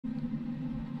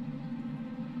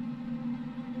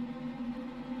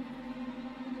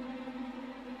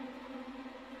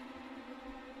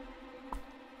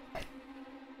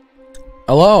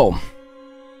Hello.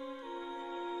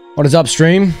 What is up,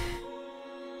 stream?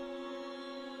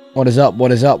 What is up?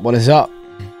 What is up? What is up?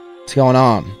 What's going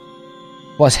on?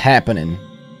 What's happening?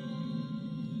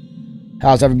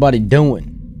 How's everybody doing?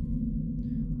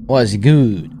 What's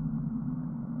good?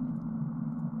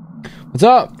 What's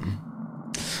up?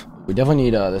 We definitely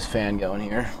need this fan going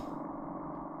here.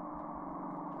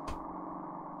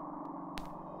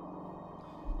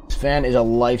 This fan is a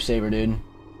lifesaver, dude.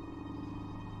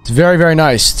 It's very, very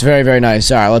nice. It's very, very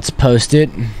nice. Alright, let's post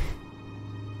it.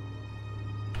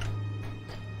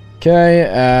 Okay,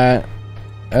 at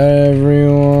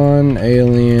everyone,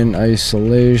 alien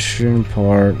isolation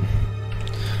part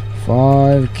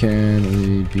 5. Can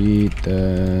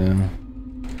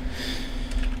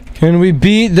we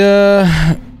beat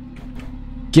the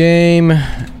game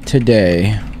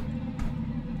today?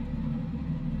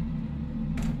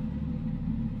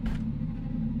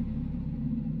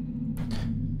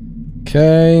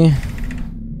 Okay.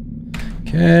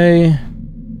 Okay.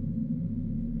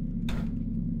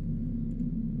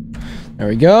 There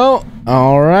we go.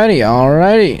 Alrighty,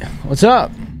 alrighty. What's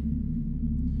up?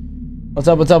 What's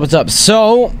up, what's up, what's up?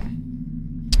 So,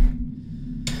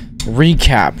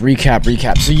 recap.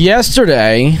 So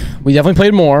yesterday, we definitely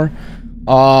played more.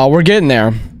 We're getting there.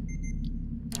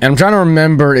 And I'm trying to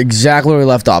remember exactly where we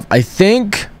left off. I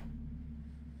think...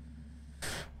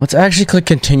 Let's actually click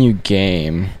continue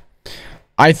game.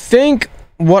 I think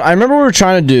what I remember we were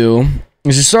trying to do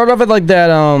is to start off at like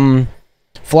that,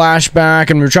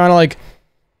 flashback, and we were trying to like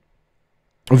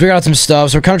figure out some stuff.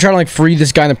 So we're kind of trying to like free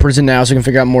this guy in the prison now so we can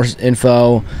figure out more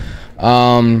info.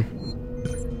 Oh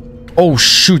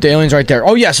shoot, the alien's right there.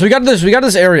 Oh yeah, so we got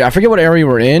this area. I forget what area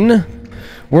we're in.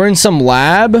 We're in some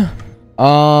lab.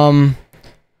 We're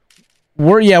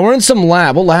in some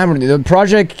lab. What lab are we in? The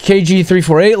Project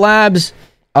KG348 labs.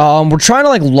 We're trying to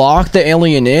like lock the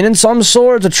alien in some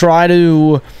sort to try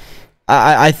to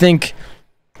I think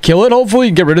kill it,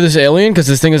 hopefully get rid of this alien, because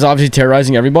this thing is obviously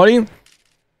terrorizing everybody.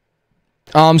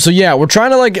 So yeah, we're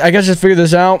trying to like, I guess, just figure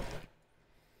this out.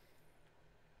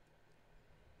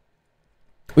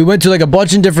 We went to like a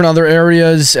bunch of different other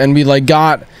areas, and we like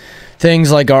got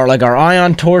things like our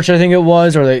ion torch, I think it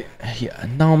was, or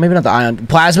no, maybe not the ion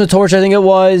plasma torch, I think it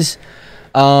was.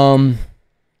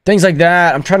 Things like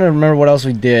that. I'm trying to remember what else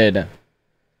we did.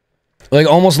 Like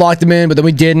almost locked them in, but then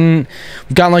we didn't.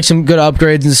 We've gotten like some good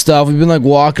upgrades and stuff. We've been like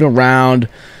walking around,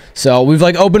 so we've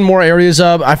like opened more areas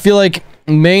up. I feel like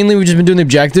mainly we've just been doing the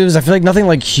objectives. I feel like nothing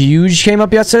like huge came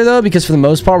up yesterday though, because for the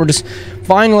most part we're just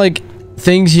finding like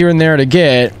things here and there to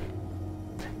get,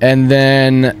 and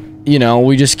then you know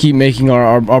we just keep making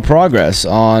our progress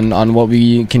on what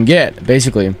we can get,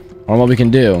 basically, on what we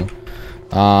can do.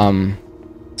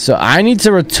 So I need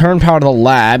to return power to the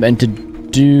lab, and to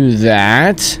do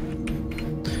that,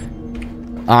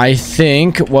 I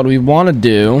think what we want to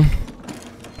do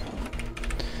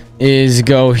is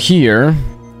go here,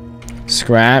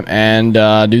 scrap, and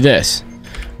do this.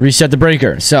 Reset the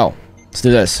breaker. So, let's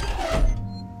do this.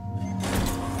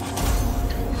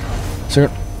 So,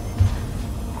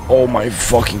 oh my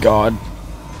fucking god.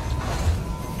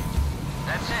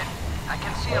 That's it. I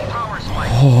can see a power spike.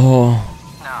 Oh.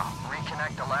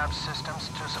 The lab systems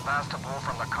to Sebastopol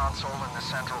from the console in the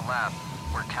central lab.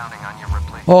 We're counting on your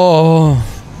replacement. Oh.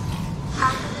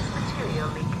 Hazardous material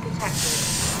leak detected.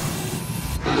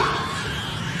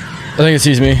 I think it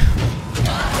sees me.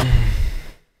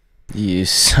 You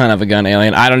son of a gun,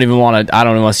 alien. I don't even want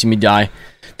to see me die.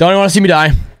 Don't even want to see me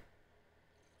die.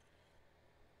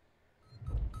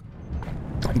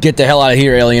 Get the hell out of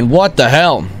here, alien. What the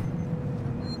hell?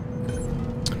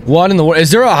 What in the world?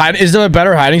 Is there a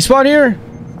better hiding spot here?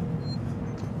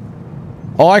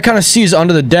 All I kind of see is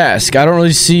under the desk. I don't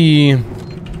really see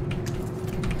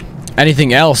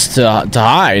anything else to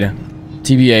hide.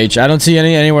 TBH. I don't see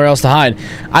anywhere else to hide.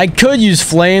 I could use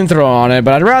flamethrower on it,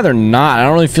 but I'd rather not. I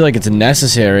don't really feel like it's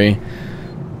necessary.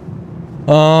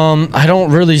 I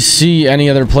don't really see any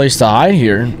other place to hide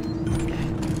here.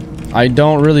 I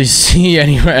don't really see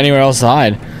anywhere else to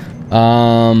hide.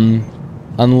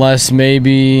 Unless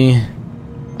maybe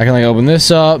I can like open this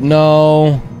up.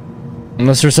 No.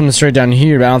 Unless there's something straight down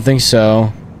here, but I don't think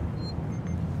so.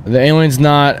 The alien's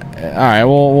not. Alright,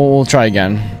 we'll try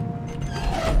again.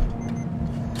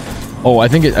 Oh, I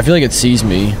feel like it sees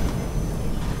me.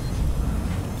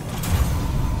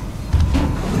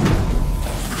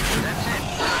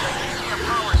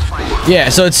 Yeah,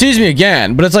 so it sees me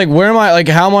again, but it's like, where am I? Like,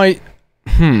 how am I?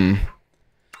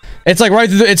 It's like right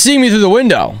through it's seeing me through the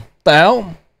window. What the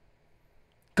hell?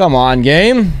 Come on,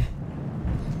 game.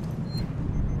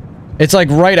 It's like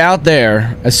right out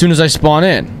there as soon as I spawn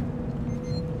in.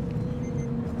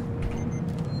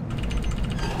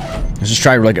 Let's just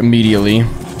try like immediately.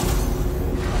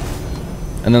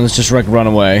 And then let's just like run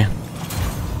away.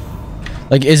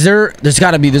 Like, is there... There's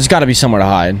gotta be somewhere to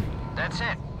hide. That's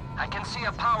it. I can see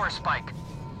a power spike.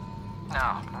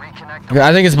 Now, reconnect the... Okay,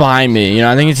 I think it's behind me. You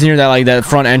know, I think it's near that, like, that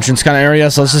front entrance kind of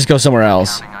area. So let's just go somewhere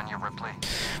else. Counting on your replay.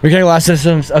 Reconnect last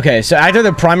systems. Okay, so activate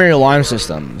the primary alarm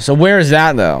system. So where is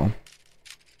that, though?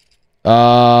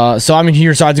 So I'm in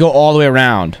here, so I have to go all the way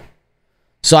around.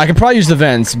 So I could probably use the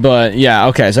vents, but yeah,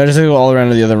 okay. So I just have to go all around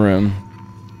to the other room.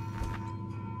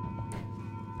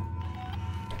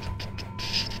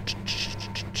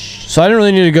 So I didn't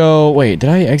really need to go... Wait, did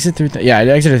I exit through... Yeah, I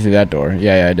exited through that door.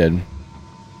 Yeah, I did.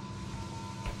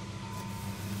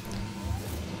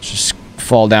 Just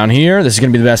fall down here. This is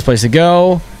going to be the best place to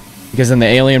go. Because then the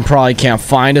alien probably can't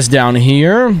find us down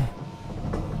here.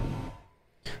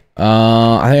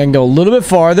 I think I can go a little bit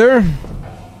farther.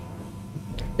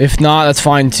 If not, that's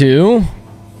fine too.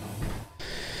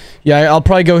 Yeah, I'll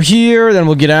probably go here. Then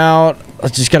we'll get out.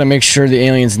 Let's just gotta make sure the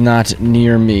alien's not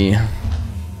near me.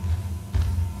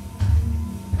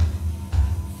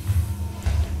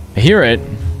 I hear it.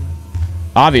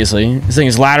 Obviously. This thing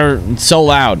is louder. It's so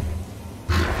loud.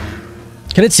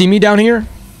 Can it see me down here?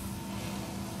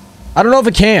 I don't know if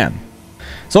it can.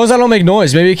 As long as I don't make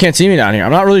noise, maybe it can't see me down here.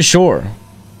 I'm not really sure.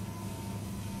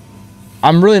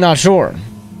 I'm really not sure.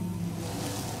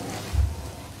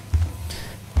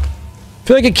 I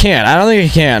feel like it can. I don't think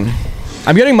it can.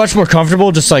 I'm getting much more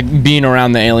comfortable just like being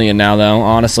around the alien now though,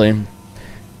 honestly.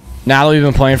 Now that we've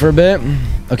been playing for a bit.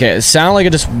 Okay, it sounded like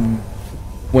it just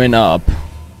went up.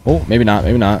 Oh, maybe not,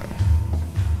 maybe not.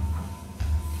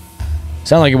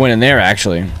 Sounded like it went in there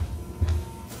actually.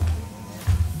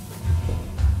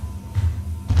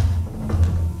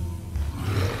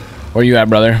 Where you at,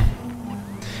 brother?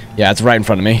 Yeah, it's right in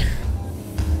front of me.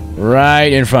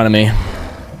 Right in front of me.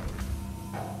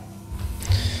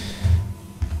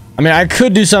 I mean, I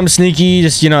could do something sneaky,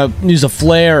 just, you know, use a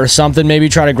flare or something, maybe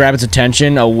try to grab its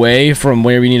attention away from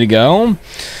where we need to go.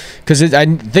 Because I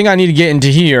think I need to get into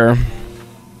here.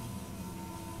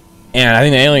 And I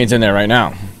think the alien's in there right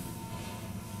now.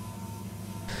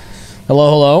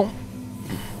 Hello, hello.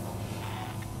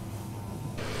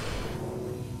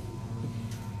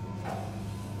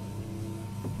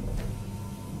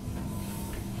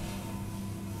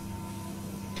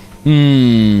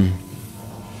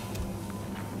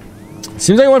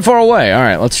 Seems like it went far away.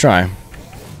 Alright, let's try.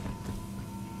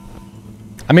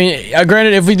 I mean,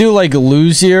 granted, if we do, like,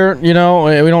 lose here, you know,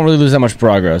 we don't really lose that much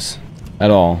progress.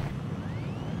 At all.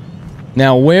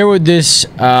 Now, where would this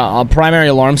primary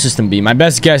alarm system be? My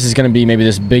best guess is going to be maybe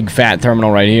this big fat terminal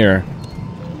right here.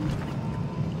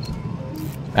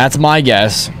 That's my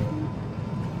guess.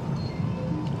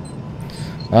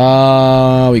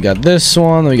 We got this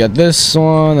one, then we got this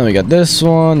one, then we got this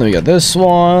one, then we got this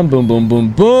one. Boom, boom,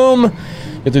 boom, boom.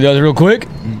 Get through the others real quick.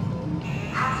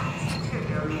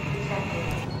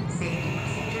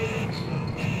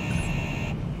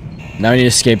 Now we need to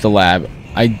escape the lab.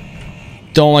 I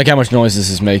don't like how much noise this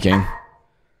is making.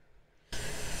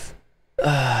 Okay,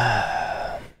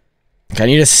 I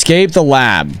need to escape the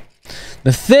lab.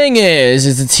 The thing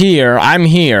is it's here. I'm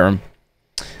here.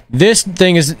 This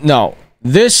thing is... No.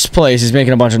 This place is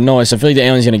making a bunch of noise, so I feel like the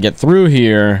alien's gonna get through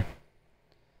here.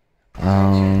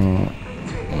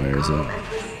 Where is it?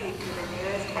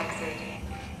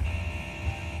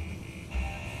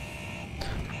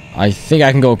 I think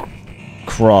I can go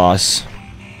across.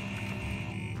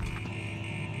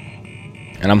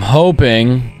 And I'm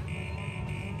hoping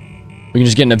we can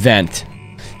just get an event.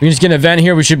 If we can just get an event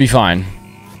here, we should be fine.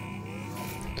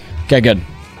 Okay, good.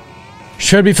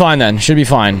 Should be fine then. Should be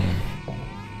fine.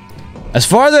 As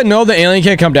far as I know, the alien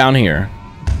can't come down here.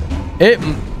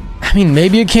 I mean,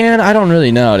 maybe it can. I don't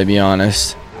really know, to be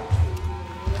honest.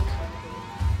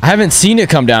 I haven't seen it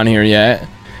come down here yet.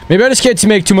 Maybe I just can't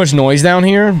make too much noise down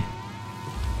here.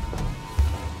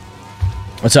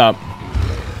 What's up?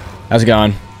 How's it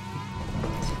going?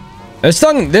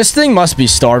 This thing must be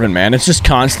starving, man. It's just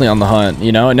constantly on the hunt,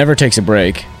 you know? It never takes a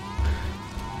break.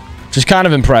 Just kind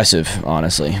of impressive,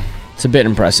 honestly. It's a bit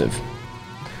impressive.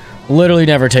 Literally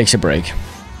never takes a break.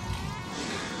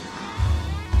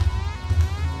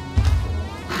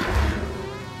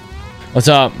 What's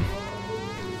up?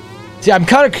 See, I'm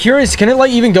kind of curious. Can it,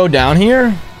 like, even go down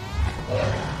here?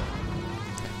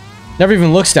 Never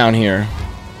even looks down here.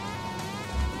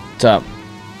 What's up?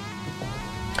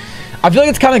 I feel like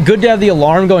it's kind of good to have the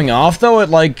alarm going off, though. It,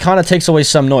 like, kind of takes away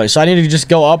some noise. So I need to just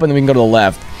go up and then we can go to the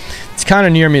left. It's kind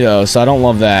of near me, though, so I don't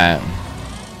love that.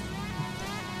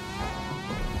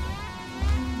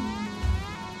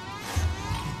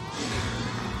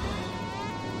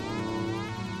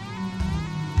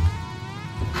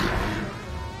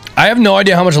 I have no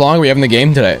idea how much longer we have in the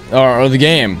game today. Or the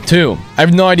game, too. I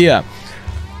have no idea.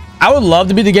 I would love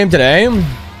to beat the game today.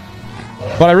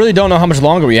 But I really don't know how much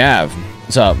longer we have.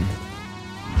 What's up?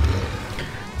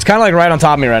 It's kind of like right on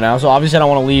top of me right now. So obviously I don't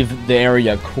want to leave the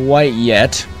area quite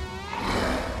yet.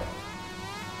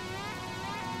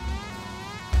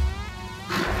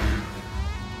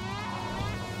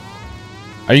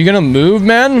 Are you gonna move,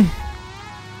 man?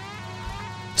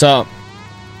 What's up?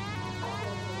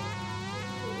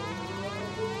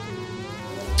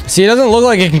 See, it doesn't look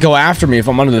like it can go after me if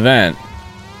I'm under the vent.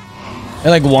 It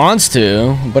like wants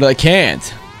to, but it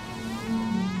can't.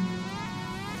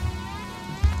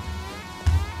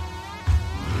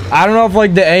 I don't know if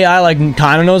like the AI like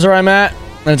kind of knows where I'm at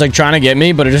and it's like trying to get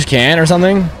me, but it just can't or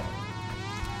something.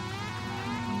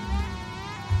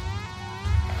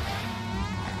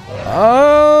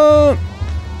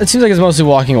 It seems like it's mostly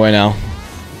walking away now.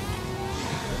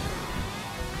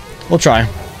 We'll try.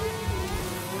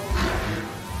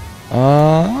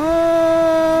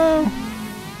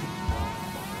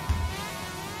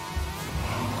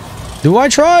 Do I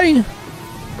try?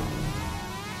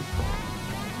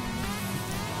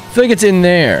 I feel like it's in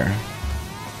there.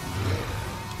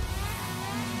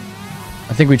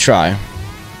 I think we try.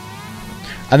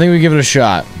 I think we give it a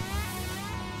shot.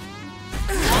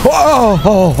 Whoa!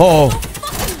 Ho, ho.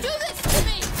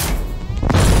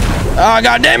 Ah,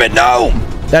 god damn it, no!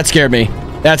 That scared me.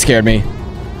 That scared me.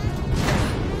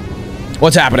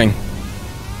 What's happening?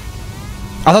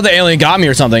 I thought the alien got me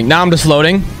or something. Now I'm just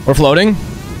floating. We're floating.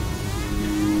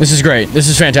 This is great. This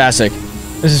is fantastic.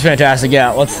 This is fantastic.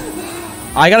 Yeah, let's...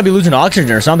 I gotta be losing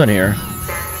oxygen or something here.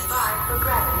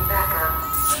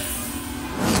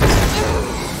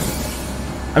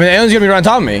 I mean, the alien's gonna be right on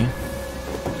top of me.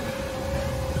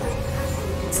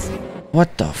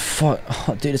 What the fuck?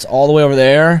 Oh, dude, it's all the way over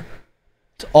there.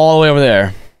 It's all the way over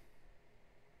there.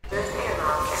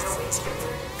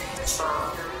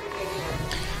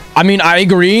 I mean, I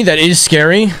agree that is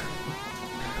scary,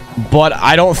 but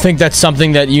I don't think that's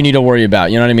something that you need to worry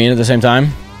about. You know what I mean? At the same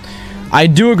time, I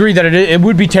do agree that it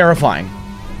would be terrifying.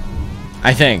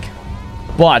 I think,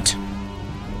 but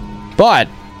I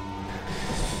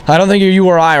don't think you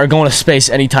or I are going to space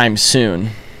anytime soon.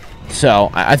 So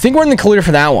I think we're in the clear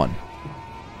for that one.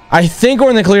 I think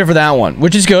we're in the clear for that one,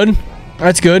 which is good.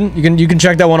 That's good. You can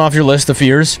check that one off your list of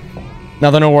fears.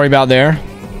 Nothing to worry about there.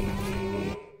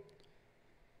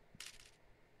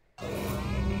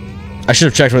 I should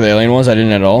have checked where the alien was. I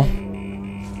didn't at all.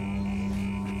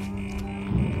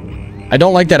 I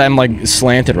don't like that I'm like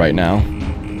slanted right now.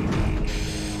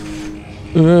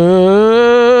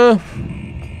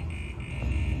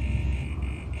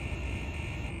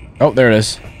 Oh, there it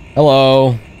is.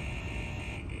 Hello.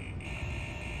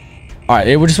 Alright,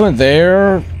 it just went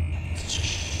there.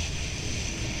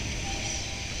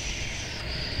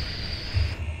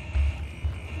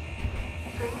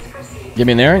 Get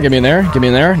me in there, get me in there, get me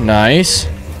in there. Nice.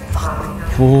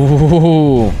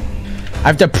 Ooh. I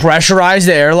have to pressurize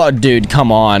the airlock. Dude,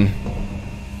 come on.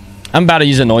 I'm about to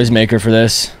use a noisemaker for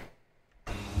this.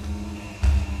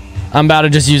 I'm about to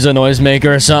just use a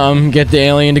noisemaker or something. Get the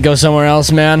alien to go somewhere else,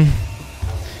 man.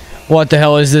 What the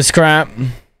hell is this crap?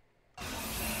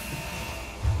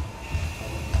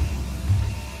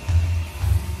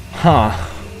 Huh.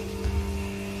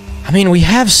 I mean, we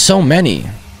have so many.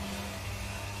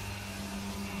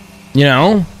 You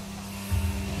know?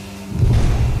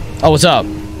 Oh, what's up?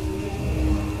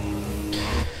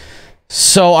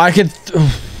 So I could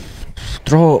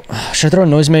throw... Should I throw a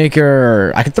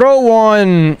noisemaker? I could throw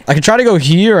one... I could try to go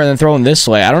here and then throw one this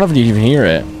way. I don't know if you can even hear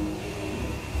it.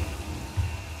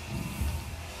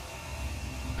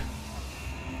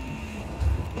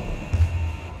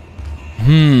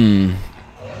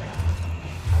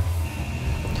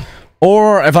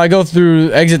 Or if I go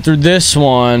through... Exit through this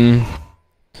one...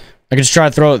 I could just try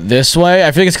to throw it this way.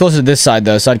 I feel like it's closer to this side,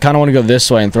 though, so I'd kind of want to go this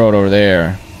way and throw it over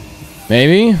there.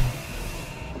 Maybe?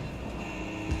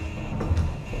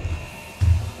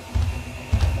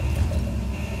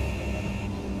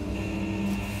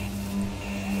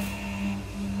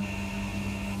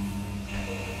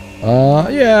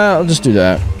 Yeah, I'll just do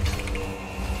that.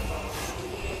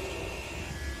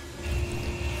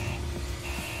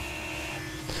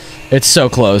 It's so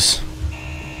close.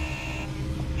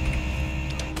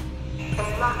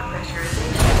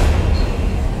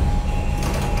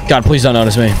 God, please don't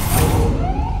notice me.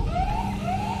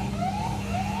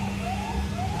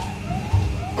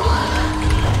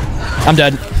 I'm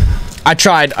dead. I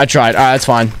tried. Alright, that's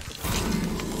fine.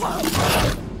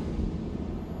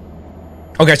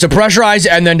 Okay, so pressurize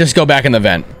and then just go back in the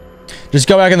vent. Just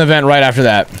go back in the vent right after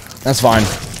that. That's fine.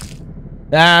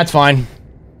 That's fine.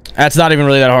 That's not even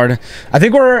really that hard. I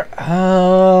think we're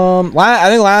I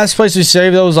think last place we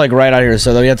saved though was like right out here,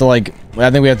 so we have to like I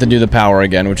think we have to do the power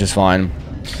again, which is fine.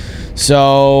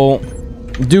 So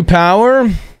do power,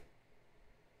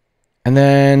 and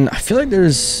then I feel like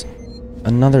there's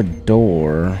another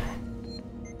door.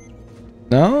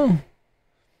 No,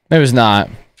 maybe it's not.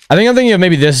 I think I'm thinking of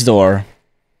maybe this door.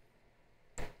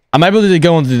 I might be able to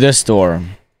go into this door.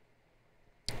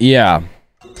 Yeah.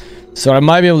 So what I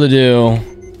might be able to do,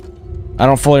 I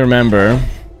don't fully remember,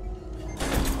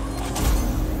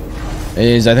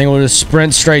 is I think we'll just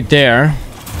sprint straight there.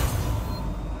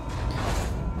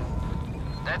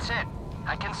 That's it.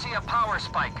 I can see a power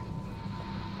spike.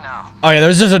 Now. Oh yeah,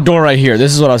 there's just a door right here.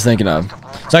 This is what I was thinking of.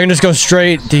 So I can just go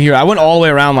straight to here. I went all the way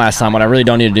around last time, but I really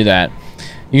don't need to do that.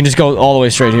 You can just go all the way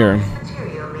straight here.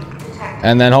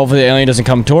 And then hopefully the alien doesn't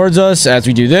come towards us as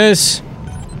we do this.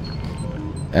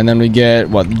 And then we get,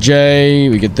 what, J.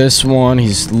 We get this one.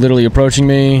 He's literally approaching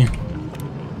me.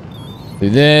 Do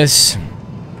this.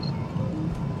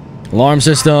 Alarm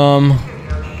system.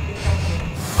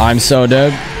 I'm so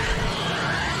dead.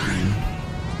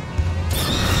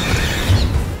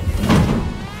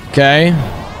 Okay.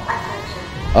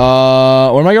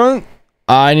 Where am I going?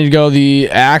 I need to go the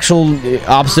actual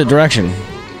opposite direction.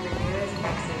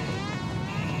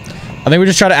 I think we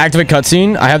just try to activate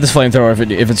cutscene. I have this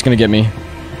flamethrower if it's gonna get me.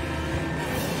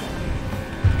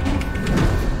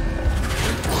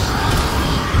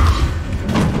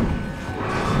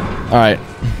 Alright.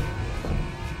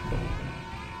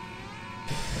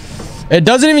 It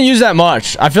doesn't even use that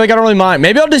much. I feel like I don't really mind.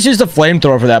 Maybe I'll just use the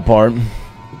flamethrower for that part.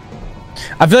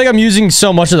 I feel like I'm using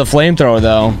so much of the flamethrower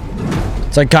though.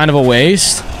 It's like kind of a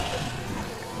waste.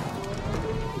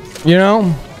 You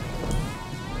know?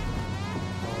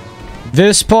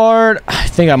 This part, I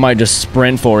think I might just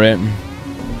sprint for it.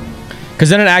 Because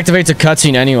then it activates a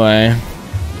cutscene anyway.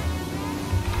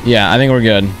 Yeah, I think we're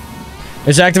good.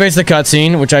 This activates the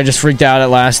cutscene, which I just freaked out at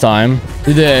last time.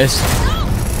 Do this.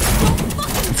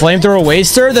 Flamethrower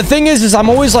waster. The thing is I'm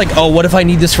always like, oh, what if I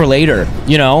need this for later?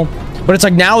 You know? But it's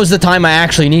like, now is the time I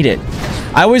actually need it.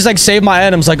 I always like save my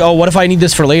items like, oh, what if I need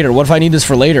this for later? What if I need this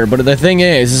for later? But the thing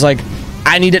is like,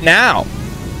 I need it now.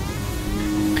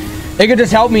 It could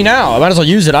just help me now. I might as well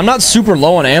use it. I'm not super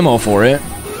low on ammo for it.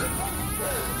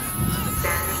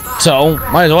 So,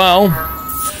 might as well.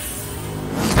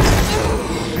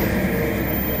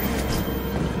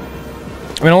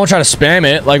 I mean, I won't try to spam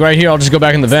it. Like right here, I'll just go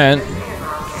back in the vent.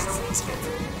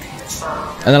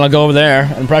 And then I'll go over there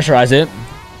and pressurize it.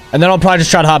 And then I'll probably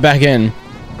just try to hop back in.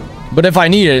 But if I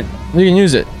need it, we can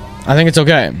use it. I think it's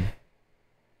okay.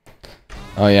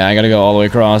 Oh yeah, I gotta go all the way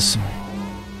across.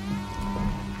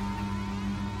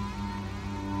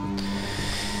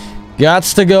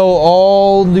 Gots to go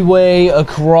all the way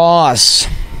across.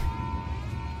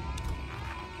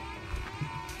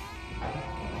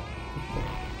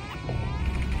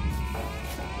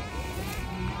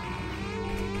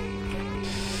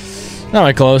 Not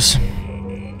right close.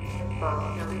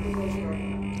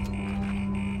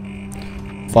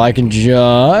 If I can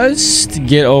just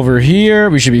get over here,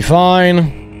 we should be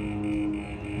fine.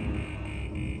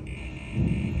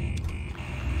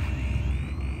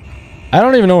 I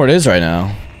don't even know where it is right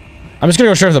now. I'm just gonna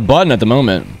go straight for the button at the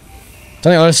moment. It's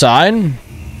on the other side?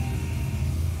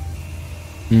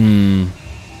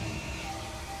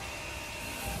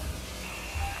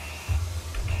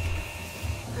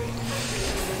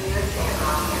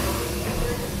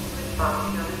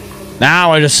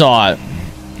 Now I just saw it.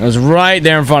 It was right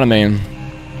there in front of me.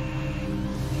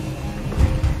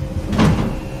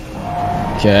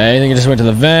 Okay, I think it just went to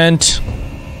the vent.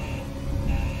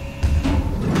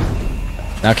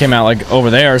 Now it came out like over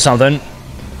there or something.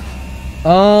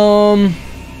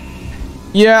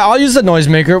 Yeah, I'll use the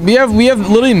noisemaker. We have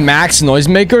literally max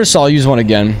noisemaker, so I'll use one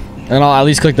again. And I'll at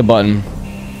least click the button.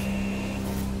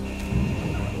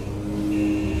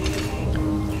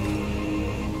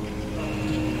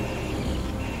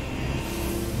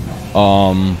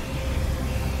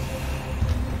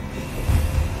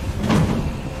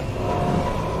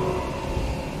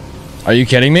 Are you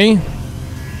kidding me?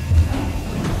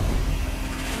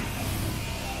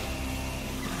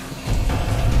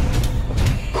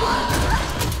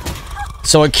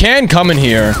 So it can come in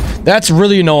here. That's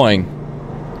really annoying.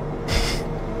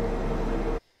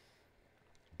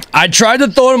 I tried to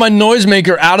throw my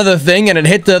noisemaker out of the thing and it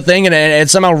hit the thing and it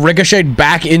somehow ricocheted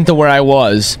back into where I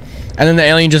was. And then the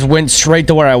alien just went straight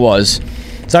to where I was.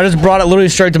 So I just brought it literally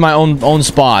straight to my own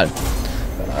spot.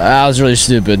 That was really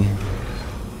stupid.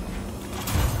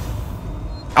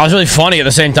 I was really funny at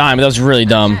the same time, but that was really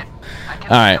dumb.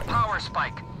 Alright.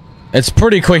 It's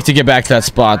pretty quick to get back to that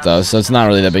spot, though, so it's not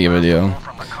really that big of a deal.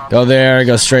 Go there,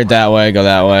 go straight that way, go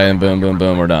that way, and boom, boom,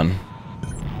 boom, we're done.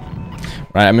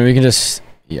 Right, I mean, we can just...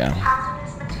 Yeah.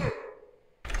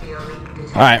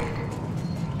 Alright.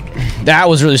 That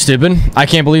was really stupid. I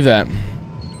can't believe that.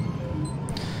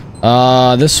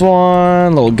 This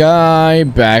one, little guy,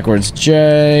 backwards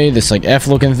J, this, like,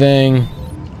 F-looking thing.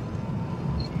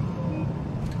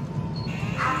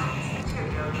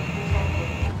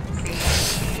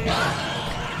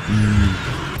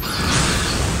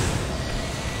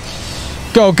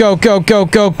 Go, go, go, go,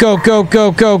 go, go, go,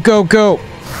 go, go, go, go.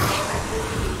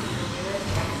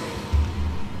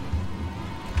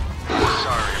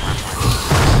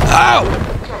 Ow!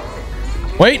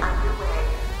 Wait.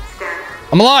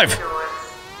 I'm alive.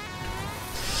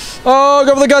 Oh,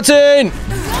 go for the cutscene.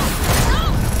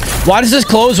 Why does this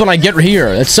close when I get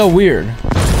here? That's so weird.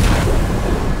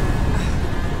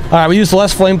 Alright, we used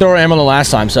less flamethrower ammo than last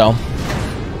time, so...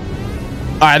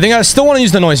 Alright, I think I still want to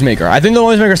use the noisemaker. I think the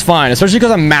noisemaker's fine, especially because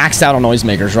I'm maxed out on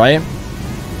noisemakers, right?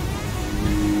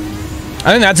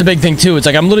 I think that's a big thing, too. It's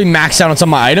like I'm literally maxed out on some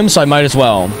of my items, so I might as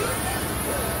well.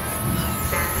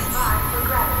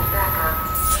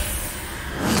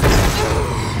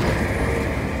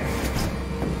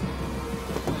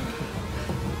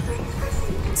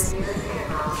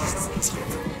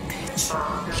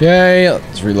 Okay,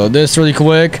 let's reload this really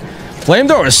quick.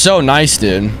 Flamethrower is so nice,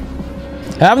 dude.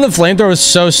 Having the flamethrower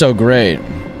is so great.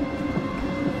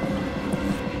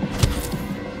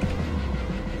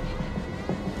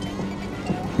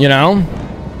 You know?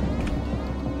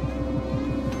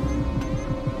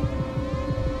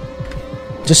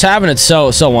 Just having it so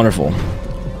wonderful.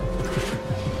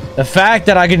 The fact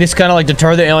that I can just kind of like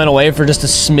deter the alien away for just a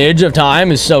smidge of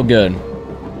time is so good.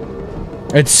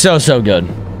 It's so good.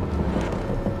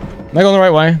 Am I going the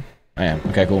right way? I am.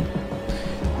 Okay, cool.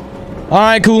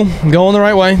 Alright, cool. I'm going the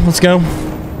right way. Let's go.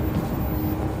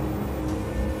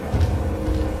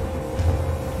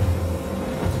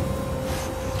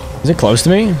 Is it close to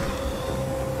me?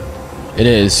 It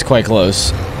is. Quite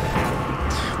close.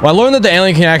 Well, I learned that the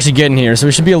alien can actually get in here, so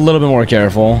we should be a little bit more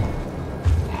careful.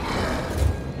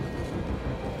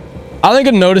 I don't think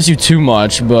it'll notice you too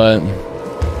much, but...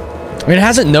 I mean, it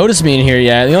hasn't noticed me in here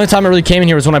yet. The only time it really came in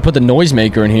here was when I put the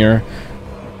noisemaker in here.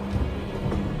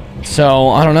 So,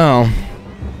 I don't know.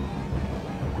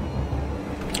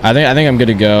 I think I'm good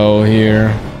to go here.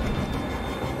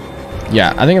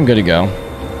 Yeah, I think I'm good to go.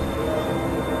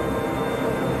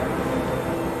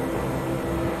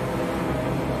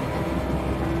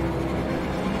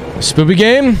 Spoopy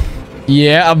game?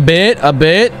 Yeah, a bit.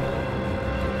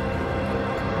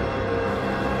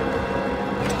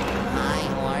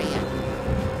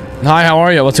 Hi, how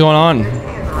are you? What's going on?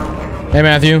 Hey,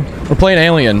 Matthew. We're playing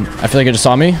Alien. I feel like it just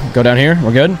saw me. Go down here.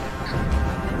 We're good.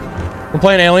 We're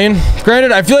playing Alien.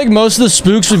 Granted, I feel like most of the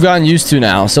spooks we've gotten used to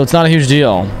now, so it's not a huge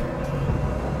deal.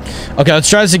 Okay, let's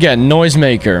try this again.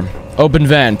 Noisemaker. Open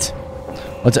vent.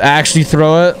 Let's actually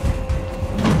throw it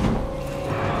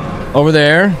over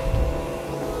there.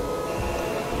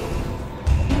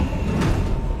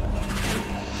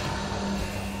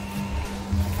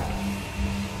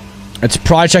 Let's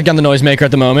probably check down the noisemaker at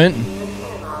the moment.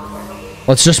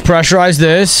 Let's just pressurize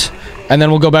this, and then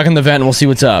we'll go back in the vent and we'll see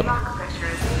what's up.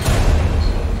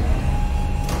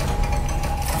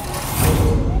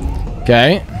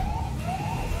 Okay.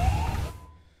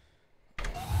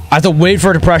 I have to wait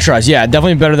for it to pressurize. Yeah,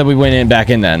 definitely better that we went in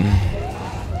back in then.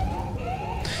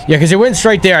 Yeah, because it went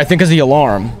straight there, I think, because of the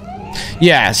alarm.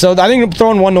 Yeah, so I think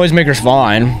throwing one noisemaker's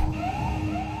fine.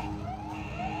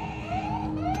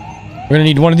 We're gonna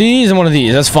need one of these and one of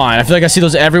these. That's fine. I feel like I see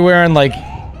those everywhere and, like,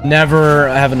 never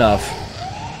have enough.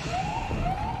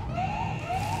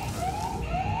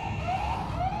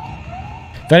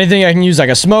 If anything, I can use, like,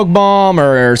 a smoke bomb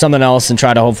or something else and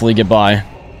try to hopefully get by.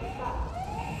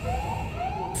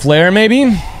 Flare, maybe?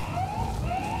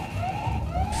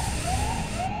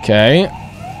 Okay.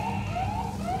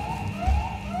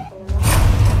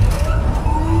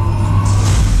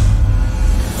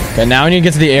 Okay, now we need to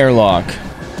get to the airlock.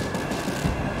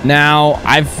 Now,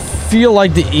 I feel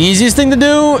like the easiest thing to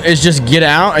do is just get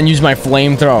out and use my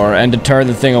flamethrower and deter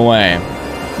the thing away.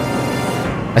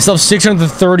 I still have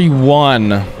 631.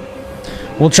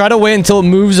 We'll try to wait until it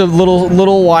moves a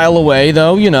little while away,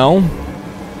 though, you know.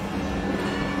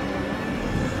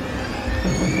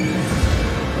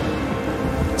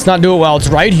 Let's not do it while it's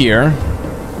right here.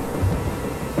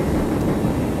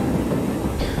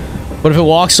 But if it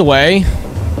walks away...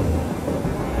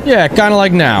 Yeah, kind of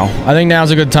like now. I think now's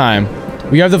a good time.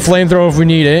 We have the flamethrower if we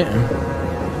need it.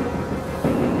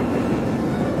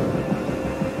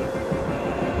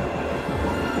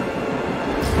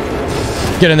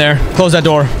 Get in there. Close that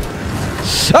door.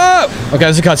 Oh! Okay,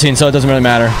 this is a cutscene, so it doesn't really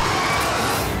matter.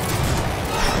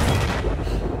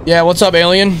 Yeah, what's up,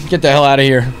 alien? Get the hell out of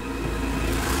here.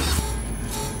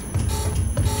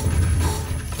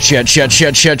 Shit, shit,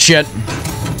 shit, shit, shit.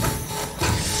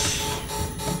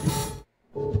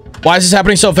 Why is this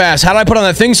happening so fast? How did I put on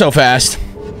that thing so fast?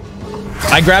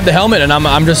 I grabbed the helmet and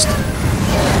I'm just...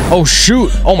 Oh, shoot.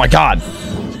 Oh, my God.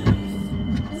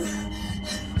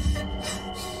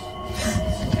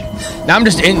 Now I'm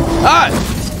just in... Ah!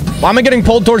 Why am I getting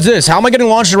pulled towards this? How am I getting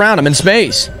launched around? I'm in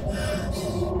space.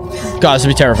 God, this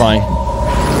would be terrifying.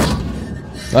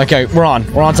 Okay, we're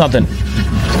on. We're on something.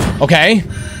 Okay.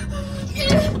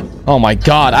 Oh, my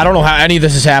God. I don't know how any of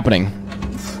this is happening.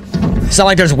 It's not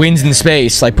like there's winds in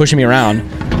space, like, pushing me around.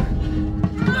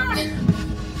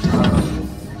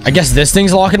 I guess this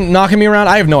thing's knocking me around?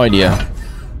 I have no idea.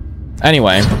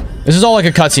 Anyway, this is all like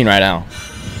a cutscene right now.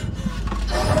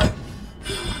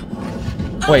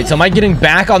 Wait, so am I getting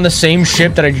back on the same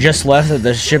ship that I just left?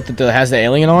 The ship that has the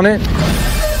alien on it?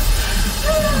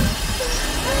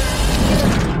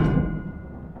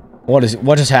 What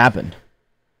just happened?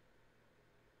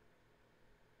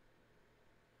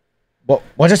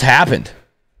 What just happened?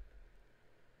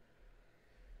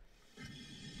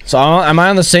 So am I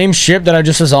on the same ship that I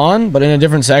just was on, but in a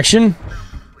different section?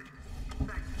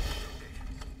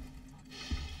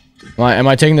 Am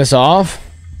I taking this off?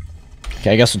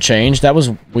 Okay, I guess we'll change. That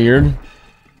was weird.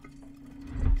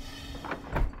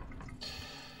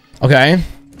 Okay.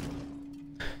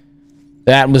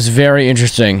 That was very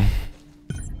interesting.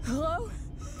 Hello?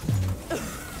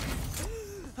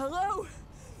 Hello?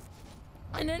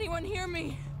 Can anyone hear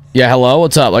me? Yeah, hello?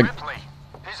 What's up? Like, Ripley,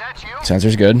 is that you?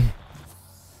 sensor's good.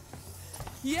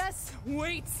 Yes,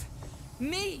 wait.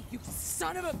 Me, you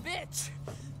son of a bitch.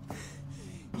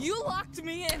 You locked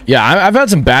me in. Yeah, I've had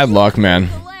some bad luck, man.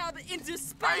 The lab into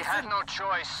space. I had no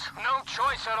choice. No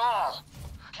choice at all.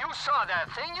 You saw that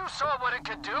thing. You saw what it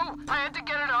could do. I had to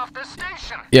get it off the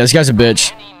station. Yeah, this guy's a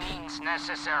bitch. Any means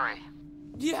necessary.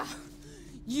 Yeah.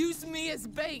 Use me as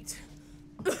bait.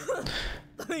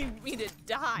 Leave me to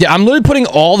die. Yeah, I'm literally putting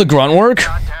all the grunt work.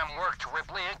 Goddamn worked,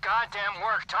 Ripley. It goddamn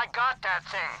worked. I got that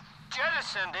thing.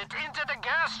 Jettisoned it into the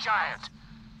gas giant.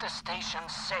 The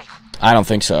station's safe. I don't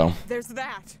think so. There's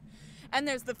that. And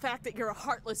there's the fact that you're a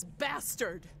heartless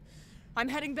bastard. I'm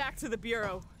heading back to the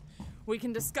Bureau. We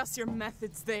can discuss your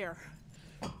methods there.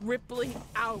 Ripley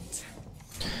out.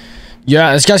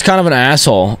 Yeah, this guy's kind of an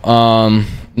asshole.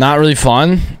 Not really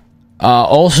fun.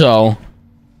 Also,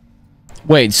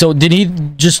 wait, so did he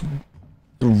just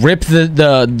rip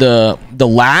the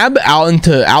lab out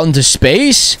into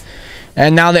space?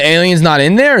 And now the alien's not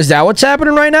in there? Is that what's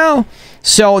happening right now?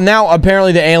 So now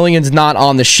apparently the alien's not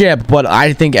on the ship, but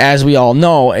I think, as we all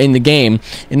know in the game,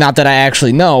 and not that I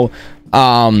actually know,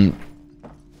 the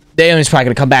alien's probably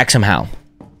gonna come back somehow.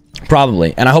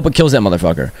 Probably. And I hope it kills that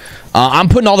motherfucker. I'm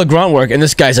putting all the grunt work, and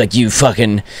this guy's like, you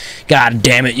fucking... God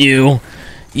damn it, you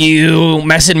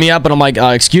messing me up. And I'm like,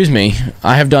 excuse me.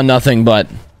 I have done nothing but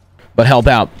help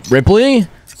out. Ripley?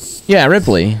 Yeah,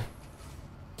 Ripley.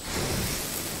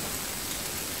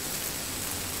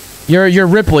 You're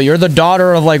Ripley. You're the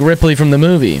daughter of, like, Ripley from the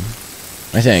movie.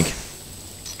 I think.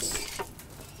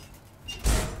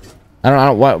 I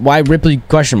don't know. Why Ripley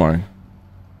question mark?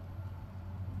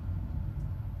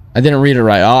 I didn't read it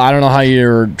right. Oh, I don't know how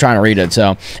you're trying to read it,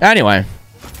 so... Anyway.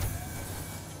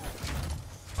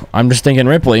 I'm just thinking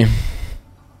Ripley.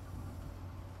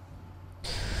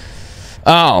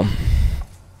 Oh.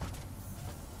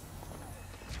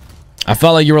 I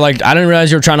felt like you were like... I didn't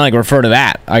realize you were trying to, like, refer to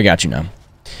that. I got you now.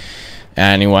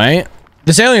 Anyway.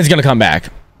 This alien's gonna come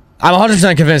back. I'm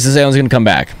 100% convinced this alien's gonna come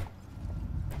back.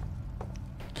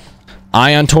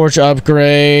 Ion torch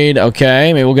upgrade.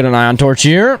 Okay, maybe we'll get an ion torch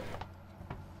here.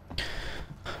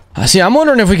 See, I'm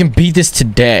wondering if we can beat this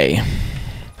today.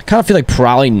 I kind of feel like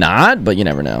probably not, but you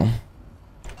never know.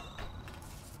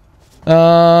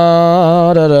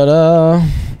 I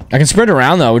can spread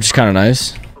around though, which is kind of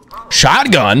nice.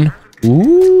 Shotgun.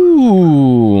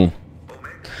 Ooh.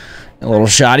 A little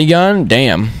shotty gun.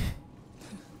 Damn.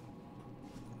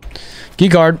 Key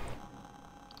card.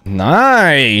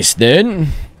 Nice, dude.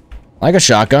 Like a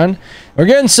shotgun. We're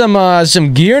getting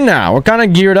some gear now. We're kind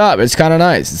of geared up. It's kind of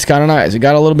nice. It's kind of nice. We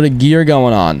got a little bit of gear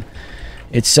going on.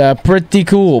 It's pretty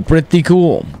cool. Pretty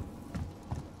cool.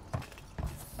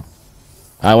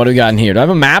 Alright, what do we got in here? Do I have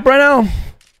a map right now?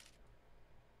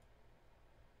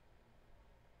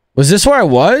 Was this where I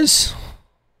was?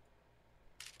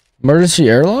 Emergency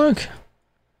airlock?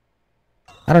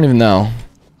 I don't even know.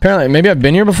 Apparently, maybe I've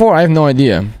been here before. I have no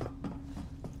idea.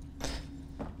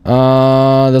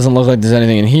 Doesn't look like there's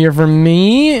anything in here for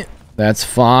me. That's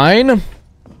fine.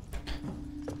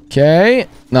 Okay.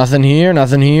 Nothing here.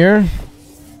 Nothing here.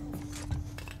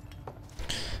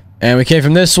 And we came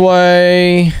from this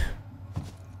way.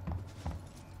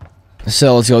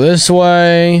 So let's go this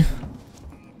way.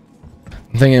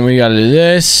 I'm thinking we gotta do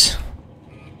this.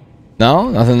 No?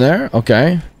 Nothing there?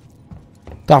 Okay.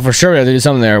 Thought for sure we had to do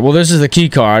something there. Well, this is the key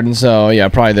card, and so yeah,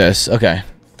 probably this. Okay.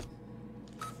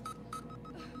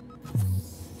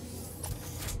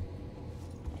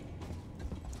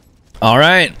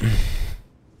 Alright.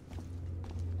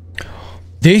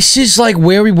 This is like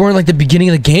where we were in like the beginning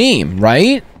of the game,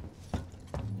 right?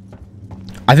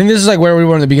 I think this is like where we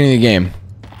were in the beginning of the game.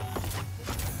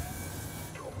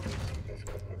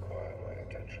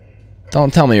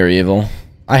 Don't tell me you're evil.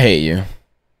 I hate you.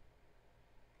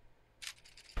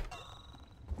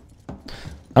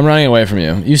 I'm running away from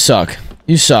you. You suck.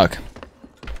 You suck.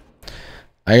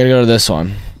 I gotta go to this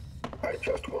one.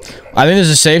 I think there's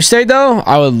a safe state though.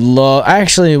 I would love.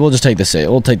 Actually, we'll just take the safe.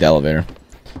 We'll take the elevator.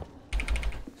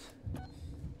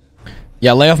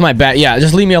 Yeah, lay off my back. Yeah,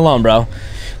 just leave me alone, bro.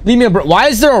 Leave me. Why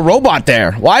is there a robot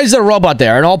there? Why is there a robot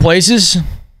there in all places?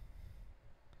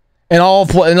 In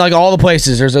like all the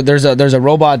places, there's a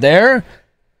robot there.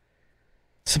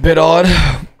 It's a bit odd.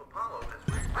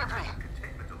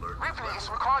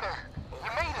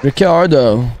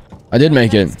 Ricardo, I did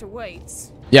make it.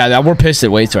 Yeah, we're pissed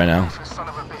at Waits right now.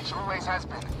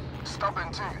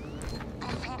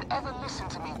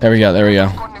 There we go. There we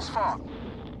go.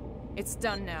 It's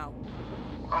done now.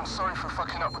 I'm sorry for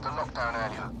fucking up with the lockdown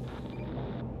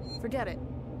earlier. Forget it.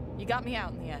 You got me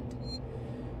out in the end.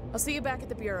 I'll see you back at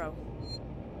the bureau.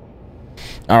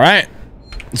 All right.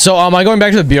 So, am I going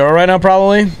back to the bureau right now?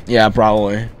 Probably. Yeah,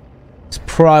 probably. It's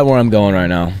probably where I'm going right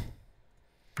now.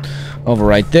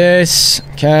 Overwrite this.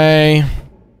 Okay.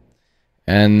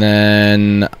 And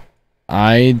then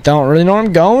I don't really know where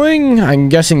I'm going. I'm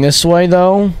guessing this way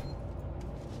though.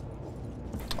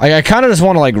 Like, I kind of just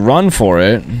want to like run for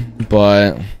it,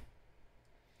 but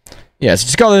yeah, so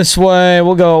just go this way.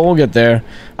 We'll get there.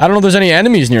 I don't know if there's any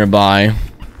enemies nearby.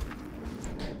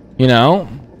 You know?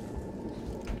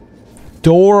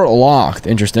 Door locked.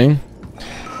 Interesting.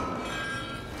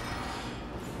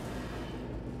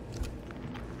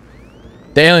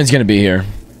 The alien's gonna be here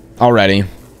already.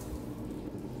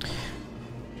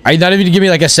 Are you not even gonna give me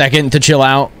like a second to chill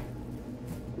out?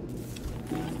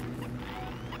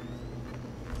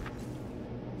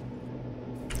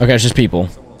 Okay, it's just people.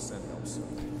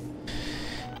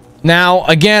 Now,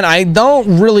 again, I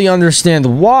don't really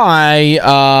understand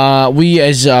why we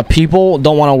as people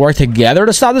don't want to work together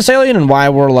to stop this alien, and why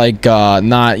we're like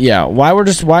not. Yeah, why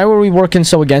were we working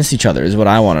so against each other? Is what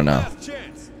I want to know.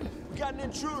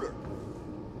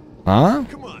 Huh?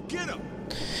 Come on, get him.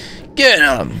 Get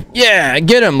him. Yeah,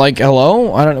 get him. Like,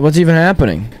 hello? I don't know what's even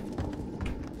happening.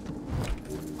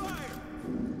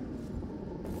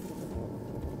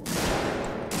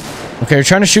 Okay, you're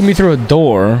trying to shoot me through a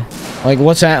door. Like,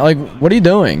 what's that? Like, what are you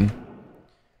doing?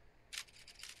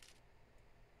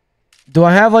 Do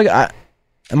I have, like,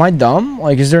 am I dumb?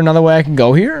 Like, is there another way I can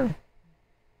go here?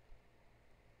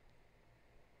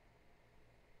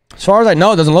 As far as I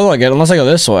know, it doesn't look like it, unless I go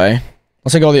this way.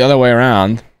 Unless I go the other way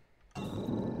around.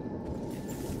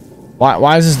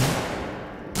 Why is this...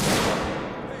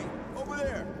 Hey, over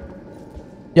there.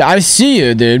 Yeah, I see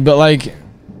you, dude, but, like...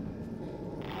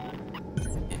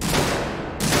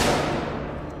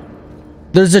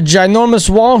 There's a ginormous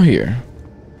wall here.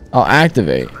 Oh,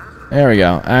 activate. There we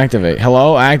go. Activate.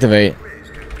 Hello? Activate.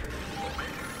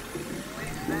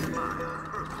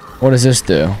 What does this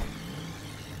do?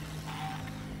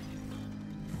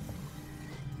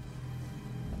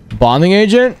 Bonding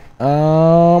agent?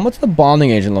 What's the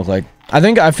bonding agent look like?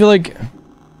 I feel like...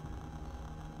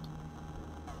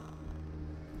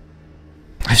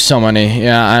 I have so many.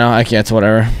 Yeah, I know. I can't. It's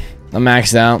whatever. I'm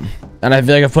maxed out. And I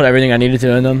feel like I've put everything I needed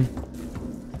to in them.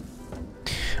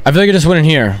 I feel like I just went in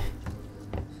here.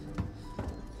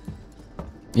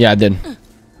 Yeah, I did.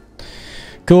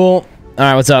 Cool.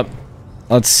 Alright, what's up?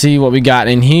 Let's see what we got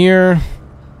in here.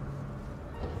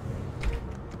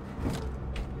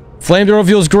 Flamethrower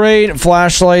feels great.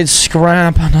 Flashlight,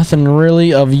 scrap. Nothing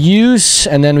really of use.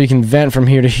 And then we can vent from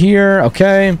here to here.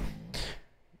 Okay.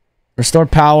 Restore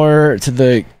power to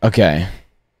the... Okay.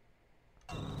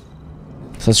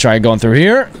 So let's try going through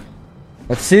here.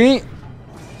 Let's see.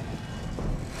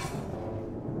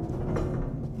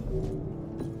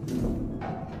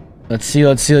 Let's see,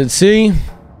 let's see, let's see.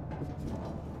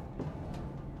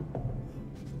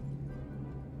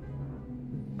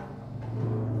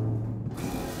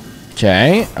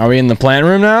 Okay, are we in the plant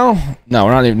room now? No,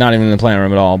 we're not even in the plant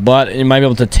room at all, but it might be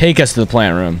able to take us to the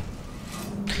plant room.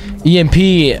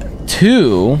 EMP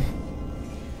 2.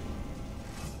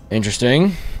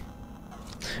 Interesting.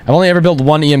 I've only ever built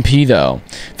one EMP though. I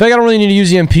feel like I don't really need to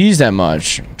use EMPs that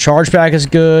much. Charge pack is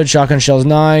good. Shotgun shell's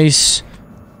nice.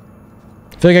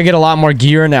 I feel like I get a lot more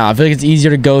gear now. I feel like it's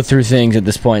easier to go through things at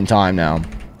this point in time now.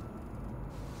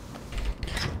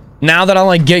 Now that I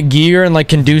like get gear and like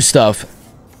can do stuff,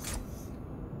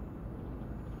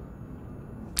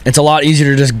 it's a lot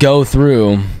easier to just go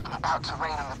through. I'm about to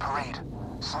rain on the parade.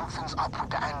 Something's up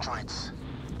with the androids.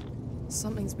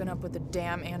 Something's been up with the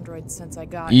damn androids since I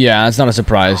got Yeah, that's not a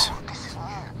surprise. Oh, this is new.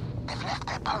 They've left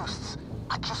their posts.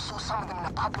 I just saw some of them in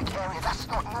a public area. That's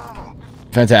not normal.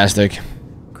 Fantastic.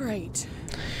 Great.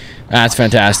 That's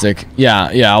fantastic.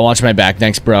 Yeah, I'll watch my back.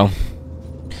 Thanks, bro.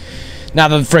 Now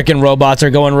the freaking robots are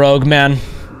going rogue, man.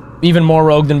 Even more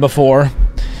rogue than before.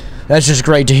 That's just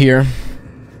great to hear.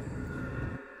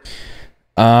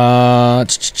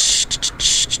 Let's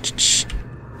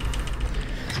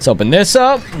open this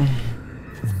up.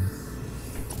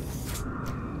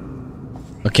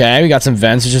 Okay, we got some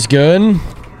vents, which is good.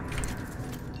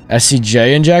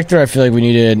 SCJ injector. I feel like we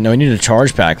needed a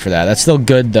charge pack for that. That's still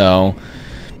good though,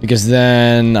 because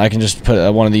then I can just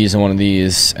put one of these and one of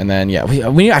these, and then yeah, I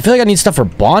feel like I need stuff for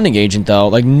bonding agent though.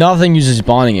 Like nothing uses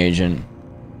bonding agent,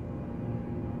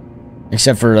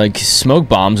 except for like smoke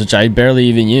bombs, which I barely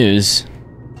even use.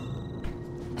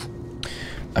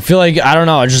 I feel like, I don't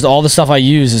know, just all the stuff I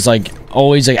use is like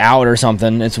always like out or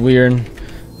something. It's weird. I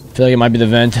feel like it might be the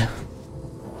vent.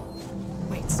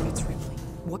 Wait, so it's Ripley.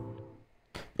 What?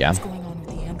 Yeah. What's going on with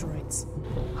the androids?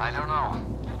 I don't know.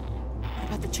 How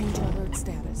about the change in alert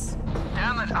status?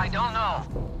 Damn it, I don't know.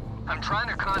 I'm trying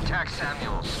to contact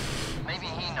Samuels. Maybe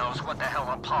he knows what the hell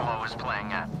Apollo is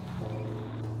playing at.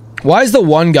 Why is the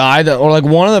one guy that, or like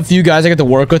one of the few guys I get to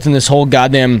work with in this whole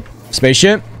goddamn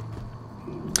spaceship?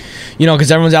 You know,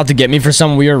 because everyone's out to get me for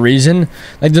some weird reason.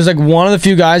 Like, there's like one of the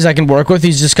few guys I can work with.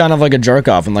 He's just kind of like a jerk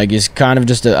off, and like he's kind of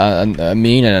just a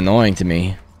mean and annoying to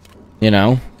me. You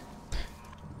know,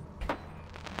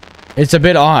 it's a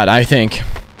bit odd, I think.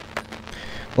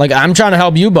 Like, I'm trying to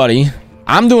help you, buddy.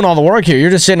 I'm doing all the work here. You're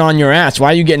just sitting on your ass. Why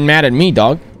are you getting mad at me,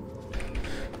 dog?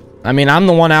 I mean, I'm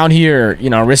the one out here,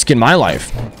 you know, risking my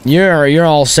life. You're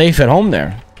all safe at home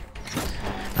there,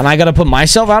 and I gotta put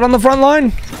myself out on the front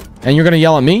line, and you're gonna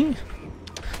yell at me?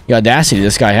 The audacity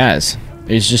this guy has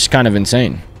is just kind of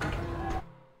insane.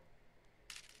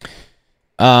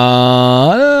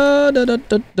 I'm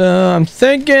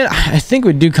thinking, I think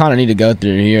we do kind of need to go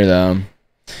through here though.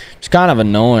 It's kind of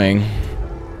annoying.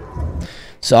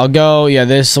 So I'll go, yeah,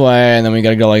 this way, and then we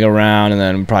gotta go like around, and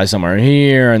then probably somewhere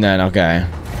here, and then okay.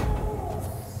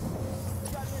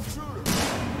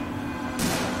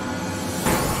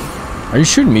 Are you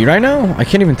shooting me right now? I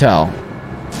can't even tell.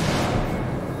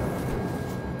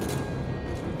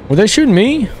 Were they shooting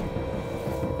me?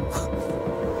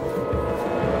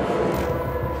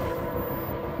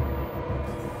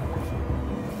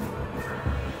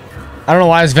 I don't know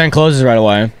why this vent closes right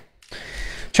away.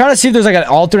 Trying to see if there's like an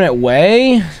alternate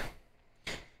way.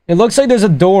 It looks like there's a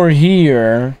door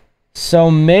here.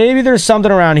 So maybe there's something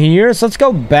around here. So let's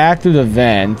go back through the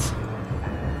vent.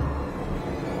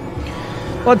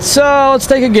 Let's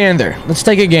take a gander. Let's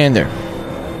take a gander.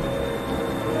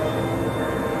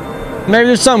 Maybe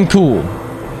there's something cool.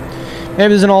 Maybe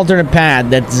there's an alternate path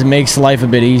that makes life a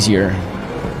bit easier.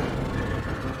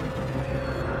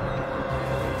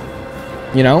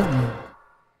 You know?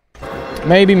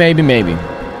 Maybe. I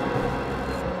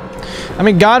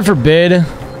mean, God forbid.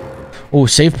 Oh,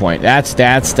 save point. That's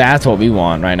what we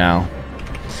want right now.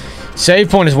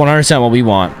 Save point is 100% what we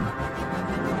want.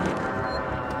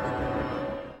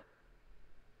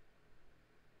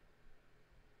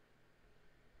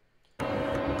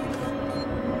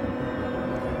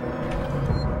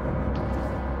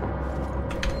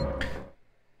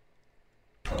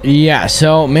 Yeah,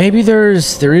 so maybe there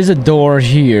is a door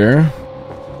here.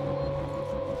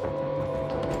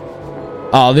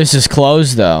 Oh, this is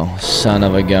closed though. Son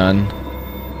of a gun.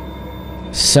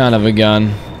 Son of a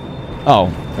gun.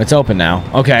 Oh, it's open now.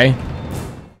 Okay.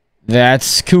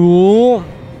 That's cool.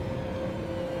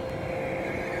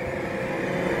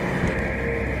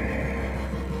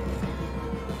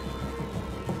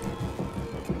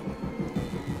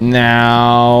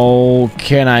 Now,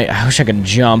 can I wish I could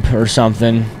jump or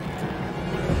something.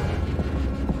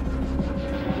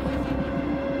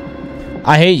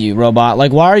 I hate you, robot.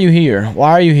 Like, why are you here?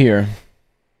 Why are you here?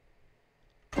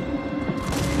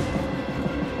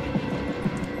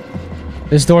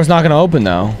 This door's not gonna open,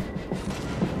 though.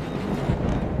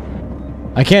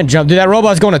 I can't jump. Dude, that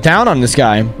robot's going to town on this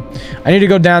guy. I need to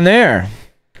go down there.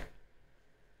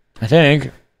 I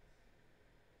think.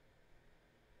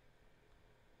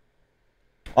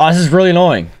 Oh, this is really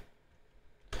annoying.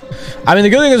 I mean, the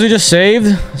good thing is we just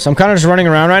saved. So I'm kind of just running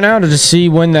around right now to just see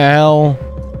when the hell...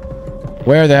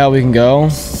 Where the hell we can go.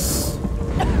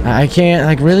 I can't,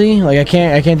 like, really? Like,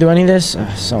 I can't do any of this?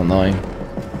 Ugh, so annoying.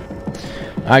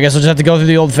 I guess we'll just have to go through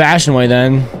the old-fashioned way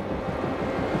then.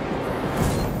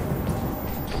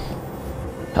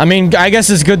 I mean, I guess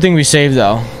it's a good thing we saved,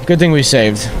 though. Good thing we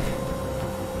saved.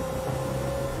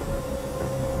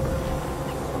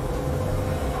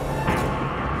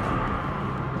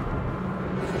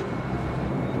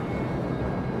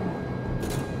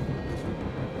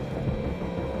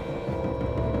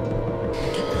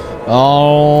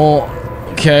 Oh,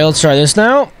 okay, let's try this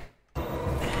now.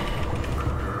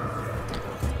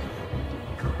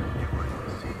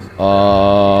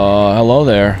 Hello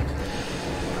there.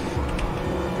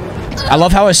 I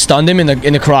love how I stunned him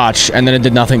in the crotch and then it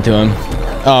did nothing to him.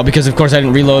 Oh, because of course I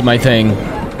didn't reload my thing.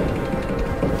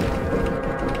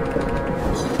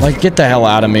 Like, get the hell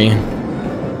out of me.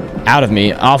 Out of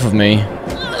me, off of me.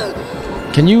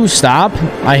 Can you stop?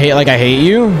 I hate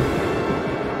you.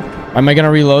 Am I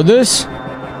gonna reload this?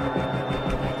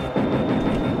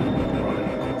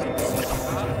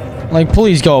 Like,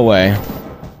 please go away.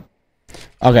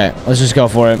 Okay, let's just go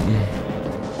for it.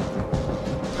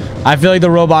 I feel like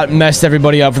the robot messed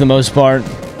everybody up for the most part.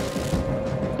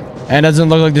 And it doesn't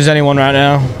look like there's anyone right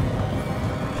now.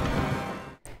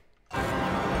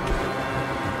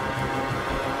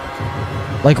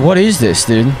 Like, what is this,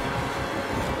 dude?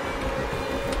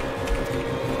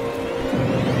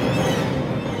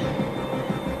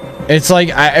 It's like,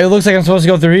 it looks like I'm supposed to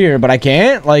go through here, but I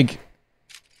can't? Like...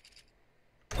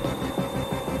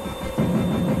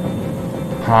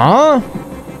 Huh?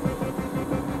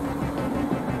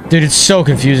 Dude, it's so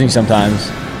confusing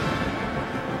sometimes.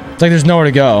 It's like there's nowhere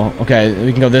to go. Okay,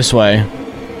 we can go this way. Wait,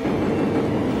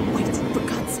 for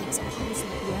God's sakes, Apollo's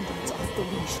let the androids off the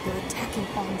leash. They're attacking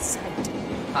on sight.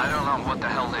 I don't know what the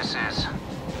hell this is.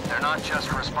 They're not just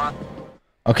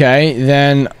Okay,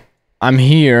 then I'm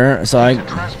here, so I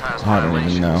trespass don't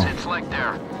even know. It's like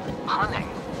they're hunting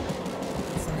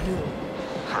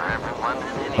for everyone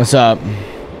and anyone. What's up?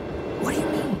 What do you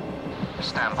mean?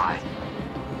 Stand by.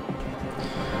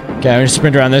 Okay, I'm gonna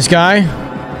sprint around this guy.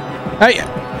 Hey,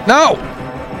 no!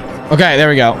 Okay, there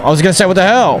we go. I was gonna say, what the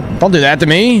hell? Don't do that to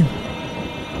me.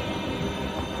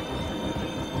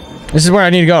 This is where I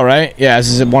need to go, right? Yeah, this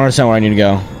is 100% where I need to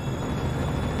go. Wait,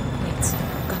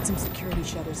 I've got some security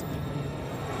shutters on the way.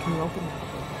 Can you open them?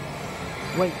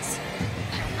 Wait.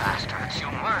 You bastards, you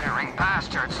murdering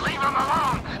bastards. Leave them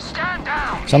alone. Stand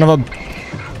down. Son of a...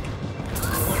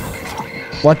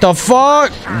 What the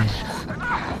fuck?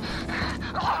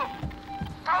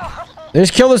 They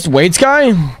just kill this Waits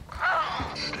guy?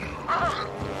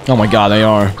 Oh my god, they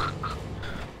are.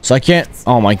 So I can't...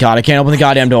 Oh my god, I can't open the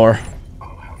goddamn door.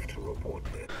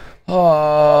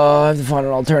 Oh, I have to find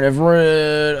an alternative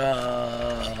route.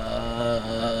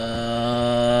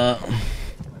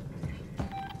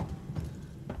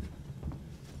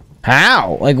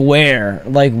 How? Like where?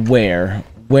 Like where?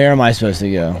 Where am I supposed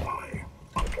to go?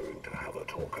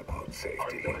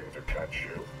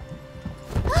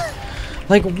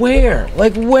 Like where?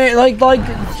 Like where? Like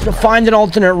to find an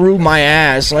alternate route, my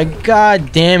ass. Like,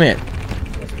 god damn it.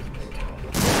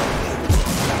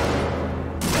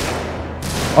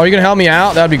 Oh, you gonna help me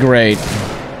out? That'd be great.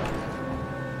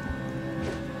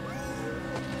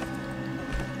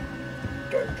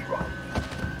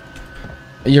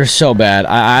 You're so bad.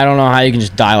 I don't know how you can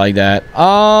just die like that.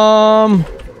 I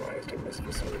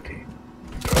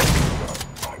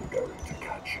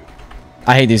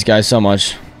hate these guys so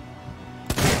much.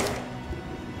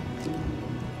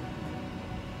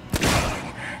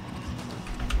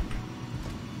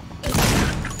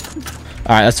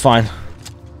 Alright, that's fine.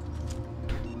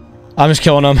 I'm just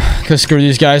killing them. Because screw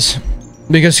these guys.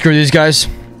 Because screw these guys.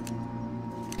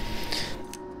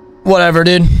 Whatever,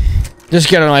 dude. Just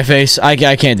get out of my face.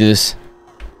 I can't do this.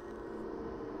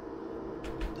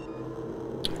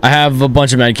 I have a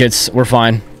bunch of medkits. We're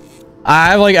fine.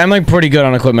 I'm like pretty good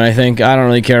on equipment, I think. I don't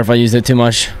really care if I use it too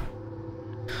much.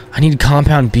 I need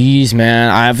compound Bs, man.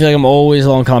 I feel like I'm always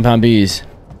low on compound Bs.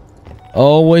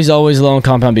 Always low on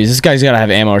compound Bs. This guy's gotta have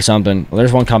ammo or something. Well,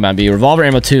 there's one compound B. Revolver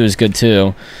ammo 2 is good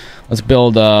too. Let's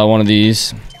build one of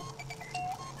these.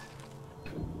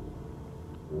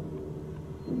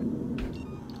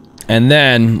 And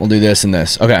then we'll do this and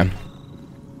this. Okay.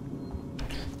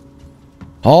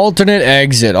 Alternate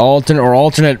exit.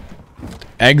 Alternate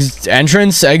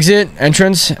entrance, exit,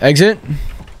 entrance, exit.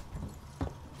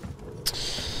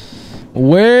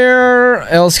 Where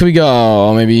else can we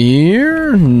go? Maybe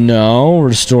here? No.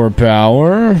 Restore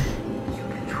power.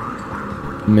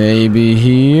 Maybe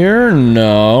here?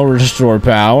 No. Restore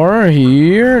power.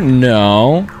 Here?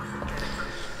 No.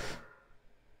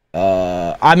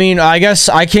 I mean, I guess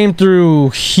I came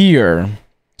through here.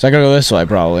 So I gotta go this way,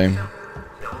 probably.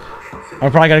 I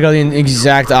probably gotta go the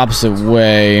exact opposite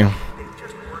way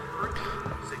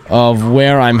of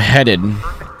where I'm headed.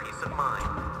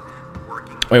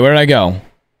 Wait, where did I go?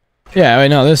 Yeah, wait,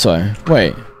 no, this way.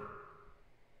 Wait.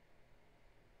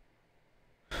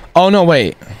 Oh, no,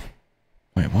 wait.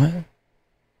 Wait, what?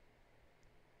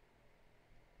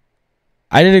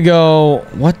 I need to go...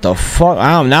 What the fuck?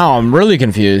 Now I'm really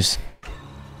confused.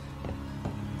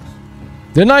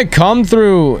 Didn't I come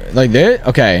through like this?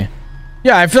 Okay.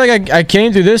 Yeah, I feel like I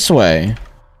came through this way.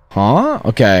 Huh?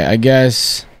 Okay, I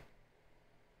guess...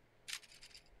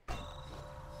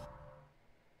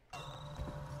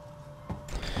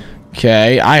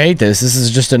 Okay, I hate this. This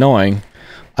is just annoying.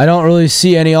 I don't really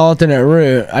see any alternate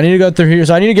route. I need to go through here.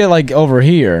 So I need to get, like, over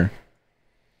here.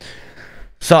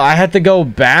 So I have to go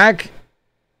back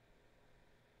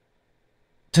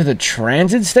to the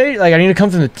transit station? Like, I need to come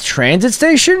from the transit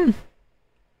station?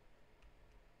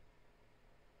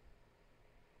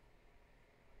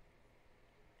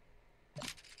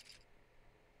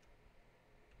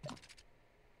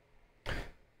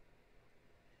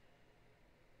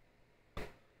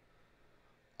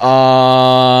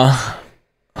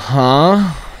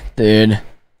 Huh? Dude.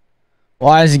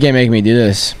 Why is the game making me do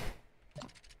this?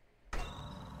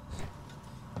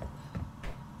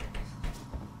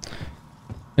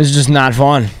 This is just not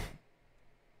fun.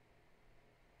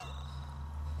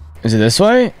 Is it this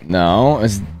way? No.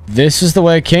 This is the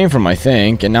way it came from, I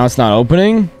think. And now it's not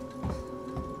opening?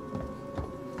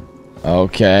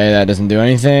 Okay, that doesn't do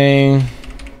anything.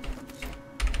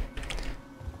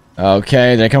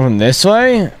 Okay, did I come from this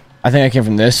way? I think I came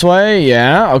from this way.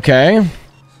 Yeah, okay.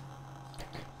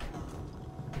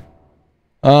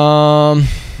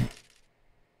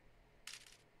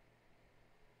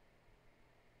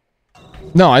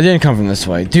 No, I didn't come from this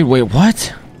way. Dude, wait,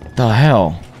 what? The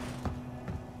hell?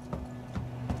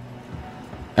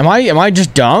 Am I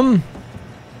just dumb?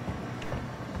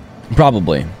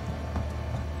 Probably.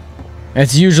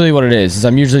 It's usually what it is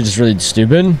I'm usually just really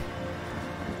stupid.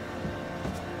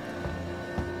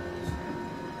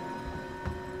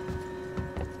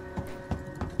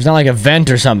 There's not like a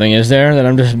vent or something, is there, that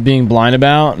I'm just being blind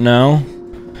about? No.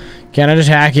 Can't I just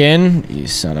hack in? You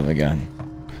son of a gun.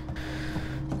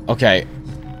 Okay.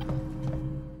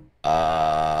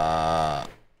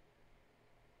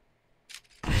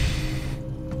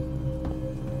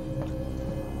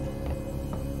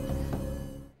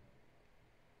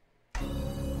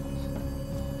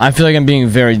 I feel like I'm being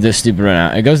very this stupid right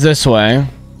now. It goes this way.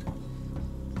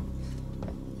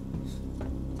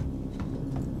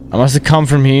 I must have come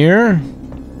from here.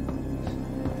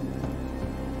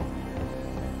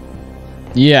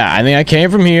 Yeah, I think I came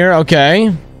from here.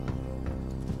 Okay.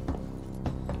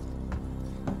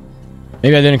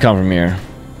 Maybe I didn't come from here.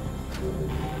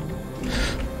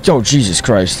 Oh, Jesus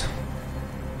Christ.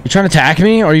 You trying to attack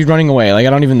me, or are you running away? Like, I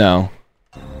don't even know.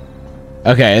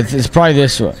 Okay, it's probably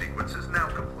this way.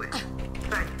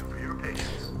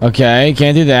 Okay,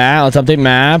 can't do that. Let's update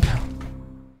map.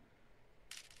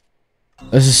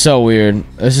 This is so weird.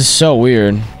 This is so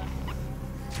weird.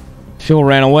 People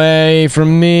ran away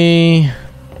from me.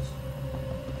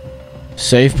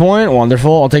 Save point?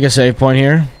 Wonderful. I'll take a save point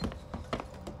here.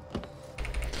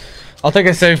 I'll take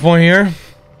a save point here.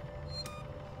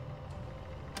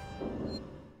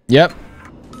 Yep.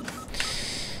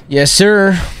 Yes,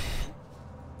 sir.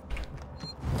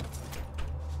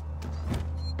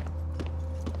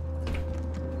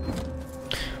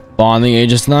 Bonding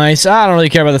age is nice. I don't really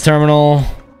care about the terminal.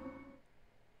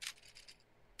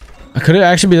 Could it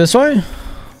actually be this way?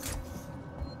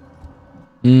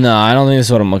 No, I don't think this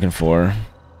is what I'm looking for.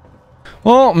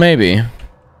 Well, maybe.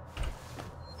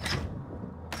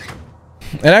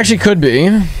 It actually could be.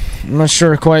 I'm not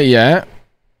sure quite yet.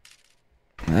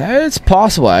 It's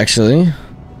possible, actually.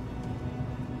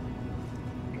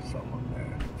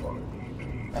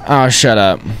 Oh, shut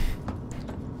up.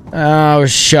 Oh,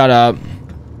 shut up.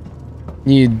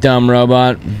 You dumb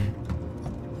robot.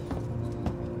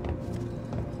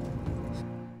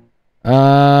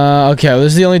 Okay, well,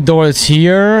 this is the only door that's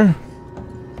here.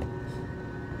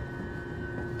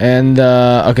 And,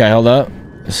 okay, hold up.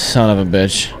 Son of a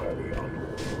bitch.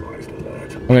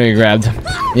 I'm gonna get grabbed.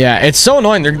 Yeah, it's so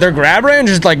annoying. Their grab range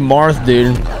is like Marth,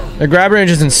 dude. Their grab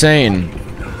range is insane.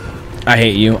 I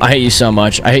hate you. I hate you so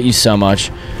much. I hate you so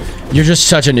much. You're just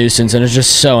such a nuisance, and it's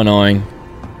just so annoying.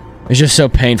 It's just so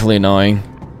painfully annoying.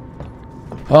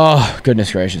 Oh,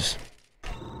 goodness gracious.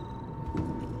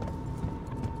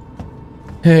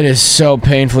 It is so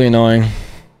painfully annoying.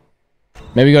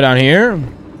 Maybe go down here?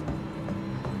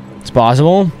 It's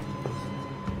possible.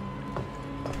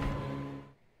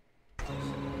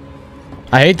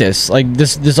 I hate this. Like,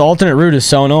 this alternate route is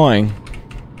so annoying.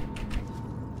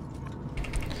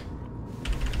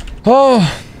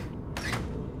 Oh.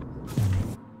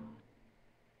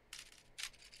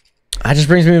 That just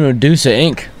brings me to Medusa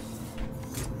Inc.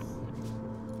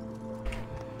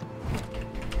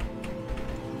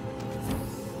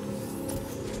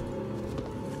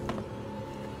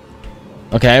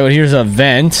 Okay, well here's a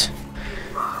vent.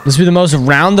 This would be the most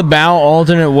roundabout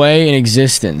alternate way in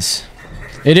existence.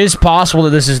 It is possible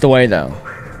that this is the way, though.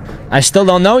 I still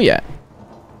don't know yet.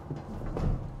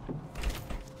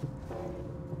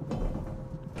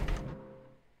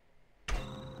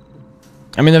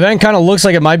 I mean, the vent kind of looks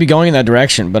like it might be going in that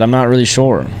direction, but I'm not really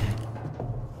sure.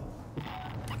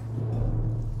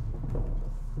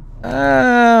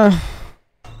 I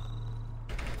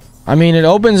mean, it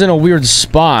opens in a weird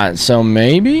spot, so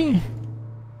maybe?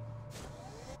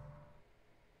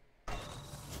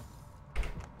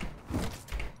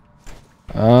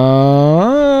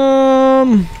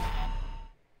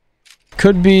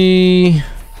 Could be...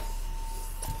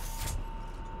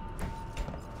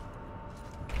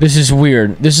 This is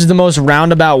weird. This is the most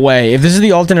roundabout way. If this is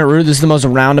the alternate route, this is the most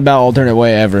roundabout alternate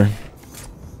way ever.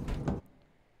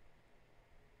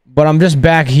 But I'm just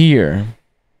back here.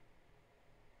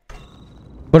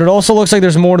 But it also looks like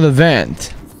there's more to the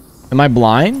vent. Am I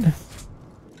blind?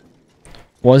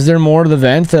 Was there more to the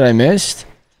vent that I missed?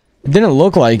 It didn't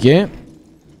look like it.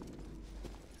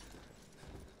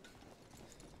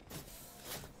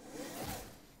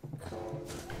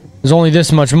 There's only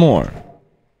this much more.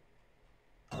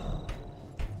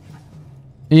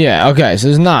 Yeah, okay, so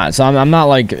there's not. So I'm not,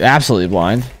 like, absolutely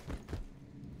blind.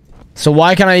 So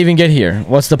why can't I even get here?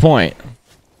 What's the point?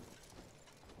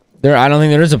 I don't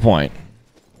think there is a point.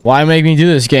 Why make me do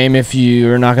this game if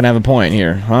you're not gonna have a point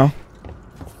here, huh?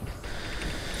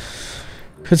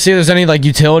 Could see if there's any, like,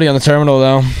 utility on the terminal,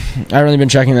 though. I haven't really been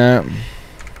checking that.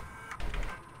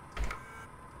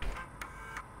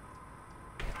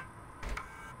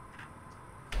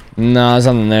 No, there's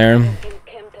nothing there.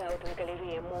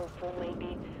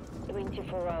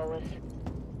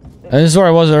 This is where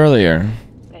I was earlier.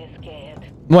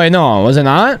 Wait, no, was it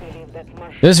not?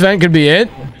 This vent could be it.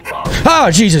 Oh,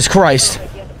 Jesus Christ.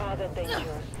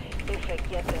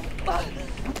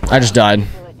 I just died.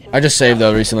 I just saved,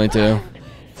 though, recently, too.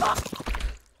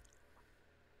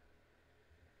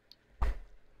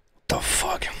 The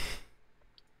fuck?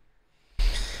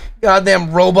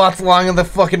 Goddamn robots lying on the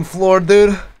fucking floor,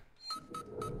 dude.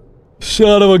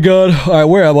 Son of a gun. Alright,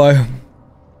 where am I?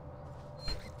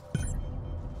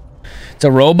 It's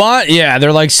a robot? Yeah,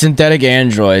 they're like synthetic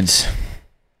androids.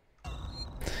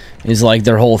 Is like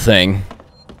their whole thing.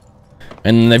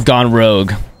 And they've gone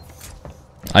rogue.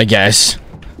 I guess.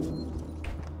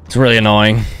 It's really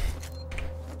annoying.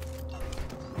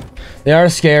 They are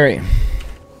scary.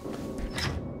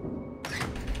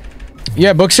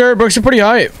 Yeah, books are pretty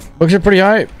hype. Books are pretty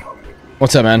hype.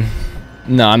 What's up, man?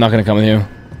 No, I'm not gonna come with you.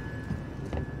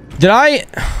 Did I...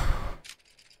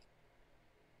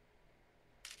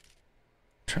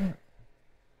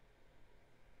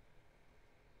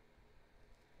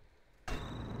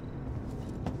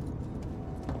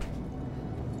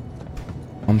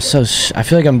 I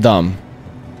feel like I'm dumb.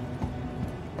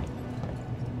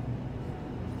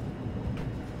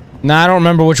 Nah, I don't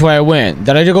remember which way I went.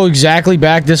 Did I go exactly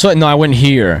back this way? No, I went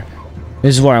here.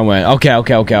 This is where I went. Okay.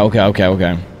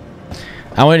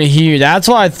 I went here. That's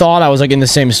why I thought I was like in the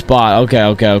same spot. Okay.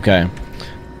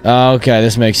 Okay,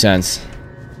 this makes sense.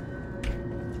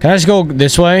 Can I just go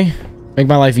this way? Make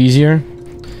my life easier?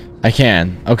 I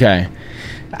can. Okay.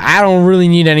 I don't really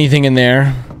need anything in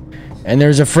there. And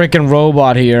there's a freaking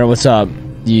robot here. What's up?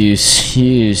 You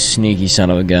sneaky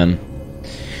son of a gun.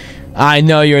 I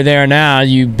know you're there now,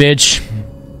 you bitch.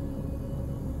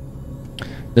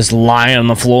 Just lying on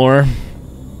the floor.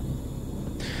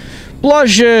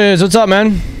 Blushes! What's up,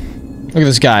 man? Look at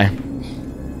this guy. Hope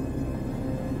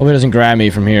he doesn't grab me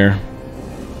from here.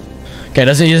 Okay,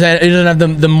 he doesn't have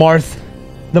the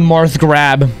Marth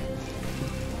grab.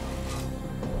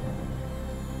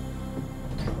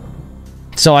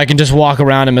 So I can just walk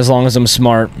around him as long as I'm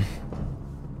smart.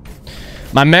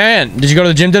 My man, did you go to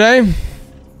the gym today?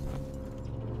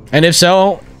 And if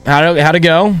so, how'd it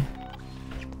go?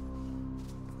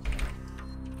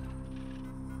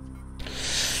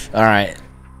 Alright.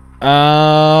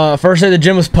 First day at the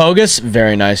gym was Pogus.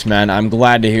 Very nice, man. I'm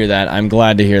glad to hear that. I'm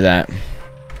glad to hear that.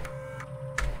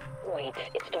 Wait,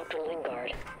 it's Dr.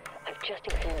 Lingard. I've just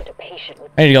examined a patient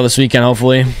with I need to go this weekend,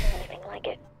 hopefully. anything like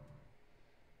it.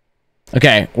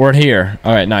 Okay, we're here.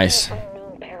 All right, nice.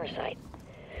 Unknown parasite.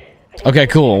 Okay,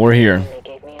 cool. We're here. They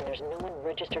gave me, and there's no one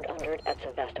registered under it at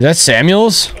Sevastopol. Is that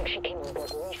Samuels? I think she came on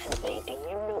board recently. Do you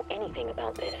know anything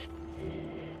about this?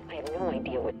 I have no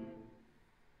idea what.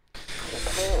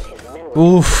 McClure and his men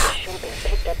Oof. should have been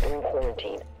picked up during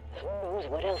quarantine. Who knows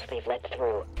what else they've let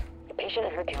through? The patient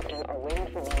and her captain are waiting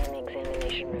for me in the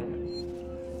examination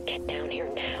room. Get down here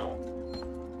now.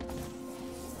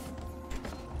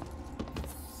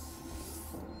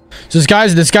 So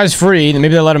this guy's free.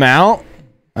 Maybe they let him out?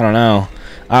 I don't know.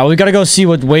 We gotta go see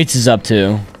what Waits is up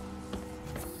to.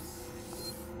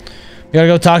 We gotta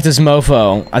go talk to this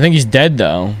mofo. I think he's dead,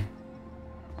 though.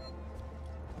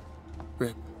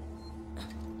 Rip.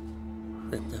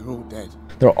 Rip, they're all dead.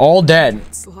 They're all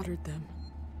dead. Slaughtered them.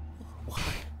 Why?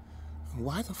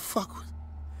 Why the fuck would...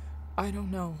 I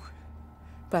don't know,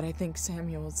 but I think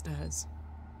Samuels does.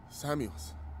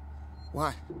 Samuels?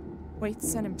 Why? Wait,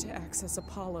 sent him to access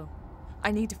Apollo.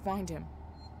 I need to find him.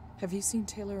 Have you seen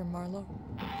Taylor and Marlowe?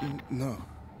 No.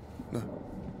 No.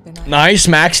 Then I Nice,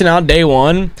 maxing out day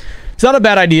one. It's not a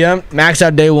bad idea. Max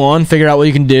out day one, figure out what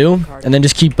you can do, and then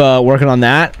just keep working on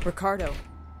that. Ricardo,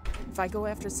 if I go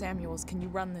after Samuels, can you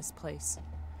run this place?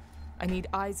 I need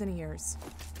eyes and ears.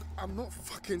 I'm not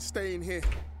fucking staying here.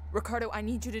 Ricardo, I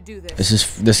need you to do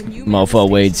this. This Can you man the mofo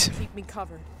station waits. and keep me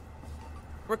covered.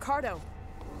 Ricardo,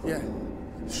 Yeah,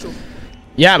 sure.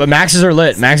 Yeah, but Maxes are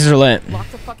lit. Maxes are lit. lock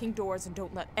the fucking doors and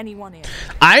don't let anyone in.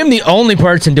 I am the only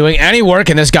person doing any work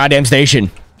in this goddamn station.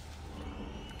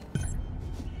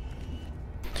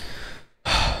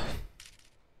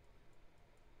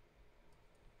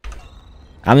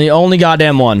 I'm the only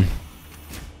goddamn one.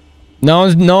 No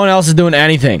one else is doing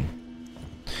anything.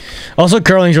 Also,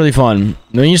 curling's really fun.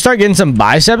 When you start getting some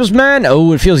biceps, man,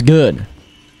 oh, it feels good.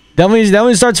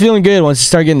 Definitely starts feeling good once you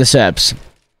start getting the steps.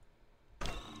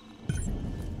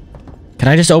 Can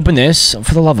I just open this?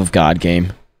 For the love of God,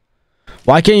 game.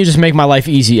 Why can't you just make my life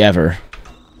easy ever?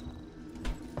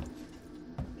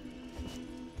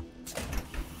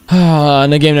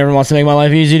 And the game never wants to make my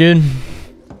life easy, dude.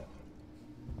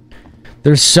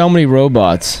 There's so many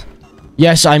robots.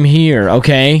 Yes, I'm here,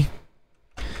 okay?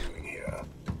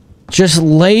 Just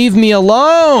leave me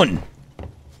alone!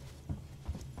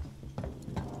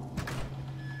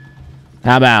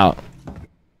 How about?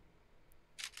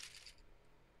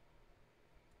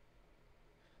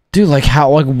 Dude, like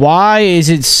why is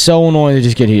it so annoying to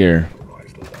just get here?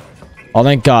 Oh,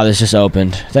 thank God this just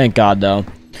opened. Thank God, though.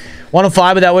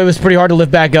 105, but that way was pretty hard to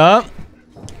lift back up.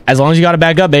 As long as you got it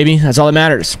back up, baby. That's all that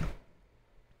matters.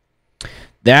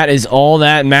 That is all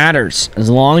that matters. As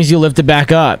long as you lift it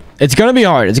back up. It's gonna be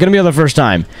hard. It's gonna be on the first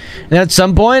time. And at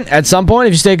some point,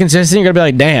 if you stay consistent, you're gonna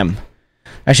be like, damn.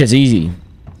 That shit's easy.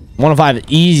 105 is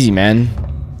easy, man.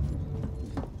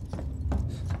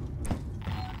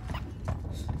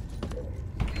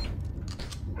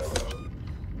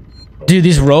 Dude,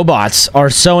 these robots are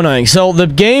so annoying. So the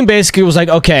game basically was like,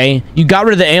 okay, you got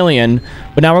rid of the alien,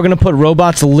 but now we're gonna put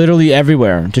robots literally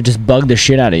everywhere to just bug the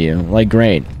shit out of you. Like,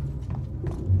 great.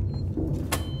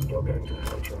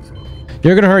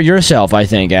 You're gonna hurt yourself, I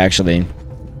think, actually.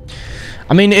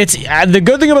 I mean, it's the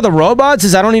good thing about the robots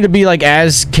is I don't need to be like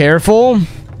as careful.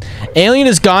 Alien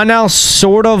is gone now,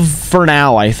 sort of, for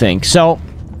now, I think. So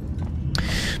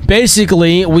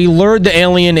basically, we lured the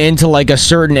alien into like a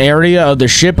certain area of the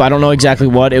ship. I don't know exactly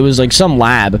what. It was like some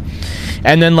lab.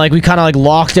 And then like we kind of like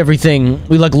locked everything.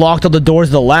 We like locked all the doors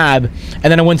of the lab. And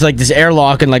then I went to like this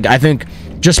airlock, and like I think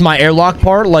just my airlock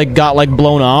part like got like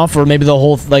blown off, or maybe the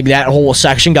whole like that whole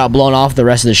section got blown off the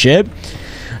rest of the ship.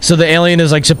 So the alien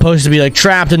is like supposed to be like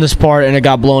trapped in this part, and it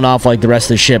got blown off like the rest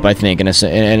of the ship, I think, in a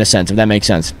sense, if that makes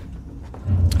sense.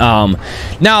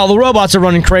 Now the robots are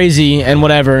running crazy and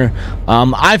whatever.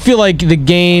 I feel like the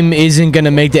game isn't gonna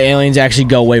make the aliens actually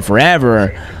go away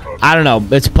forever. I don't know.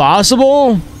 It's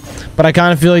possible, but I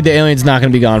kind of feel like the alien's not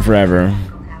gonna be gone forever.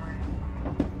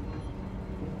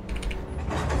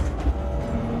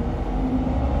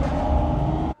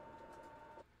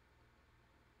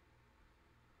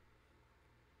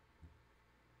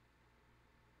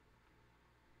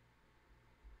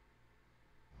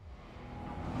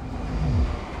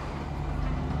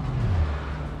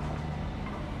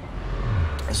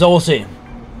 So we'll see.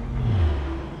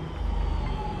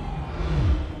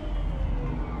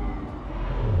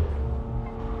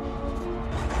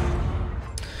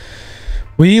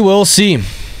 We will see.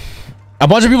 A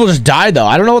bunch of people just died though.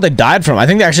 I don't know what they died from. I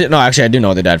think they actually no, actually I do know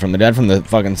what they died from. They died from the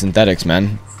fucking synthetics,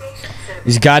 man.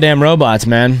 These goddamn robots,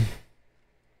 man.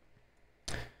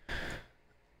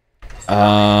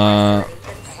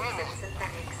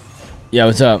 Yeah,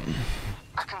 what's up?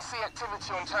 I can see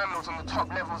activity on terminals on the top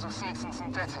levels of seeds and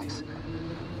synthetics.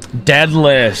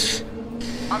 Deadlifts.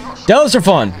 Deadlifts are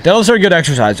fun. Deadlifts are a good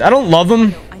exercise. I don't love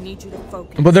them, I need you to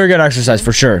focus. but they're a good exercise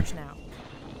for sure. Now.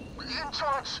 In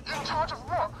charge of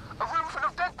what? A room full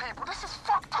of dead people? This is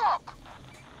fucked up.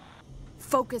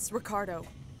 Focus, Ricardo.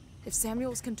 If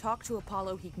Samuels can talk to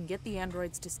Apollo, he can get the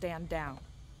androids to stand down.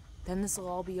 Then this will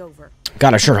all be over.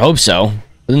 God, I sure hope so.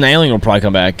 Then the alien will probably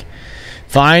come back.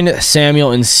 Find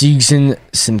Samuel and Seegson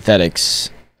synthetics.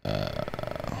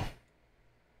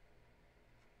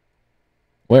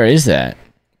 Where is that?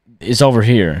 It's over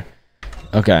here.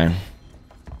 Okay.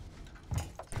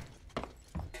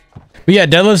 But yeah,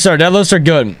 deadlifts are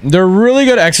good. They're really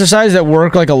good exercise that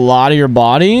work like a lot of your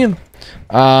body.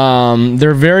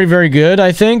 They're very, very good,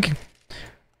 I think.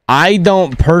 I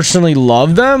don't personally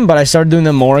love them, but I started doing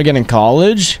them more again in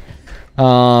college. Like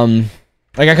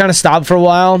I kind of stopped for a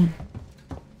while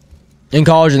in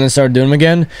college and then started doing them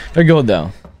again. They're good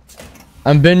though.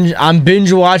 I'm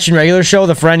binge watching regular show with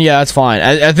a friend. Yeah, that's fine.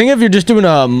 I think if you're just doing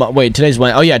a wait, today's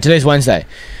Wednesday. Oh yeah, today's Wednesday.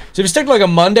 So if you stick to like a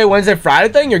Monday, Wednesday,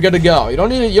 Friday thing, you're good to go. You don't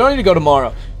need to go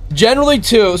tomorrow. Generally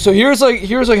too. So here's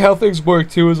like how things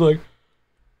work too. Is like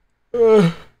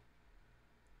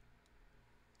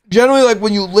generally like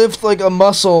when you lift like a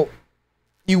muscle,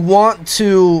 you want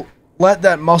to let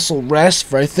that muscle rest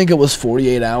for I think it was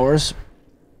 48 hours.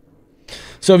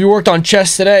 So if you worked on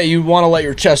chest today, you want to let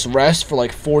your chest rest for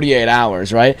like 48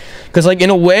 hours, right? Because like in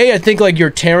a way, I think like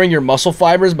you're tearing your muscle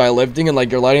fibers by lifting and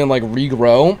like you're letting them like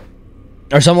regrow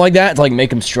or something like that to like make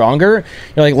them stronger.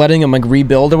 You're like letting them like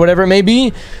rebuild or whatever it may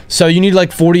be. So you need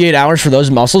like 48 hours for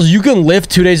those muscles. You can lift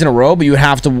 2 days in a row, but you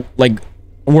have to like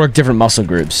work different muscle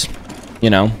groups, you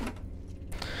know?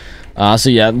 So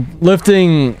yeah,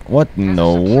 lifting, what in the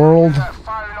world?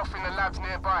 Firing off in the labs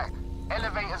nearby.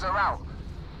 Elevators are out.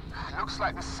 Looks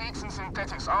like the seeds and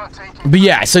synthetics aren't taking. But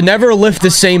yeah, so never lift the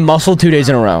same muscle 2 days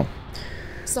in a row.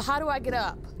 So how do I get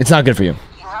up? It's not good for you.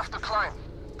 You have to climb.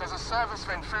 There's a service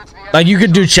vent through to the Like you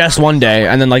could do chest one day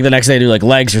and then like the next day do like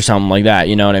legs or something like that,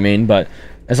 you know what I mean? But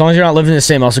as long as you're not lifting the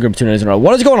same muscle group 2 days in a row.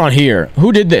 What is going on here?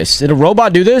 Who did this? Did a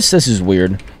robot do this? This is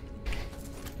weird.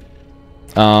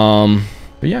 But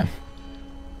yeah.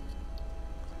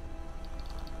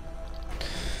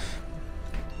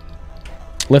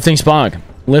 Lifting spog.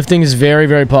 Lifting is very,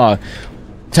 very pog.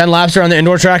 10 laps are on the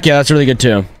indoor track. Yeah, that's really good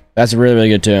too. That's really, really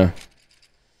good too.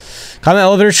 Common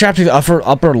elevator shaft to the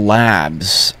upper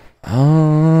labs.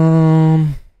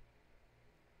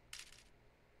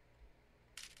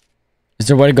 Is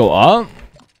there a way to go up?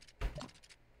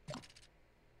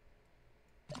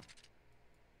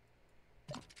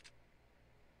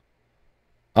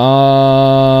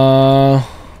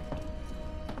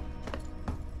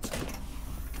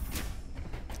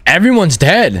 Everyone's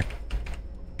dead.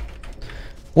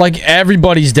 Like,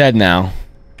 everybody's dead now.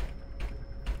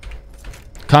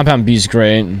 Compound B's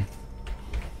great.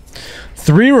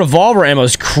 3 revolver ammo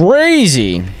is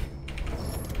crazy.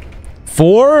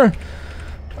 4?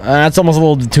 That's almost a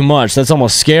little too much. That's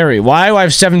almost scary. Why do I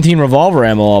have 17 revolver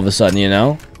ammo all of a sudden, you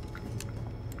know?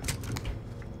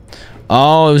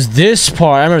 Oh, it was this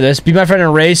part. I remember this. Be my friend in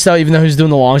a race, though, even though he's doing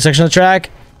the long section of the track.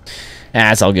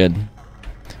 It's all good.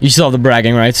 You still have the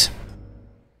bragging rights.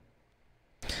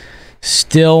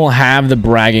 Still have the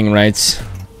bragging rights.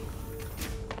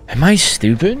 Am I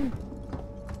stupid?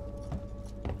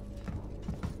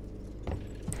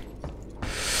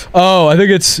 Oh, I think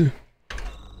it's...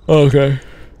 Okay.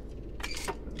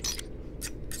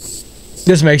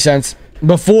 This makes sense.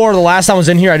 Before, the last time I was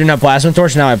in here, I didn't have plasma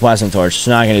torch. Now I have plasma torch.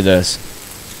 So now I can do this.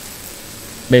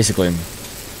 Basically.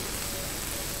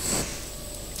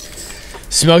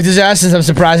 Smoked his ass since I'm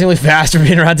surprisingly fast for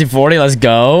being around 240. Let's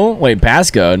go. Wait,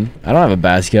 passcode. I don't have a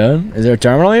passcode. Is there a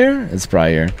terminal here? It's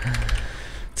probably here.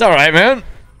 It's all right, man.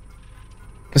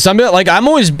 Some bit like I'm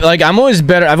always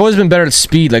better. I've always been better at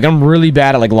speed. Like I'm really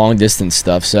bad at like long distance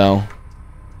stuff. So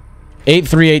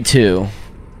 8382.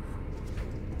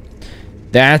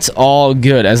 That's all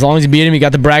good. As long as you beat him, you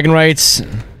got the bragging rights.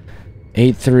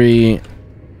 83.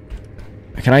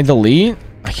 Can I delete?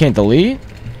 I can't delete.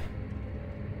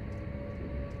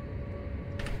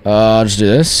 I'll just do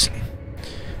this.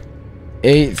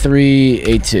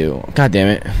 8382. God damn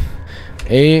it.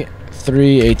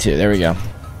 8382. There we go.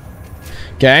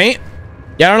 Okay.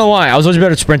 Yeah, I don't know why. I was always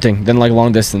better at sprinting than like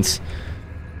long distance.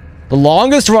 The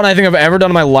longest run I think I've ever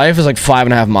done in my life is like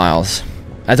 5.5 miles.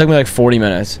 That took me like 40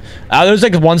 minutes. There was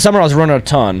like one summer I was running a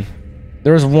ton.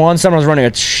 There was one summer I was running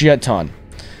a shit ton.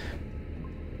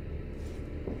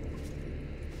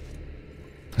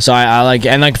 So I like,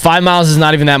 and like 5 miles is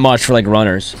not even that much for like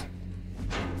runners.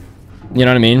 You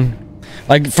know what I mean?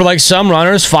 Like for like some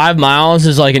runners, 5 miles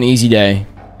is like an easy day.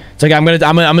 It's like I'm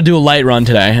gonna do a light run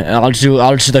today, and I'll just do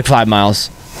like 5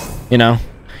 miles. You know?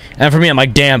 And for me, I'm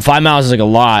like, damn, 5 miles is like a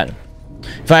lot.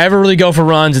 If I ever really go for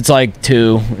runs, it's like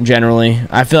 2 generally.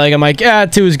 I feel like I'm like, yeah,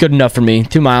 2 is good enough for me.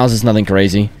 2 miles is nothing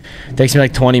crazy. It takes me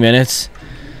like 20 minutes.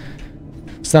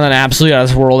 It's not an absolute out of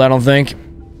this world, I don't think.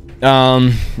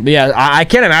 But yeah, I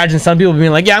can't imagine some people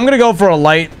being like, yeah, I'm gonna go for a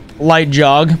light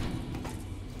jog,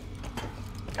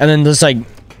 and then just like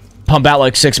pump out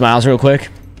like 6 miles real quick.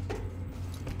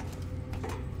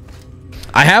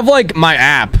 I have like my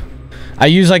app. I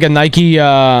use like a Nike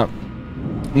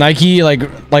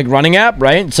like running app,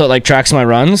 right? So it like tracks my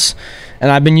runs, and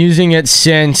I've been using it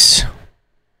since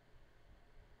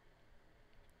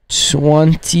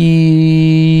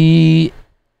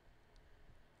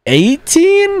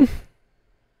 2018,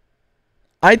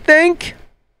 I think.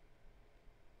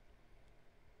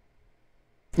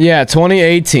 Yeah,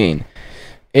 2018.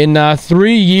 In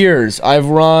 3 years, I've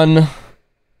run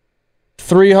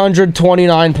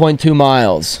 329.2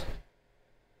 miles.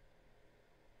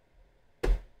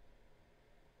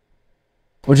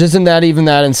 Which isn't that even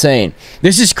that insane.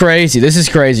 This is crazy. This is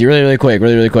crazy. Really, really quick.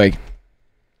 Really, really quick.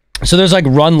 So there's like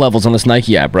run levels on this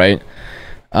Nike app, right?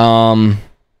 There's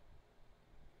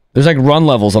like run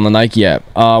levels on the Nike app.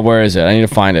 Where is it? I need to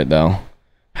find it though.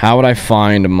 How would I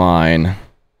find mine?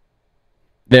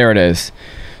 There it is.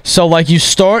 So like you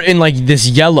start in like this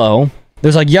yellow.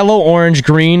 There's like yellow, orange,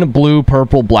 green, blue,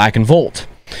 purple, black, and volt.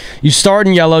 You start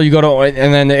in yellow, you go to,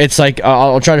 and then it's like,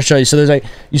 I'll try to show you. So there's like,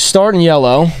 you start in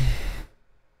yellow.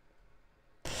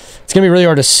 It's gonna be really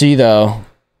hard to see though.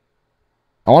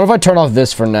 I wonder if I turn off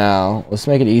this for now. Let's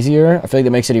make it easier. I feel like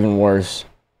that makes it even worse.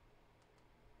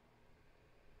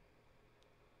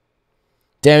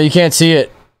 Damn, you can't see it.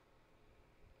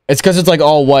 It's because it's like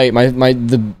all white.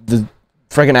 The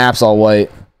freaking app's all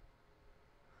white.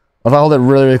 If I hold it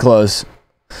really, really close.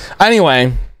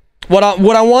 Anyway, what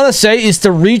I want to say is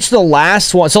to reach the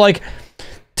last one. So like,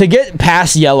 to get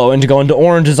past yellow and to go into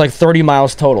orange is like 30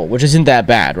 miles total, which isn't that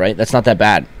bad, right? That's not that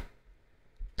bad.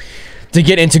 To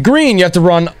get into green, you have to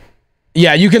run.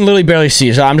 Yeah, you can literally barely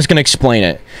see. So I'm just gonna explain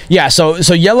it. Yeah, so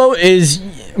yellow is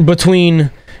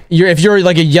between. If you're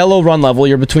like a yellow run level,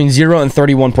 you're between 0 and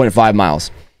 31.5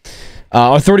 miles.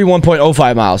 Or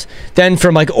 31.05 miles. Then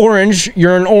from like orange,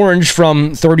 you're in orange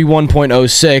from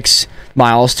 31.06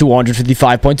 miles to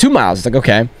 155.2 miles. It's like,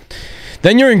 okay.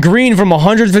 Then you're in green from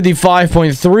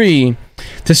 155.3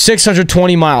 to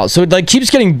 620 miles. So it like keeps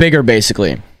getting bigger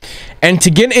basically. And to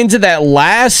get into that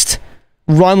last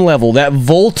run level, that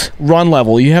volt run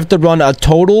level, you have to run a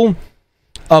total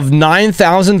of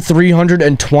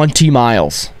 9,320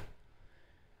 miles.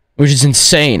 Which is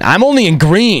insane. I'm only in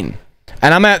green.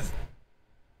 And I'm at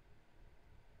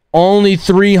only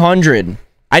 300.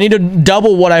 I need to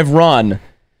double what I've run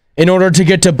in order to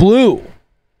get to blue.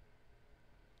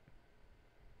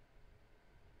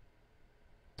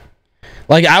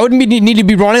 Like, I would need to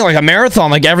be running like a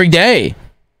marathon like every day.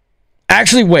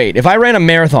 Actually, wait. If I ran a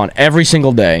marathon every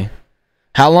single day,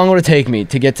 how long would it take me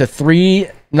to get to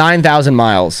 9,000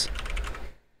 miles?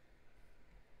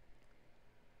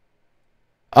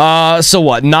 So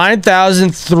what?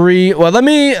 9,003. Well, let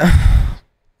me.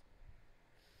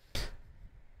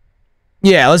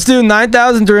 Yeah, let's do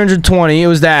 9,320. It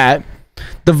was that.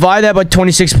 Divide that by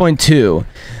 26.2.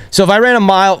 So if I ran a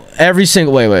mile every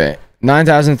single. Wait.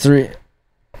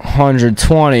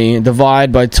 9,320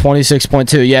 divide by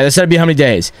 26.2. Yeah, that's gotta be how many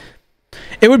days?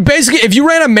 It would basically. If you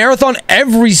ran a marathon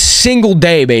every single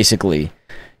day, basically,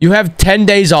 you have 10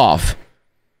 days off.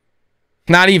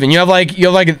 Not even. You have like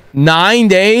 9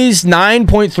 days,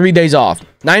 9.3 days off.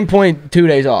 9.2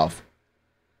 days off.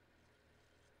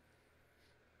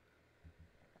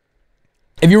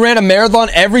 If you ran a marathon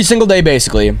every single day,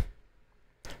 basically,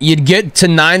 you'd get to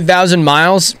 9,000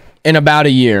 miles in about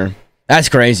a year. That's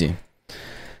crazy.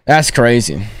 That's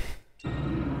crazy.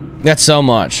 That's so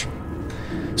much.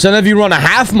 So then if you run a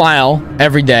half mile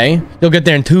every day, you'll get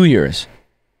there in 2 years.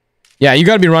 Yeah, you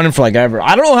gotta be running for like ever.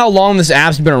 I don't know how long this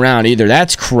app's been around either.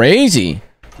 That's crazy.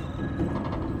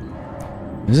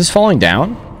 Is this falling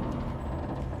down?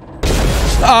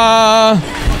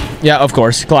 Yeah, of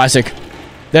course. Classic.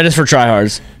 That is for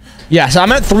tryhards. Yeah, so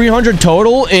I'm at 300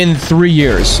 total in 3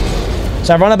 years.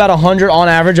 So I run about 100, on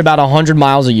average, about 100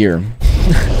 miles a year.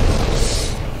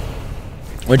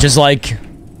 Which is like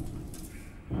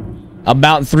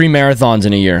about 3 marathons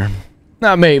in a year.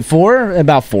 Not maybe 4?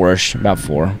 About 4-ish. About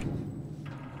 4.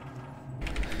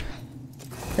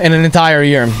 In an entire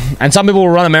year. And some people will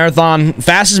run a marathon.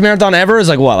 Fastest marathon ever is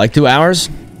like what? Like 2 hours?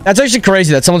 That's actually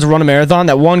crazy that someone's run a marathon.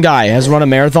 That one guy has run a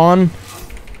marathon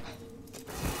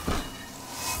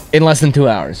in less than 2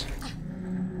 hours.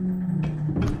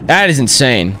 That is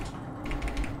insane.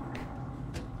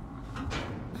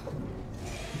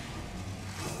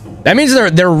 That means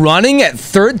they're running at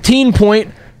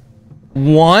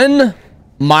 13.1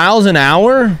 miles an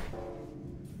hour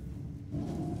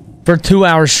for 2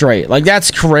 hours straight. Like,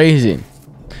 that's crazy.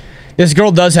 This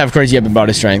girl does have crazy upper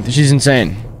body strength. She's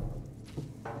insane.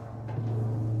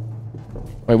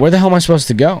 Wait, where the hell am I supposed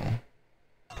to go?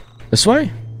 This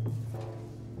way?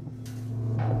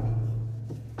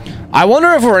 I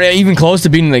wonder if we're even close to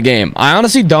beating the game. I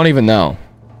honestly don't even know.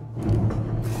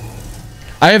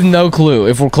 I have no clue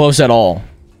if we're close at all.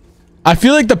 I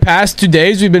feel like the past 2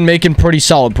 days we've been making pretty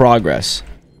solid progress.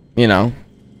 You know?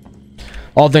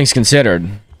 All things considered.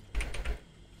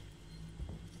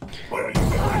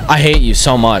 I hate you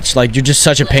so much. Like, you're just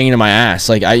such a pain in my ass.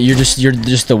 Like, you're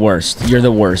just the worst. You're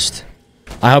the worst.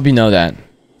 I hope you know that.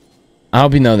 I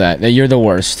hope you know that you're the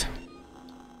worst.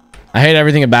 I hate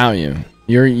everything about you.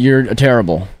 You're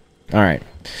terrible. Alright.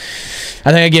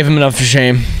 I think I gave him enough for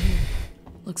shame.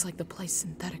 Looks like the place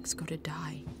synthetics go to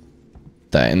die.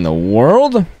 That in the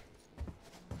world?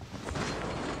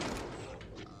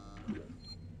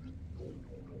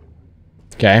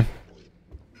 Okay.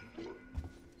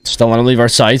 Just don't want to leave our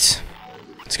sights.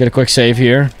 Let's get a quick save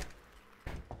here.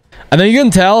 And then you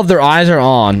can tell if their eyes are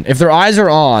on. If their eyes are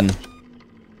on,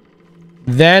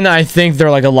 then I think they're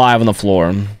like alive on the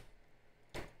floor.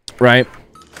 Right?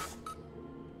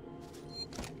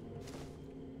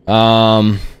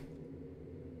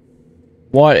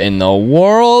 What in the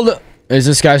world is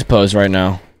this guy's pose right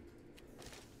now?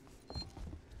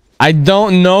 I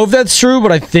don't know if that's true,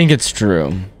 but I think it's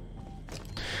true.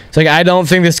 It's like, I don't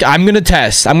think this guy... I'm gonna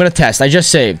test. I just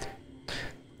saved.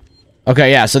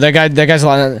 Okay, yeah, so that guy's a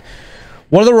lot...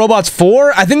 What are the robots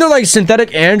for? I think they're like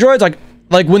synthetic androids.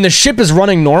 Like when the ship is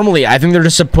running normally, I think they're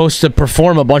just supposed to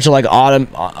perform a bunch of like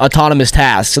autonomous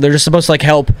tasks. So they're just supposed to like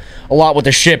help a lot with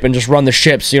the ship and just run the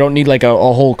ship. So you don't need like a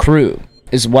whole crew,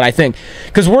 is what I think.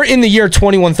 Because we're in the year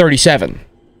 2137.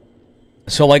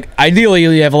 So like ideally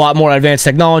you have a lot more advanced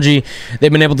technology.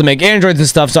 They've been able to make androids and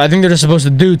stuff. So I think they're just supposed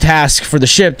to do tasks for the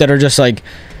ship that are just like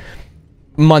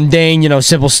mundane, you know,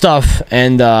 simple stuff,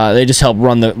 and they just help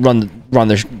run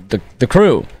the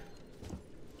crew.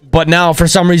 But now for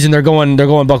some reason they're going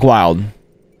buck wild.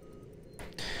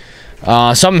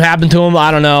 Something happened to them.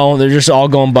 I don't know. They're just all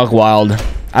going buck wild.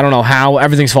 I don't know how.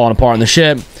 Everything's falling apart on the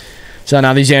ship. So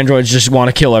now these androids just want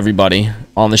to kill everybody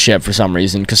on the ship for some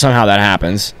reason, because somehow that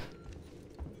happens.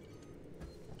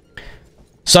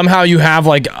 Somehow you have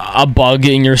like a bug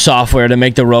in your software to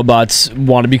make the robots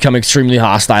want to become extremely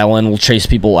hostile and will chase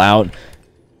people out.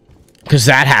 Because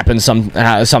that happens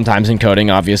sometimes in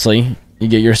coding, obviously. You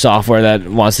get your software that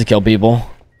wants to kill people.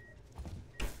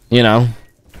 You know.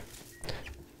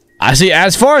 I see.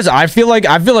 As far as I feel like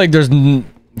there's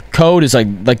code is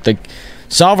like the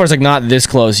software's like not this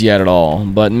close yet at all.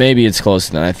 But maybe it's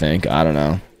closer than I think. I don't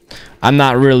know. I'm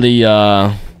not really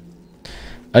a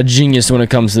genius when it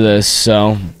comes to this,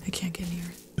 so. I can't get near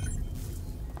it.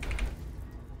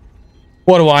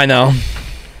 What do I know?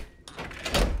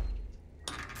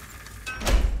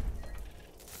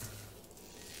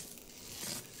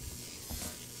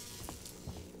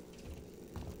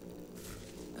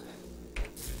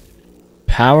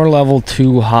 Power level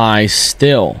too high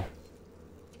still.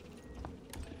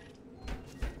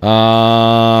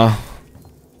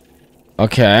 Okay.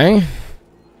 I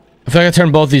feel like I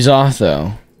turned both these off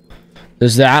though.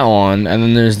 There's that one, and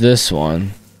then there's this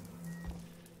one.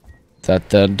 Dun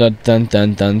dun dun dun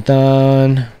dun dun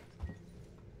dun.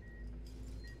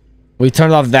 We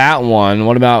turned off that one.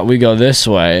 What about we go this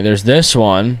way? There's this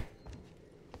one.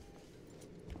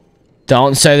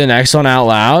 Don't say the next one out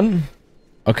loud.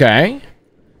 Okay.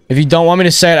 If you don't want me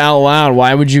to say it out loud,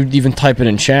 why would you even type it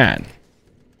in chat?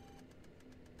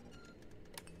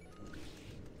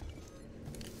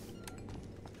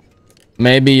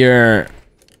 Maybe you're...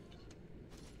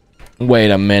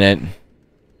 Wait a minute.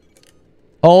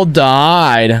 Oh,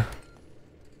 died.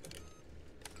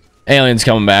 Alien's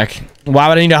coming back. Why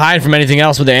would I need to hide from anything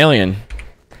else with the alien?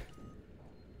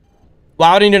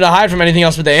 Why would I need to hide from anything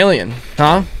else with the alien?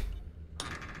 Huh?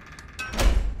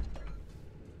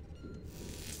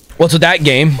 What's with that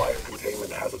game?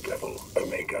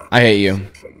 I hate you.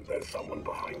 There's someone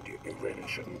behind you who really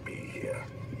shouldn't be here.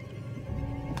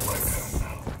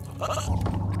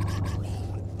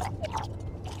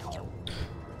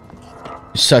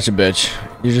 Such a bitch.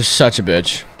 You're just such a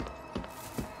bitch.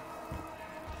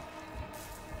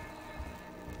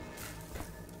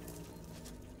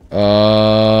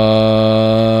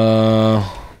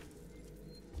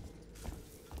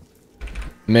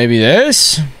 Maybe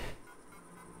this?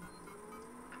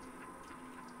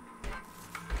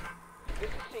 This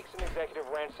is Seegson Executive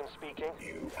Ransom speaking.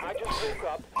 I just woke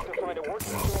up to find a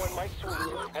working door in my suite,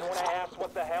 and when I asked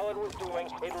what the hell it was doing,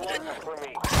 it left for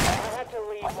me. I had to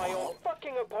leave my own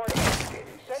fucking apartment.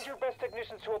 Send your best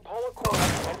technicians to Apollo Corner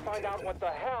and find out what the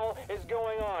hell is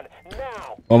going on.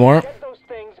 Now! One more. Get those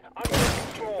things under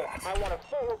control. I want a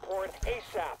full report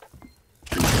ASAP.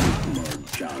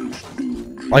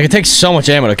 Like, it takes so much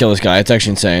ammo to kill this guy. It's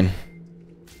actually insane.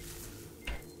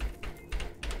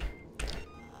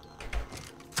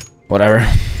 Whatever.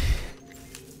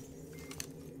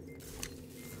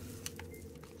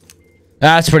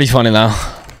 That's pretty funny, though.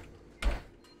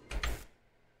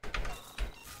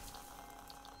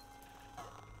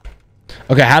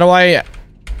 Okay, how do I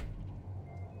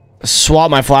swap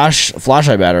my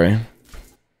flashlight battery?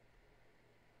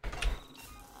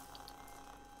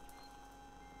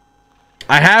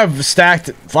 I have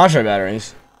stacked flashlight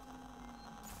batteries.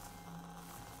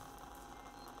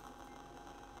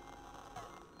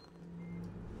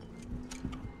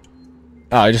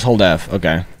 Oh, I just hold F.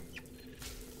 Okay.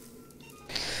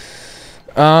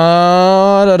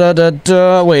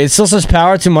 Wait, it still says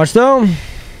power too much though?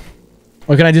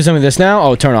 Or can I do something with this now?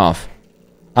 Oh, turn off.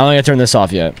 I don't think I turned this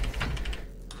off yet.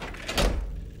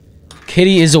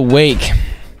 Kitty is awake.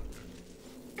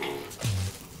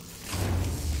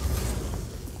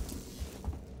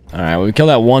 Alright, well, we killed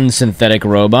that one synthetic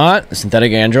robot.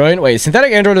 Synthetic android. Wait,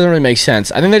 synthetic android doesn't really make sense.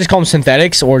 I think they just call them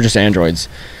synthetics or just androids.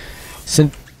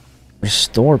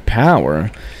 Restore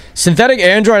power. Synthetic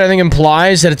android, I think,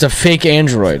 implies that it's a fake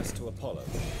android. To Apollo.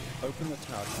 Open the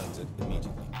tower transit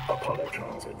immediately. Apollo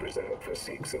transit reserved for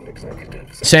Seegson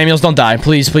executives. Samuels, don't die.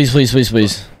 Please, please, please, please,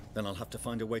 please. Then I'll have to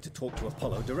find a way to talk to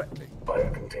Apollo directly.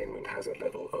 Biocontainment hazard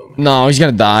level only. No, he's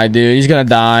gonna die, dude. He's gonna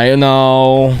die.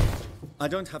 No. I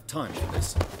don't have time for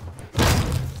this.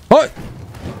 What?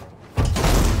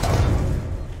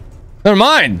 Never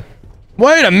mind.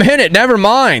 Wait a minute. Never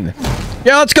mind.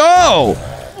 Yeah, let's go.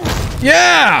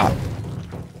 Yeah.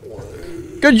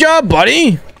 Good job,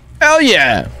 buddy. Hell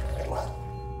yeah.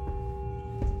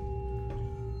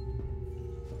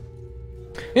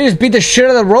 He just beat the shit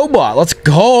out of the robot. Let's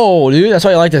go, dude. That's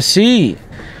what I like to see.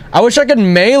 I wish I could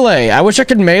melee. I wish I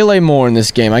could melee more in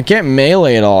this game. I can't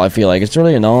melee at all, I feel like. It's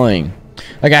really annoying.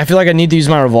 Like, I feel like I need to use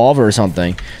my revolver or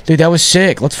something. Dude, that was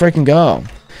sick. Let's freaking go.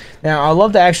 Now, I'd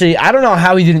love to actually... I don't know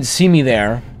how he didn't see me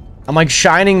there. I'm, like,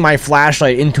 shining my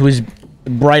flashlight into his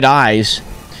bright eyes.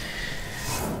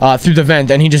 Through the vent,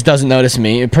 and he just doesn't notice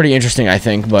me. Pretty interesting, I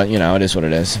think. But, you know, it is what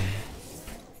it is.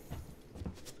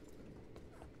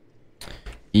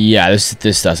 Yeah,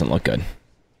 this doesn't look good.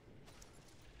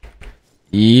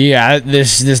 Yeah,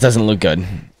 this doesn't look good.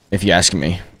 If you ask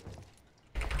me.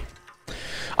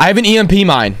 I have an EMP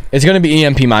mine. It's gonna be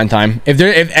EMP mine time. If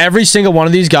every single one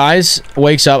of these guys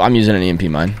wakes up, I'm using an EMP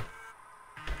mine.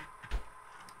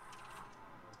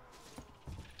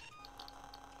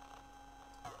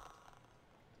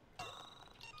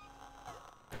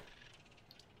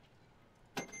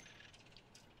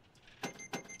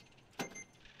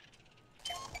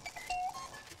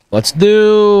 Let's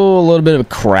do a little bit of a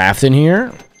craft in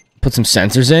here. Put some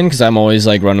sensors in, because I'm always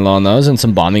like running low on those, and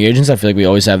some bonding agents. I feel like we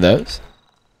always have those.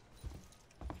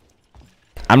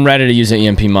 I'm ready to use an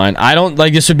EMP mine. I don't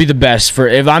like this would be the best for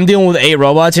if I'm dealing with 8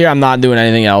 robots here. I'm not doing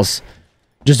anything else.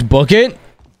 Just book it.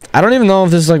 I don't even know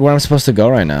if this is like where I'm supposed to go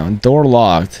right now. Door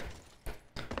locked.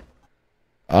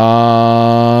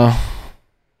 Am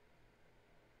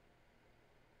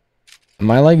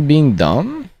I like being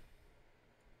dumb?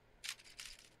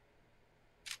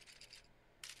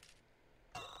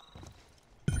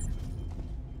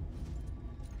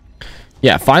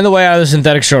 Yeah, find the way out of the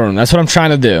synthetic showroom. That's what I'm trying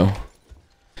to do.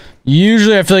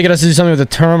 Usually, I feel like it has to do something with the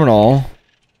terminal.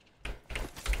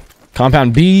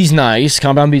 Compound B's nice.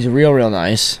 Compound B's real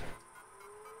nice.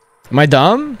 Am I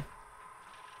dumb?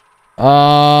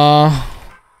 Huh.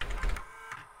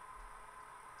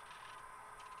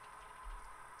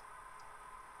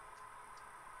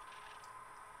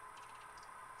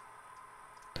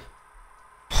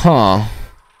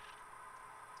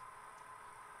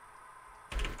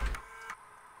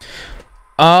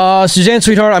 Suzanne,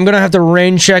 sweetheart, I'm gonna have to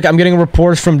rain check. I'm getting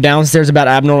reports from downstairs about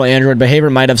abnormal android behavior.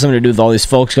 It might have something to do with all these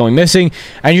folks going missing.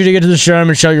 I need you to get to the showroom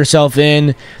and show yourself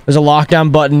in. There's a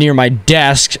lockdown button near my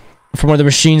desk from where the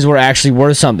machines were actually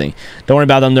worth something. Don't worry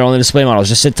about them. They're only display models.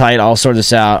 Just sit tight. I'll sort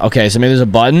this out. Okay, so maybe there's a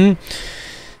button.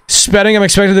 Spedding, I'm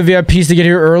expecting the VIPs to get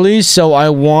here early, so I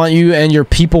want you and your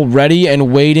people ready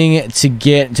and waiting to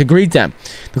greet them.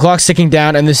 The clock's ticking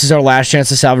down, and this is our last chance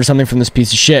to salvage something from this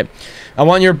piece of shit. I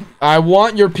want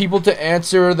your people to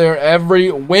answer their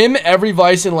every whim, every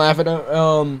vice, and laugh at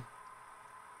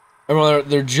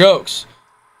their jokes.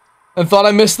 And thought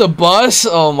I missed the bus?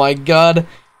 Oh my god.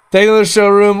 Take them to the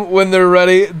showroom when they're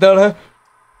ready. Don't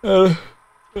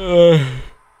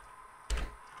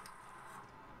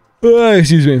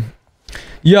excuse me.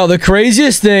 Yo, the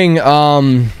craziest thing,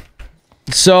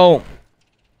 so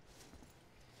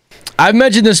I've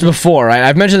mentioned this before, right?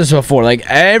 I've mentioned this before. Like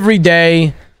every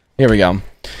day, here we go.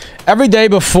 Every day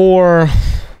before,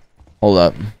 hold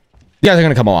up. You guys are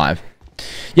gonna come alive.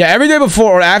 Yeah, every day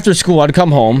before or after school, I'd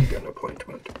come home.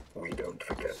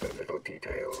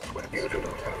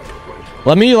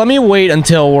 Let me wait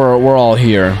until we're all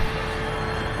here.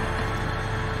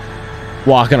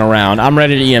 Walking around. I'm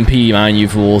ready to EMP, mind you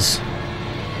fools.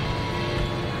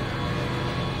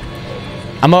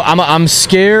 I'm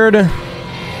scared.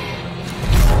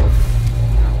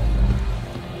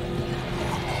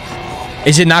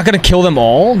 Is it not gonna kill them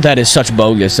all? That is such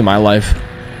bogus in my life.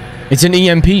 It's an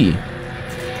EMP.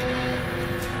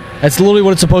 That's literally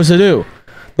what it's supposed to do.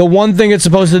 The one thing it's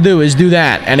supposed to do is do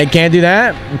that, and it can't do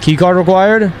that. Keycard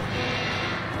required.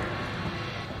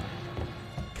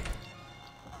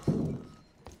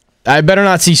 I better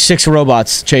not see 6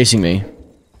 robots chasing me.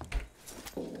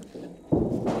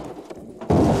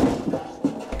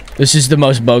 This is the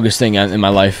most bogus thing in my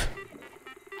life.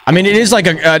 I mean, it is like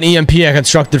an EMP I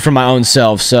constructed for my own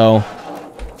self, so...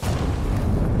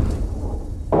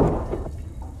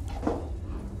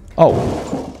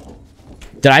 Oh.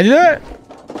 Did I do that?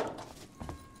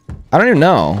 I don't even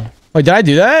know. Wait, did I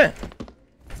do that?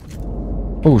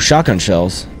 Oh, shotgun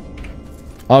shells.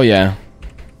 Oh, yeah.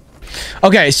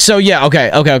 Okay, so yeah,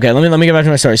 okay. Let me get back to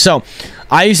my story. So,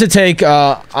 I used to take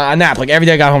a nap like every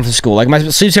day I got home from school. Like my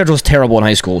sleep schedule was terrible in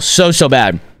high school, so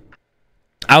bad.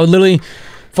 I would literally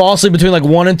fall asleep between like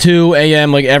 1 and 2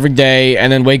 a.m. like every day,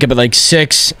 and then wake up at like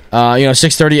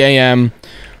 6:30 a.m.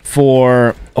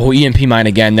 for EMP mine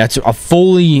again. That's a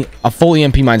full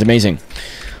EMP mine's amazing.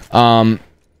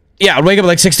 Yeah, I'd wake up at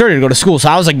like 6:30 to go to school, so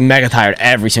I was like mega tired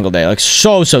every single day, like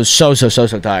so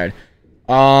tired.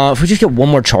 If we just get one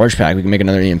more charge pack, we can make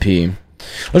another EMP.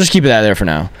 We'll just keep it out there for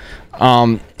now.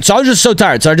 So I was just so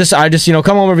tired. So I just come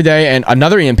home every day and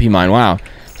another EMP mine. Wow.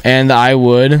 And I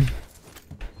would,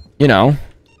 I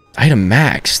had a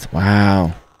maxed.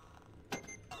 Wow.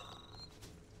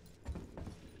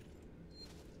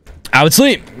 I would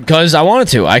sleep because I wanted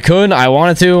to. I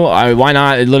wanted to. Why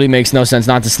not? It literally makes no sense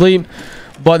not to sleep.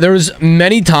 But there was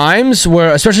many times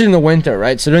where, especially in the winter,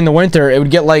 right? So during the winter, it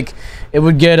would get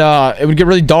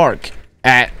really dark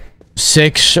at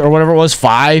 6 or whatever it was,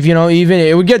 5, even.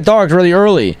 It would get dark really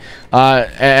early.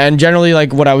 And generally,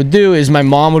 like, what I would do is my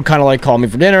mom would kind of, like, call me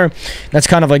for dinner. That's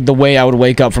kind of, like, the way I would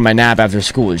wake up from my nap after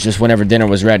school, is just whenever dinner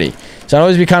was ready. So I'd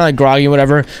always be kind of, like, groggy or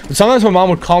whatever. But sometimes my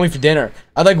mom would call me for dinner.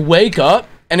 I'd, like, wake up,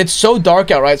 and it's so dark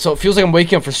out, right? So it feels like I'm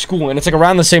waking up for school, and it's, like,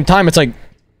 around the same time. It's, like,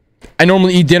 I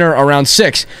normally eat dinner around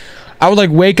 6. I would, like,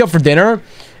 wake up for dinner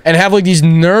and have, like, these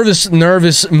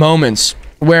nervous moments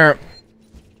where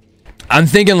I'm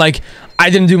thinking, like,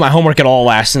 I didn't do my homework at all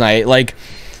last night. Like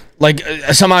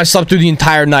somehow I slept through the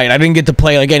entire night. I didn't get to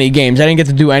play, like, any games. I didn't get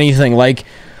to do anything. Like,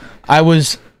 I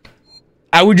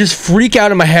would just freak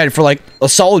out in my head for, like, a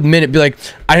solid minute. Be like,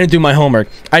 I didn't do my homework.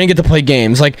 I didn't get to play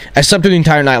games. Like, I slept through the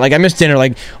entire night. Like, I missed dinner.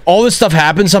 Like, all this stuff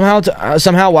happened somehow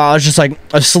while I was just, like,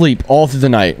 asleep all through the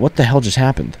night. What the hell just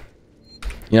happened?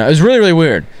 It was really, really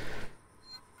weird.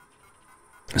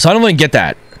 So I don't really get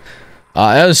that.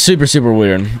 That was super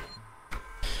weird.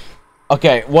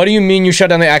 Okay, what do you mean you shut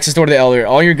down the access door to the elevator?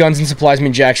 All your guns and supplies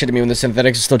mean jack shit to me when the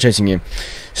synthetics are still chasing you.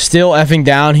 Still effing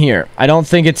down here. I don't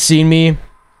think it's seen me.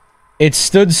 It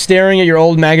stood staring at your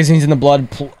old magazines in the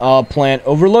blood plant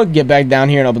overlook. Get back down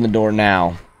here and open the door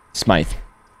now. Smythe.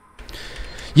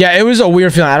 Yeah, it was a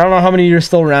weird feeling. I don't know how many you're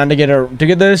still around to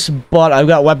get this, but I've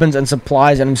got weapons and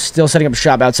supplies, and I'm still setting up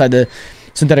shop outside the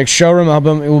synthetic showroom. I hope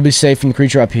it will be safe from the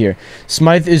creature up here.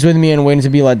 Smythe is with me and waiting to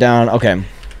be let down. Okay.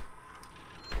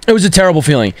 It was a terrible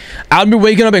feeling. I'd be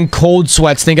waking up in cold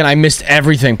sweats thinking I missed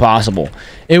everything possible.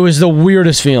 It was the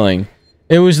weirdest feeling.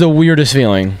 It was the weirdest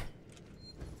feeling.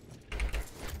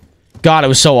 God, it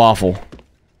was so awful.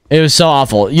 It was so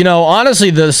awful. Honestly,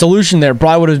 the solution there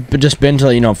probably would have just been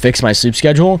to, fix my sleep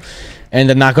schedule and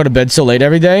then not go to bed so late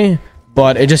every day.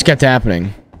 But it just kept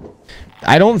happening.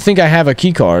 I don't think I have a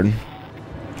key card.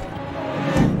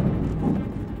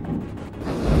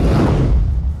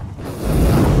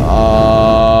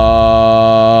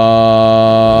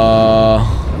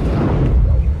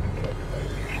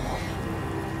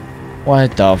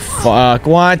 What the fuck?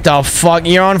 What the fuck?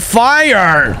 You're on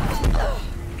fire!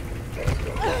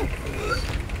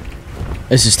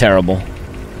 This is terrible.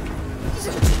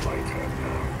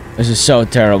 This is so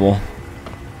terrible.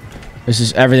 This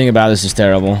is everything about this is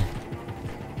terrible.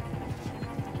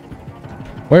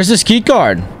 Where's this key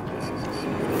card?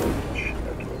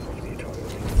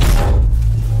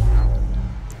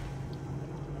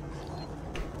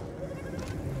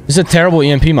 This is a terrible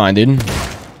EMP mine, dude.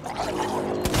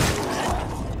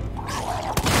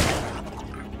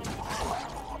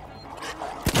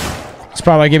 It's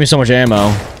probably why it gave me so much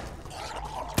ammo.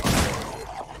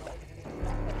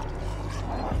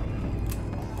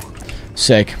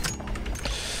 Sick.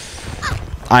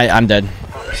 I'm dead.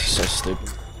 This is so stupid.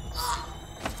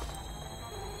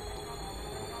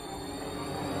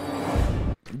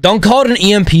 Don't call it an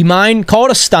EMP mine. Call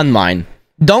it a stun mine.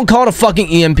 Don't call it a fucking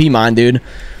EMP mine, dude.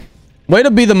 Way to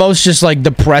be the most just like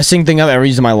depressing thing I've ever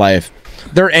used in my life.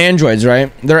 They're androids,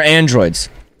 right? They're androids.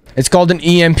 It's called an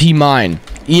EMP mine.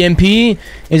 EMP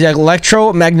is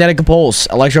electromagnetic pulse.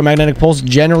 Electromagnetic pulse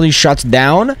generally shuts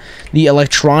down the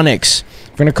electronics.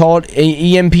 If we're gonna call it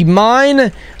a EMP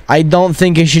mine, I don't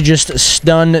think it should just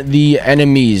stun the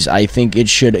enemies. I think it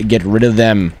should get rid of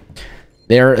them.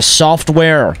 They're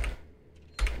software.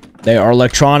 They are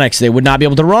electronics. They would not be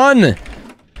able to run.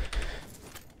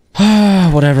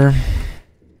 Whatever.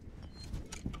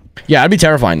 Yeah, it'd be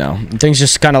terrifying though. Things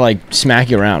just kind of like smack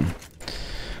you around.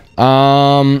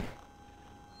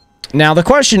 Now the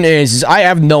question is I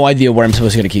have no idea where I'm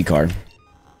supposed to get a key card.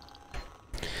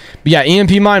 But yeah,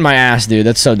 EMP mine my ass, dude.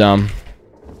 That's so dumb.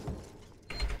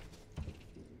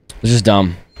 It's just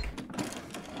dumb.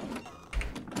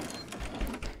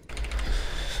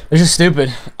 It's just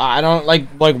stupid. I don't like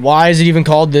why is it even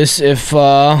called this if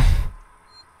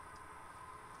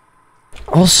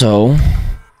also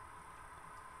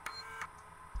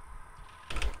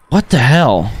what the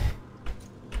hell?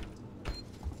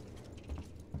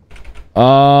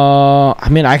 I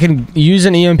mean I can use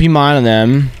an EMP mine on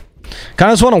them.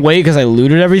 Kinda just wanna wait because I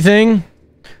looted everything.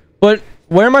 But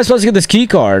where am I supposed to get this key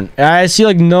card? I see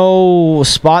like no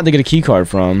spot to get a key card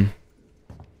from.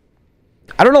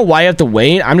 I don't know why you have to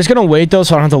wait. I'm just gonna wait though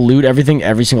so I don't have to loot everything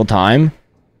every single time.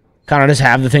 Kinda just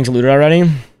have the things looted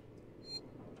already.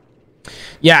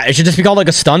 Yeah, it should just be called like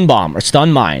a stun bomb or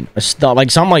stun mine. Or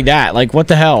like something like that. Like what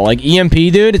the hell? Like EMP,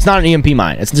 dude? It's not an EMP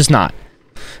mine. It's just not.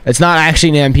 It's not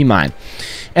actually an EMP mine.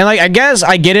 And like I guess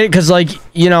I get it because like,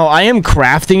 you know, I am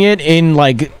crafting it in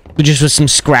like just with some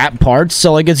scrap parts.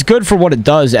 So like it's good for what it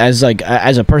does as like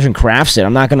as a person crafts it.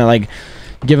 I'm not gonna like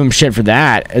give him shit for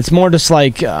that. It's more just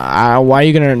like why are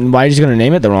you just gonna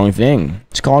name it the wrong thing?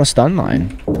 Just call it a stun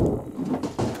mine.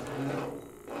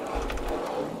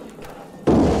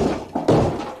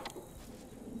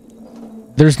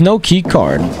 There's no key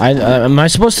card. Am I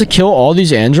supposed to kill all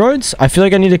these androids? I feel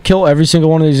like I need to kill every single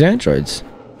one of these androids.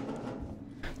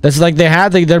 That's like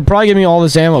they're probably giving me all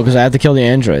this ammo because I have to kill the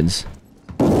androids.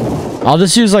 I'll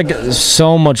just use like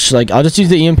so much, like I'll just use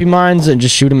the EMP mines and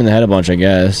just shoot them in the head a bunch, I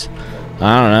guess.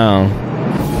 I don't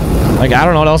know. Like I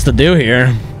don't know what else to do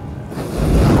here.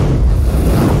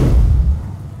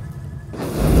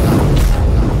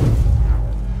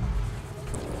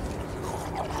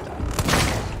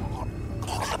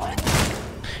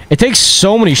 It takes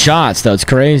so many shots, though. It's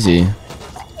crazy.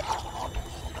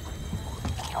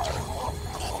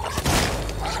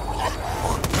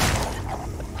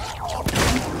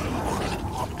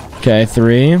 Okay,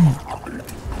 3.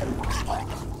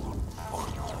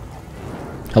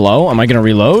 Hello? Am I gonna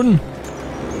reload?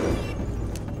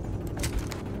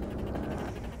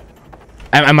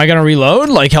 Am I gonna reload?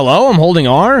 Like, hello? I'm holding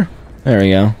R? There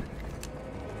we go.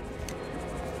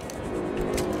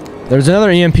 There's another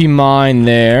EMP mine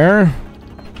there.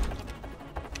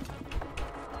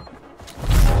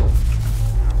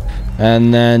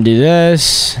 And then do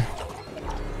this.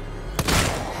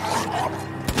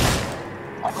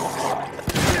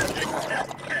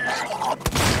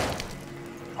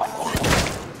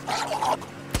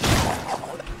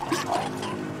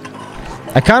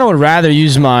 I kind of would rather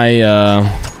use my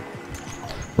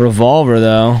revolver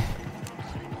though.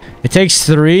 It takes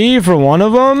 3 for one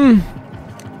of them.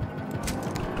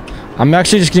 I'm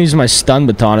actually just gonna use my stun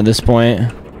baton at this point.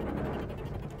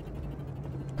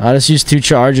 I'll just use 2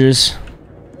 charges.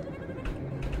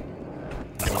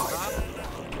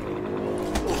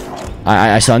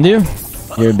 I stunned you?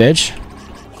 You're a bitch.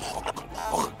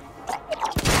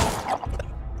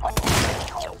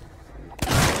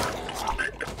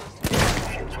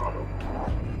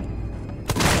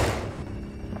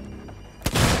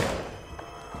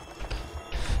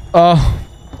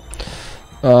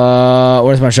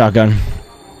 Where's my shotgun?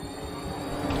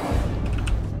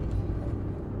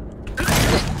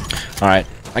 Alright,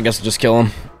 I guess I'll just kill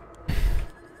him.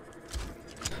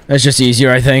 That's just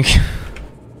easier, I think.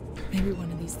 Maybe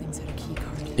one of these things had a key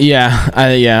card. Yeah,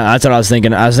 that's what I was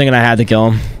thinking. I was thinking I had to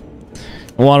kill him.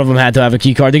 One of them had to have a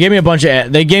key card. They gave me a bunch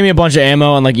of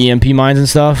ammo and like EMP mines and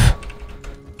stuff.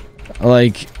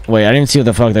 Like, wait, I didn't even see what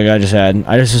the fuck that guy just had.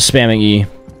 I just was spamming E.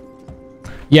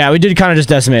 Yeah, we did kind of just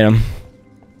decimate him.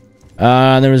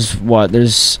 There was what?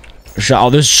 There's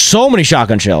so many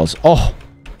shotgun shells. Oh,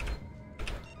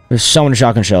 there's so many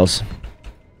shotgun shells.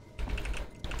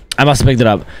 I must have picked it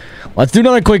up. Let's do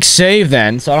another quick save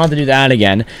then, so I don't have to do that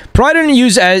again. Probably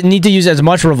didn't need to use as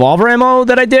much revolver ammo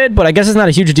that I did, but I guess it's not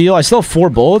a huge deal. I still have 4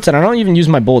 bullets, and I don't even use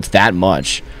my bullets that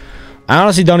much. I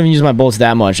honestly don't even use my bullets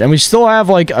that much, and we still have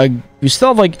like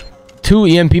 2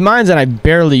 EMP mines, and I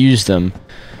barely used them.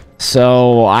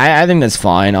 So I think that's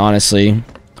fine, honestly.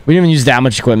 We didn't even use that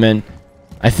much equipment.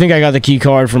 I think I got the key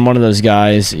card from one of those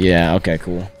guys. Yeah, okay,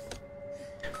 cool.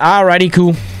 Alrighty,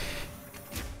 cool.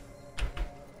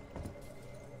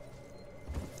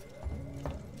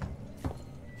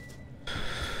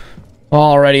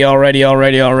 Alrighty.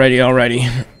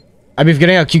 I'd be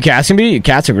forgetting how cute cats can be.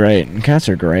 Cats are great. Cats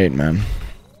are great, man.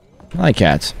 I like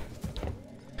cats.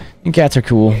 And cats are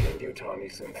cool.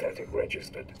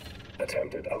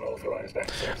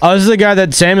 Oh, this is the guy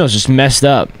that Samuel's just messed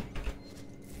up.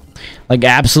 Like,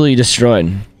 absolutely destroyed.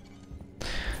 I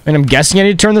mean, I'm guessing I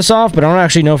need to turn this off, but I don't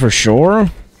actually know for sure.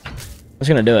 I'm just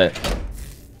gonna do it.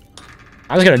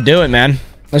 I'm just gonna do it, man.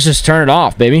 Let's just turn it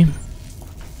off, baby.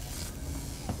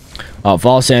 Oh,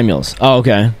 follow Samuels. Oh,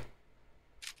 okay.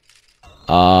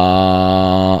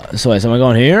 So wait, so am I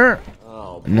going here?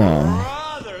 Oh, no.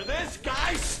 Brother, this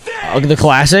guy stinks! Okay, the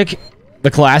classic.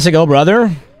 The classic, oh, brother.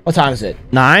 What time is it?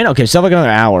 9? Okay, still like another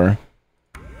hour.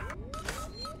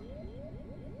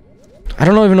 I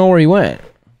don't even know where he went.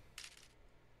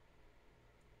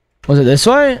 Was it this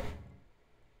way?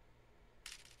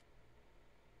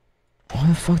 Where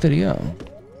the fuck did he go?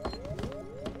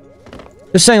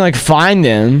 Just saying, like, find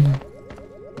him.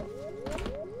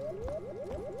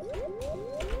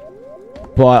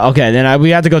 But, okay, then we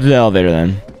have to go through the elevator,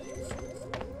 then.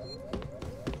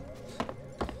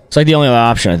 It's like the only other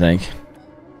option, I think.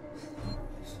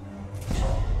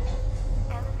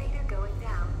 Elevator going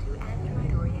down to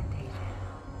Android orientation.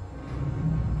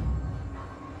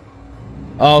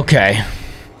 Okay.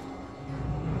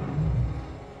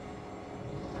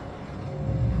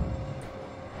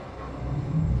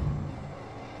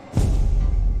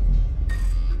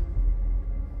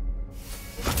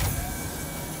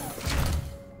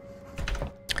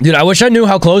 Dude, I wish I knew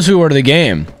how close we were to the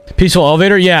game. Peaceful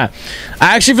elevator? Yeah.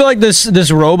 I actually feel like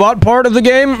this robot part of the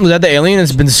game, that the alien,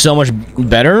 has been so much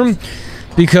better.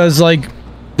 Because, like,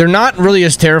 they're not really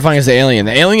as terrifying as the alien.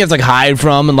 The alien gets, like, hide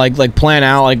from and, like plan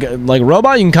out. Like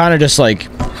robot, you can kind of just, like...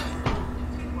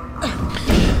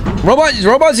 Robots,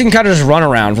 you can kind of just run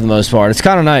around for the most part. It's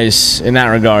kind of nice in that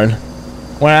regard.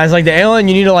 Whereas, like, the alien,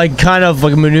 you need to, like, kind of,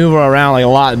 like, maneuver around, like, a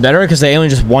lot better. Because the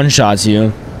alien just one-shots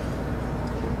you.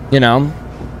 You know?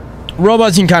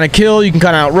 Robots you can kind of kill, you can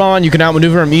kind of outrun, you can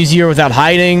outmaneuver them easier without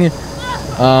hiding.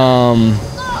 Oh,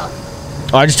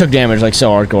 I just took damage, like, so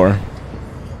hardcore.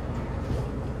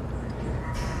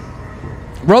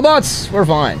 Robots, we're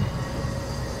fine.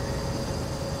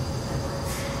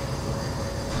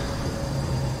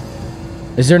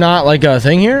 Is there not, like, a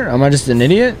thing here? Am I just an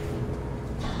idiot?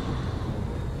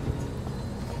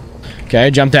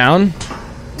 Okay, jump down.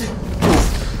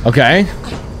 Okay.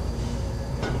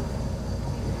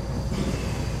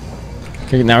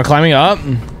 Okay, now we're climbing up.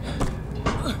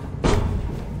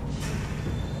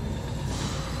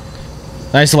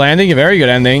 Nice landing, a very good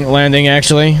landing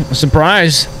actually.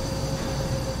 Surprise.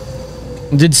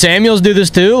 Did Samuels do this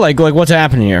too? Like what's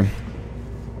happening here?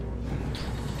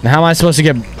 Now how am I supposed to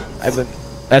get...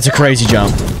 That's a crazy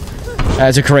jump.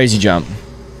 That's a crazy jump.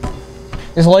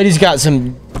 This lady's got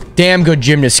some damn good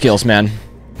gymnast skills, man.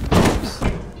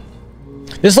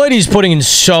 This lady's putting in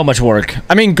so much work.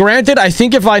 I mean, granted, I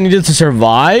think if I needed to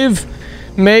survive,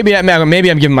 maybe I'm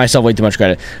giving myself way too much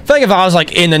credit. I feel like if I was,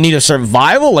 like, in the need of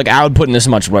survival, like, I would put in this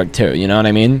much work, too. You know what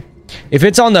I mean? If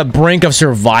it's on the brink of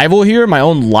survival here, my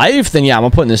own life, then yeah, I'm gonna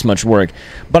put in this much work.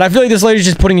 But I feel like this lady's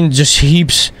just putting in just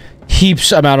heaps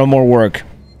amount of more work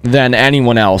than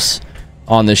anyone else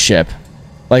on this ship.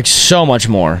 Like, so much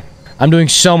more. I'm doing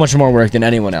so much more work than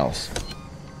anyone else.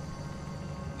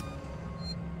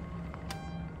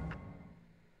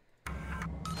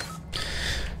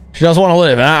 She does want to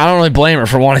live, and I don't really blame her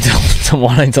for wanting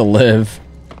to live.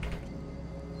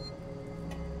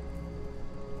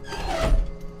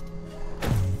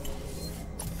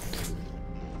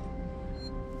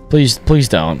 Please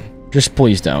don't. Just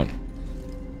please don't.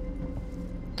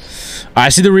 I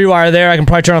see the rewire there. I can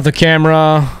probably turn off the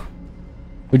camera.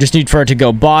 We just need for it to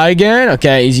go by again.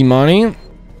 Okay, easy money.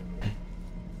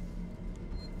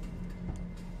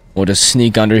 We'll just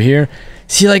sneak under here.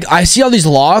 See, like, I see all these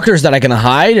lockers that I can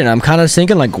hide, and I'm kind of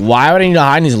thinking, like, why would I need to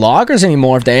hide in these lockers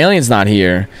anymore if the alien's not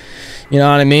here? You know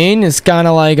what I mean? It's kind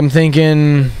of like I'm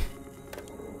thinking...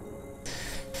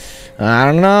 I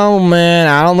don't know, man.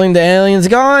 I don't think the alien's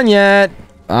gone yet.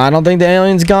 I don't think the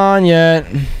alien's gone yet.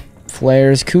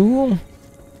 Flare's cool.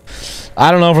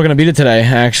 I don't know if we're going to beat it today,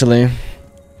 actually. I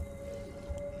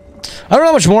don't know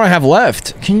how much more I have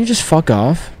left. Can you just fuck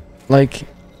off? Like...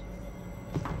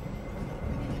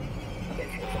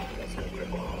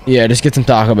 Yeah, just get some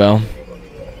Taco Bell.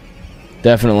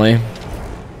 Definitely.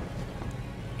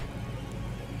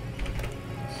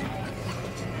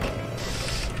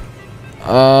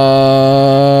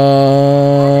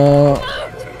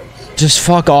 Just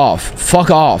fuck off.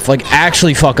 Fuck off. Like,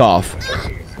 actually fuck off.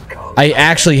 I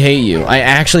actually hate you. I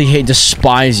actually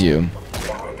despise you.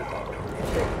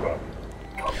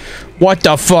 What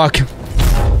the fuck?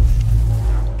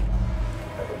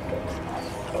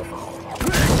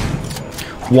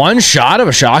 One shot of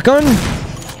a shotgun?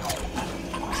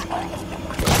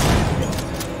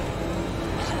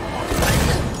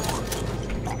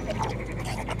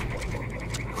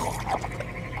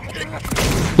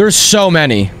 There's so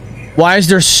many. Why is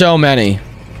there so many?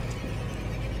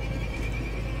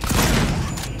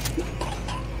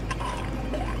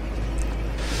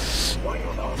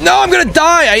 No, I'm gonna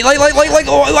die. Like,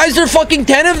 why is there fucking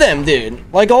 10 of them, dude?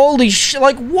 Like, holy shit.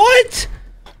 Like, what?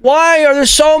 Why are there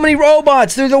so many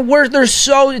robots? They're the worst. They're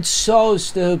so... It's so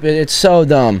stupid. It's so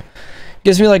dumb.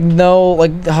 Gives me, like, no...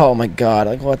 Like, oh my god.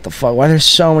 Like, what the fuck? Why are there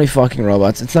so many fucking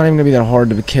robots? It's not even gonna be that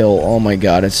hard to kill. Oh my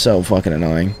god. It's so fucking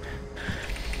annoying.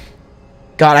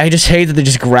 God, I just hate that they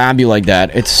just grab you like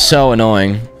that. It's so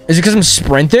annoying. Is it because I'm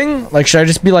sprinting? Like, should I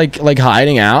just be, like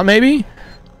hiding out, maybe?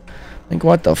 Like,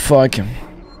 what the fuck?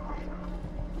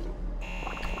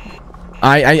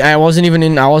 I wasn't even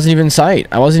in... I wasn't even in sight.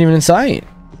 I wasn't even in sight.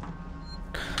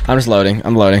 I'm just loading.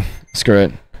 I'm loading. Screw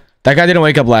it. That guy didn't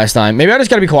wake up last time. Maybe I just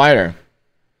gotta be quieter.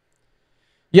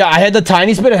 Yeah, I had the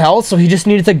tiniest bit of health, so he just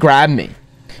needed to grab me.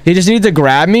 He just needed to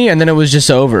grab me, and then it was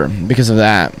just over because of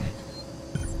that.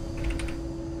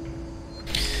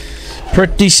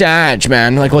 Pretty sad,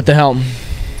 man. Like, what the hell?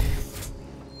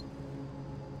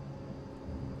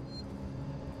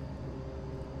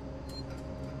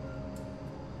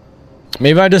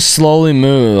 Maybe I just slowly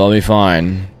move. I'll be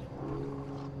fine.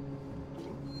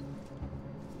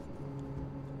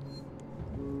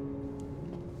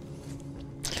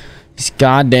 These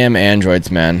goddamn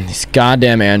androids, man. These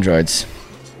goddamn androids.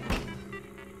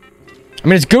 I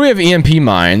mean, it's good we have EMP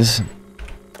mines.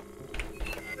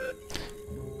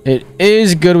 It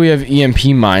is good we have EMP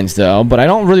mines, though. But I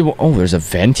don't really... Oh, there's a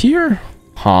vent here?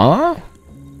 Huh?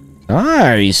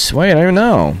 Nice. Wait, I don't even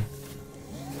know.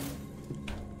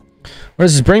 Where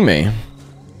does this bring me?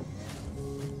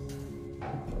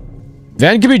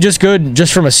 Vent could be just good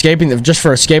just from escaping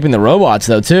the robots,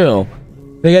 though, too.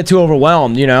 They get too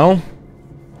overwhelmed, you know?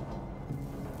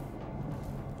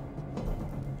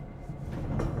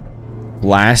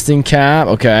 Blasting cap,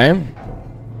 okay.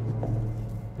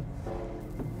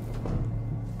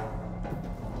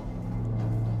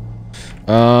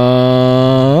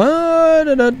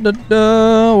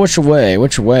 Which way?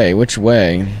 Which way? Which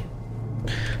way?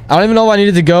 I don't even know if I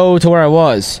needed to go to where I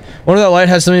was. Wonder if that light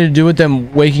has something to do with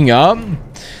them waking up?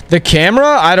 The camera?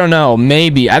 I don't know.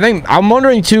 Maybe. I'm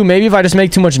wondering too, maybe if I just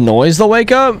make too much noise, they'll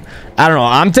wake up? I don't know.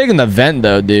 I'm taking the vent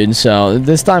though, dude. So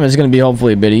this time it's going to be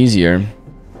hopefully a bit easier.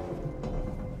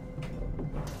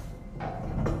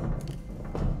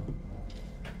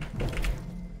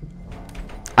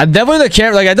 I definitely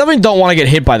I definitely don't want to get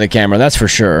hit by the camera. That's for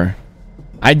sure.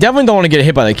 I definitely don't want to get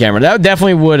hit by the camera. That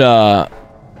definitely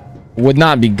would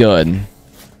not be good.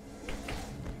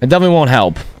 It definitely won't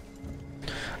help.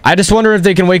 I just wonder if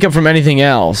they can wake up from anything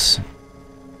else.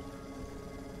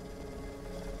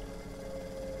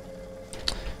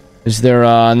 Is there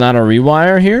not a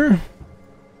rewire here?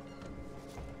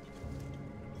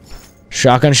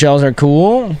 Shotgun shells are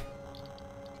cool.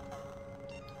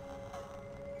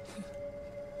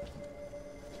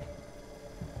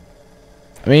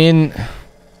 I mean,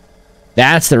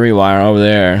 that's the rewire over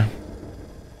there.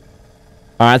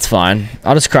 Alright, that's fine.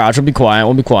 I'll just crouch. We'll be quiet.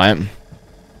 We'll be quiet.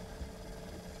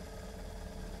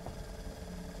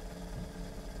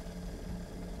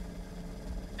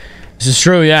 This is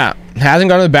true, yeah. Hasn't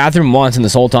gone to the bathroom once in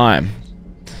this whole time.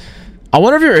 I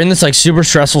wonder if you're in this, like, super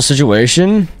stressful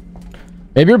situation.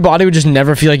 Maybe your body would just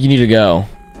never feel like you need to go.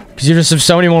 Because you just have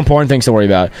so many more important things to worry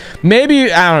about.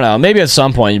 Maybe, I don't know. Maybe at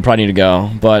some point you probably need to go.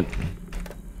 But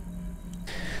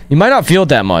you might not feel it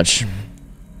that much.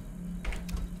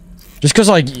 Just because,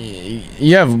 like,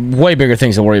 you have way bigger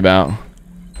things to worry about.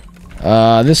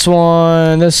 This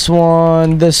one, this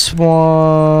one, this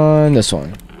one, this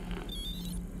one.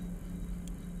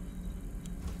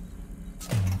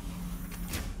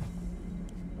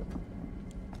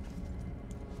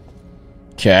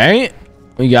 Okay.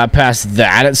 We got past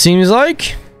that, it seems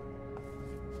like.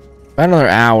 About another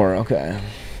hour, okay.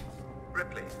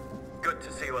 Ripley, good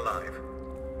to see you alive.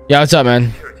 Yeah, what's up,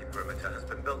 man? Security perimeter has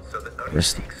been built so that only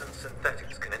Seeks and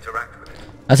synthetics can interact with it.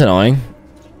 That's annoying.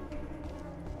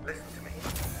 Listen to me.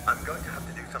 I'm going to have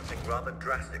to do something rather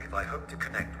drastic if I hope to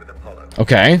connect with Apollo.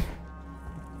 Okay.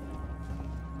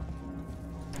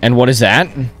 And what is that?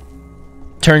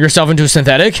 Turn yourself into a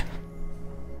synthetic?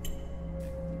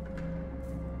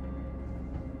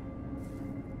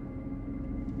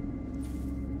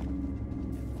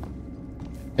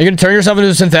 Are you gonna turn yourself into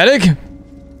a synthetic?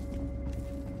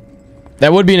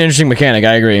 That would be an interesting mechanic,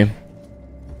 I agree.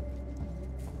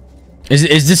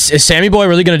 Is Sammy Boy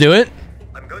really gonna do it?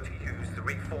 I'm going to use the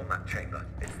reformat chamber.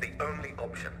 It's the only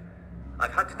option.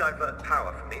 I've had to divert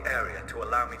power from the area to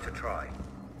allow me to try.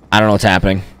 I don't know what's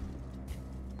happening.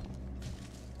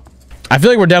 I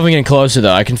feel like we're definitely getting closer,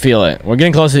 though. I can feel it. We're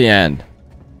getting close to the end.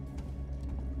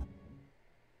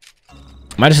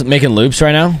 Am I just making loops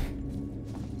right now?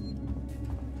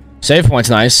 Save point's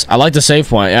nice. I like the save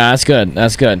point. Yeah, that's good.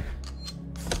 That's good.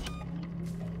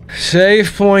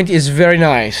 Save point is very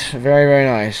nice. Very, very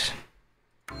nice.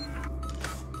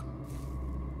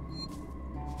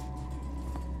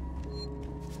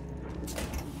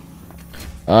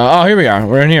 Oh, here we are.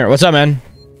 We're in here. What's up, man?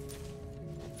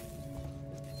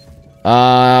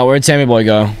 Where'd Sammy Boy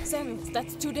go? Samuels,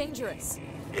 that's too dangerous.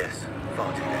 Yes,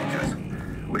 far too dangerous.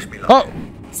 Wish me luck. Oh!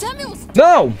 Samuels!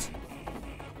 No!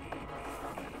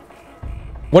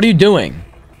 What are you doing?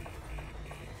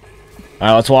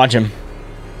 Alright, let's watch him.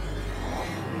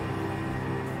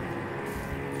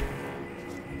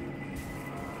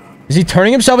 Is he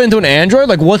turning himself into an android?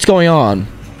 Like, what's going on?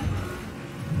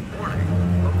 Warning.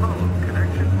 Apollo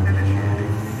connection initiated.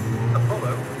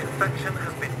 Apollo, infection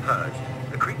has been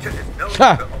purged. The creature is no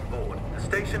longer on board. The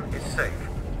station is safe.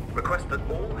 Request that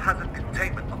all hazard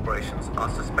containment operations are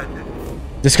suspended.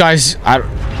 This guy's...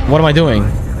 what am I doing?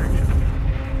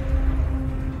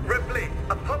 Ripley,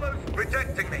 Apollo's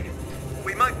rejecting me.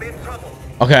 We might be in trouble.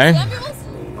 Okay.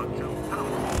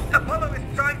 Apollo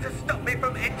is trying to stop me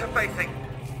from interfacing.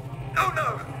 Oh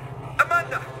no!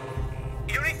 Amanda!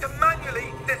 You need to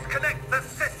manually disconnect the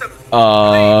systems.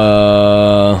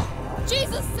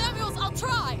 Jesus, Samuels, I'll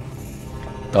try.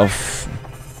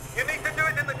 You need to do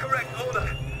it in the correct order,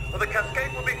 or the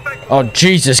cascade will be fatal. Oh,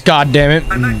 Jesus, God damn it.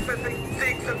 I'm accessing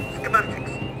Seeks and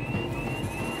schematics.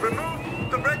 Remove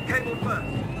the red cable first.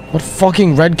 What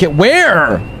fucking red kit?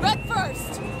 Where? Red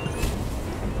first.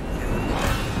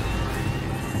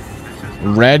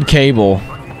 Red cable.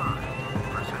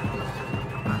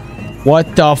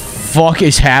 What the fuck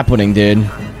is happening, dude?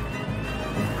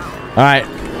 Alright.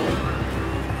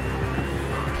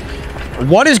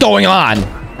 What is going on?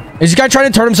 Is this guy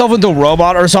trying to turn himself into a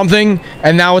robot or something?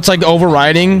 And now it's like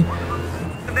overriding?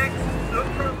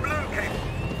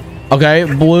 Okay,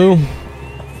 blue.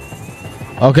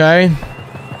 Okay.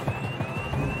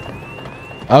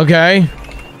 Okay.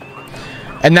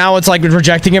 And now it's like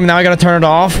rejecting him. Now I gotta turn it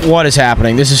off. What is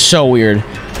happening? This is so weird.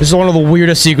 This is one of the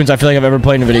weirdest sequences I feel like I've ever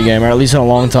played in a video game, or at least in a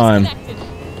long time.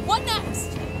 What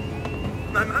next?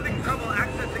 I'm having trouble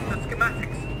accessing the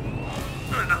schematics.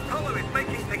 Apollo is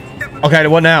making things difficult. Okay,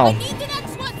 what now? I need the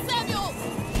next one, Samuels.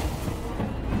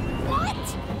 What?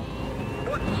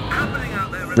 What's happening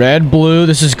out there? Red, blue.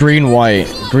 This is green, white.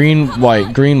 Green,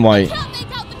 white. Green, white. Can't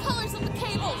make out the colors of the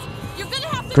cables. You're gonna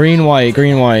have to Green, white.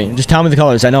 Green, white. Just tell me the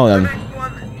colors. I know them.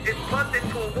 It's plugged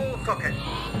into a wall socket.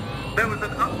 There was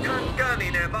an upturned gurney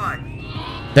nearby.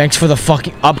 Thanks for the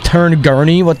fucking upturned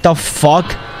gurney. What the fuck?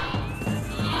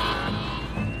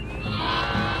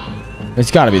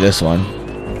 It's gotta be this one.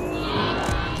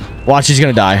 Watch, he's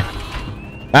gonna die.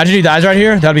 Imagine he dies right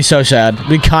here. That'd be so sad. It'd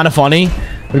be kind of funny.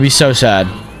 It'd be so sad.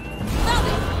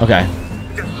 Okay.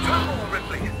 Just two more,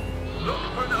 Ripley. Look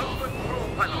for an open floor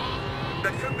panel.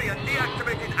 There should be a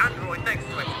deactivated android next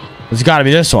to it. It's gotta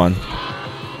be this one.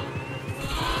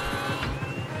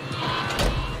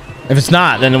 If it's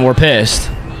not, then we're pissed.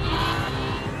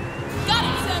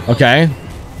 Okay.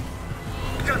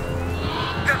 Just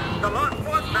the last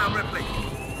one now, Ripley.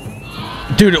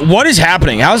 Dude, what is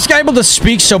happening? How is this guy able to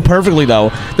speak so perfectly,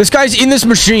 though? This guy's in this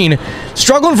machine,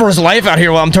 struggling for his life out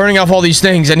here while I'm turning off all these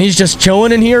things, and he's just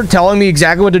chilling in here, telling me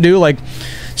exactly what to do, like,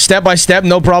 step by step,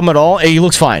 no problem at all. Hey, he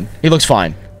looks fine. He looks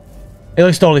fine. He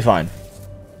looks totally fine.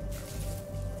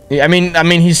 I mean,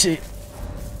 he's...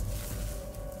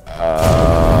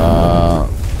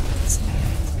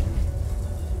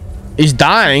 He's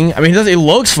dying. I mean, he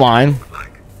looks fine.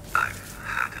 Like I've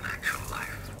had an actual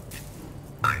life.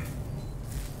 I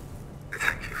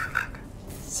thank you for that.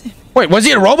 Wait, was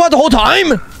he a robot the whole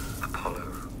time?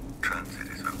 Apollo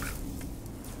transit is open.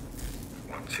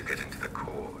 Once you get into the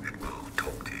core, it will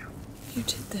talk to you. You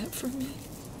did that for me.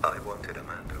 I wanted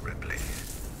Amanda Ripley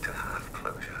to have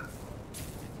closure.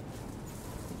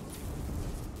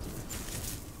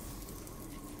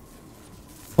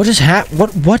 What just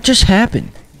what just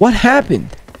happened? What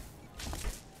happened?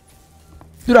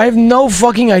 Dude, I have no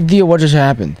fucking idea what just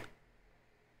happened.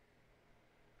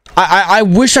 I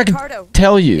wish I could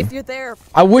tell you. If you're there,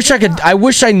 I wish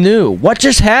I knew. What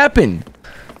just happened?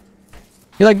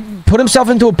 He like put himself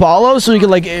into Apollo so he could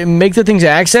like make the thing's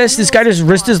access. This guy just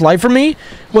risked his life for me.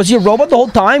 Was he a robot the whole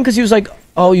time? Because he was like,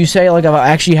 oh, you say like I've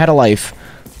actually had a life.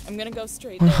 I'm gonna go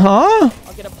straight there. Huh?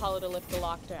 I'll get Apollo to lift the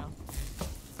lockdown.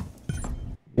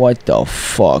 What the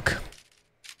fuck?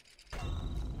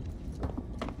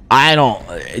 I don't...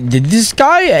 Did this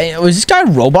guy... Was this guy a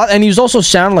robot? And he was also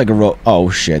sounding like a oh,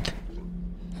 shit.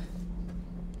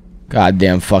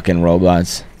 Goddamn fucking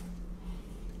robots.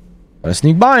 Gotta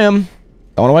sneak by him.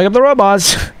 Don't want to wake up the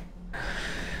robots.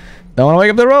 Don't want to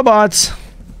wake up the robots.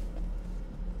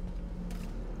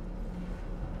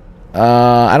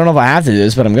 I don't know if I have to do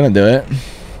this, but I'm gonna do it.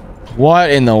 What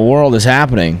in the world is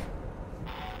happening?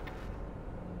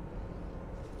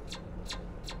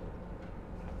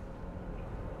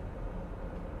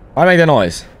 Why make that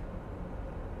noise?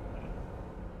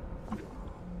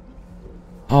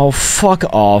 Oh, fuck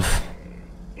off.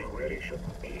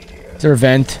 Is there a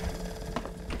vent?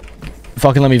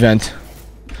 Fucking let me vent.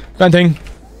 Venting.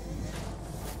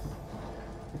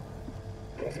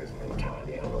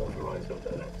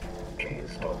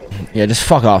 Yeah, just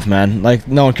fuck off, man. Like,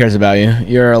 no one cares about you.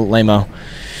 You're a lame-o.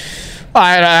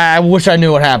 I wish I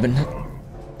knew what happened.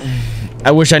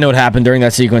 I wish I knew what happened during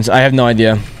that sequence. I have no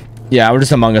idea. Yeah, we're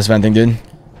just Among Us venting, dude.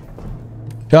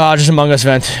 Oh, just Among Us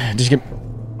vent. Just get...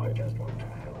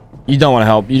 You don't want to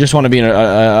help. You just want to be an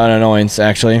annoyance,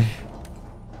 actually.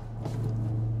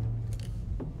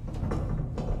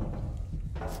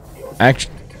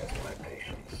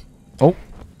 Oh.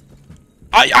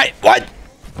 What?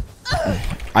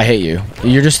 I hate you.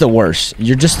 You're just the worst.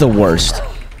 You're just the worst.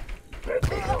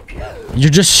 You're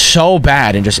just so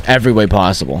bad in just every way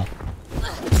possible.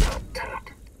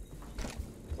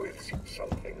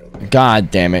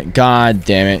 God damn it. God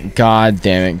damn it. God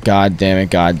damn it. God damn it.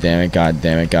 God damn it. God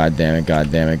damn it. God damn it. God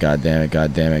damn it. God damn it.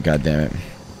 God damn it. God damn it.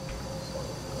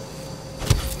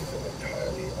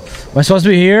 Am I supposed to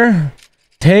be here?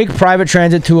 Take private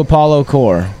transit to Apollo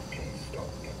Core.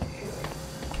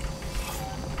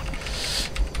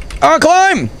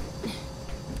 Climb!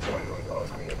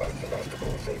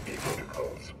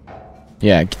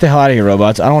 Yeah, get the hell out of here,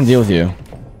 robots. I don't want to deal with you.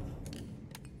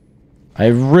 I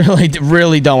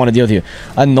really don't want to deal with you.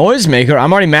 A noisemaker?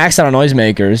 I'm already maxed out on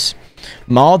noisemakers.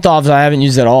 Molotovs I haven't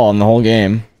used at all in the whole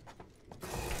game.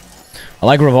 I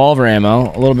like revolver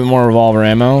ammo. A little bit more revolver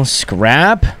ammo.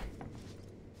 Scrap.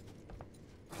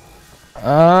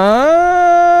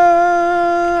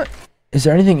 Is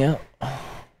there anything else?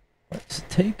 What does it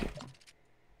take?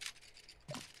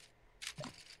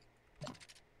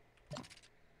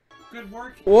 Good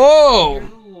work. Whoa! You're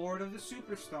the Lord of the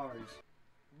Superstars.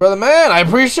 Brother man, I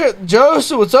appreciate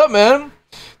Joseph. What's up, man?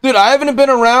 Dude, I haven't been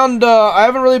around I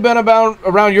haven't really been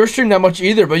around your stream that much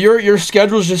either, but your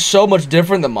schedule's just so much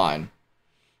different than mine.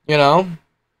 You know?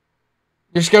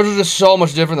 Your schedule's just so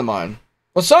much different than mine.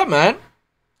 What's up, man?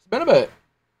 It's been a bit.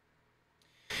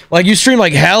 Like you stream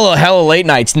like hella late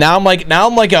nights. Now I'm like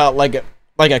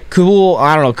a cool,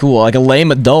 I don't know, cool, like a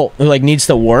lame adult who like needs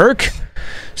to work.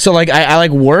 So like I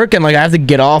like work and like I have to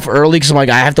get off early because I'm like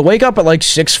I have to wake up at like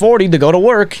 6:40 to go to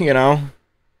work, you know.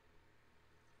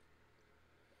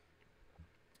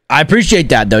 I appreciate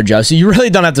that though, Josie. You really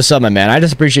don't have to sub, my man. I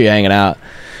just appreciate you hanging out.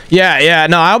 Yeah.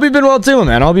 No, I hope you've been well too,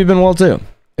 man. I hope you've been well too.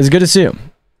 It's good to see you.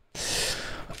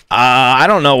 I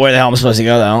don't know where the hell I'm supposed to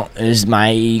go though. Is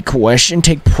my question.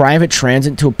 Take private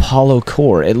transit to Apollo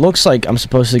Core. It looks like I'm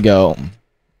supposed to go.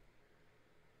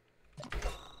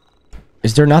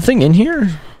 Is there nothing in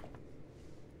here?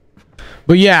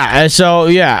 But yeah, so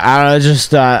yeah, I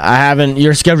haven't.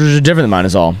 Your schedules are different than mine,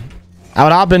 is all. I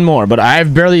would hop in more, but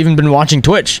I've barely even been watching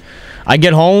Twitch. I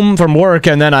get home from work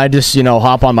and then I just, you know,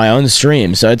 hop on my own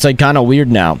stream. So it's like kind of weird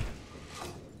now.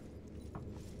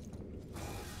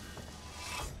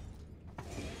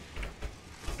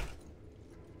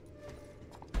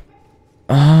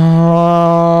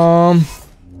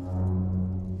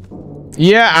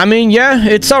 Yeah, I mean, yeah,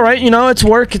 it's all right. You know, it's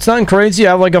work. It's nothing crazy.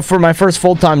 I have like for my first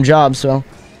full-time job, so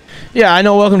yeah, I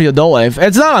know. Welcome to adult life.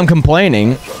 It's not. I'm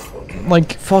complaining.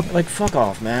 Like fuck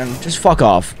off, man. Just fuck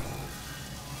off.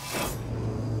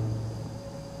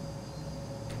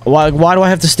 Why do I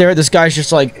have to stare at this guy? He's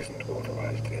just like,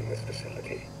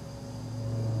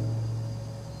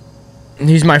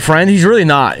 he's my friend. He's really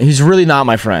not. He's really not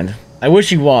my friend. I wish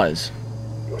he was.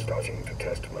 You're starting to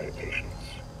test my patience.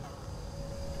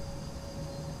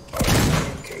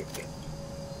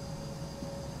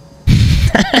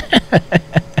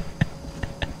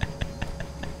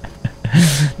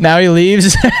 Now he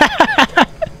leaves.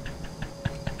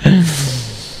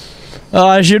 Oh,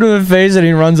 I shoot him in the face and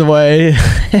he runs away.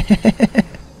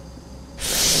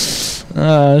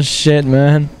 Oh shit,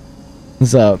 man.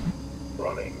 What's up?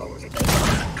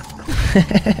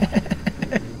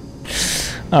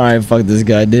 Alright, fuck this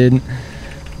guy, dude.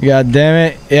 God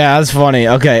damn it. Yeah, that's funny.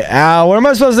 Okay, where am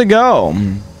I supposed to go?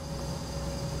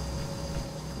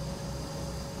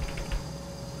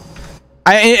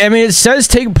 I mean, it says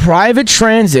take private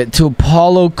transit to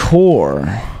Apollo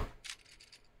Core.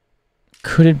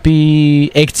 Could it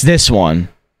be... It's this one.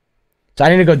 So I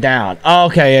need to go down. Oh,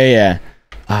 okay, yeah.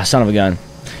 Ah, son of a gun.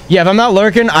 Yeah, if I'm not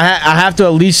lurking, I have to at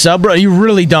least sub, bro. You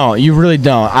really don't. You really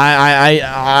don't.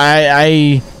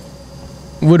 I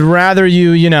would rather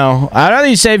you know... I'd rather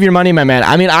you save your money, my man.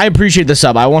 I mean, I appreciate the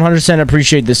sub. I 100%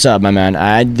 appreciate the sub, my man.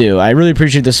 I do. I really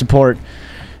appreciate the support.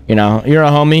 You know, you're a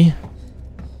homie.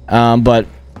 But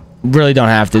really don't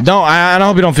have to. I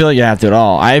hope you don't feel like you have to at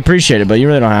all. I appreciate it, but you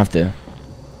really don't have to.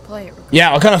 Play it.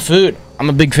 Yeah, what kind of food? I'm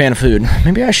a big fan of food.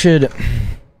 Maybe I should...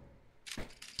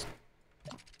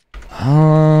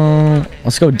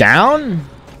 let's go down?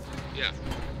 Yeah.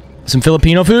 Some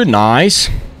Filipino food? Nice.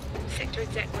 Sector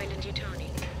exec Wayland Yutani.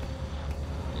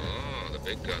 Oh, the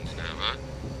big guns now, huh?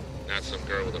 Not some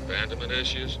girl with abandonment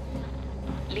issues?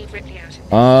 Leave Ripley out of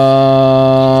this.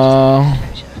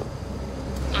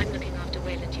 I'm looking after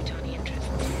Wayland Yutani interests.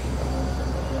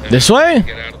 This way?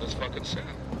 Get out of this fucking cell.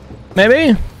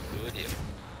 Maybe?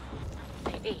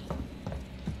 Maybe.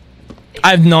 I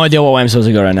have no idea what way I'm supposed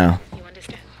to go right now. You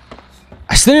understand?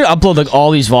 I still need to upload like all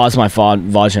these VODs to my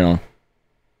VOD channel.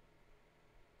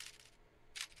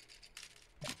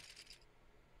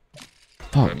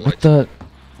 Fuck, what the...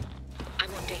 I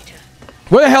want data.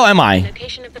 Where the hell am I?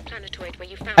 Location of the planetoid where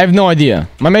you found I have no idea.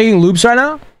 Am I making loops right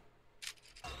now?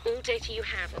 all data you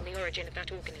have on the origin of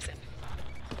that organism.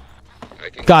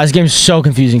 God, this game's so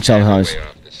confusing sometimes.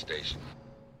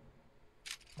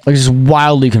 Like, it's just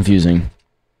wildly confusing.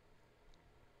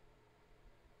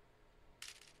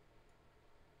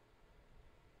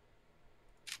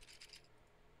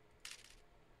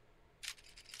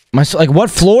 Like, what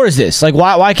floor is this? Like,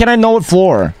 why can't I know what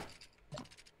floor?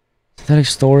 Synthetic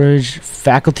storage,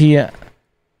 faculty,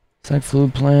 synthetic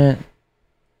fluid plant,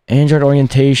 Android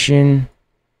orientation,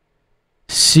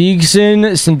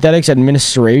 Siegson synthetics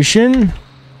administration.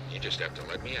 You just have to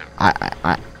let me out.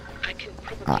 I can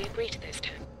probably agree to those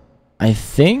terms. I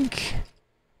think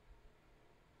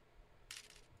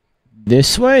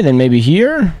this way, then maybe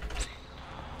here.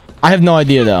 I have no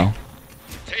idea though.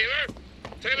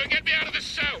 Taylor, get me out of this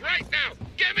cell right now.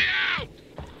 Get me out.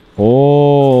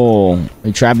 Oh,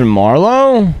 we trapping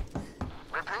Marlowe?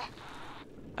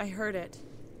 I heard it.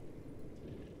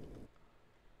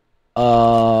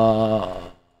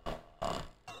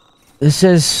 This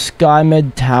says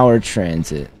SkyMed Tower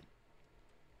Transit.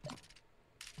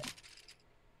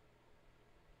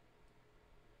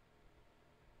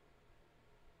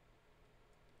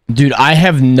 Dude, I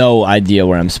have no idea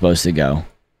where I'm supposed to go.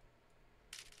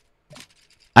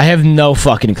 I have no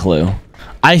fucking clue.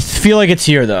 I feel like it's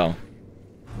here though.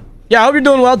 Yeah, I hope you're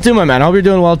doing well too, my man. I hope you're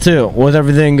doing well too with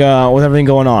everything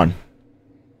going on.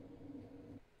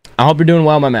 I hope you're doing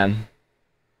well, my man.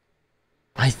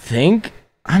 I think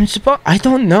I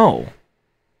don't know.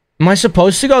 Am I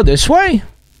supposed to go this way?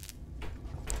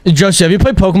 Joseph, have you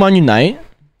played Pokemon Unite?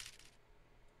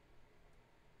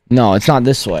 No, it's not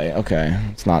this way. Okay,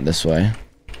 it's not this way.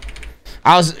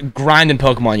 I was grinding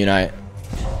Pokemon Unite.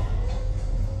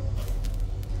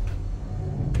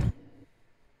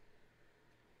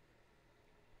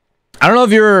 I don't know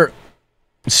if you're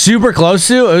super close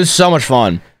to. It was so much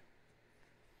fun.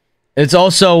 It's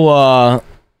also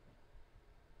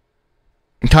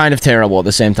kind of terrible at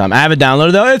the same time. I have it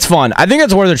downloaded though. It's fun. I think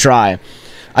it's worth a try.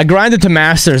 I grinded to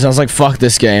masters. I was like, fuck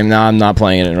this game. Now I'm not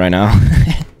playing it right now.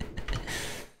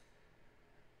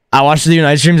 I watched the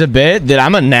Unite streams a bit. Dude,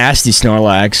 I'm a nasty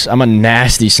Snorlax. I'm a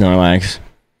nasty Snorlax.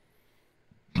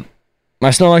 My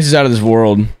Snorlax is out of this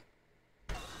world.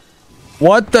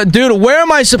 What the... Dude, where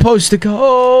am I supposed to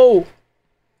go?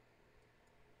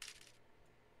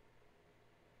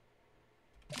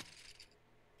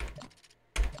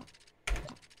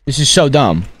 This is so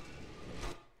dumb.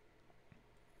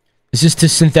 Is this to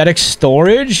synthetic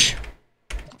storage?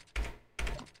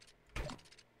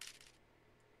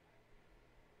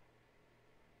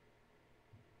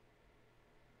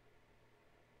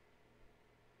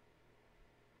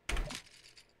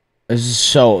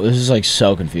 This is like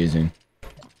so confusing.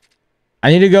 I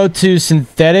need to go to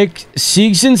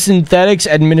Seegson Synthetics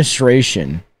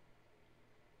Administration.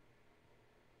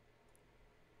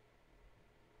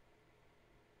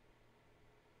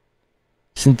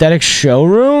 Synthetic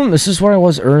Showroom? This is where I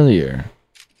was earlier.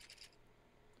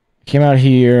 Came out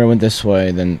here, went this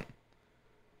way, then...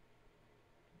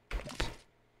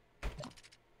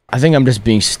 I think I'm just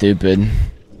being stupid.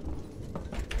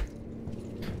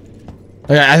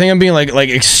 Okay, I think I'm being like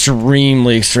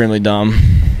extremely dumb.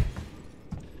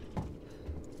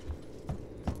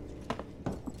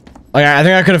 Like, I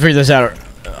think I could have figured this out,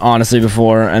 honestly,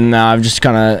 before, and now I've just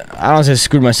kind of... I don't want to say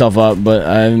screwed myself up, but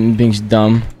I'm being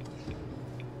dumb.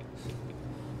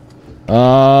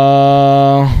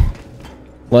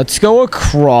 Let's go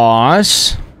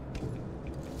across.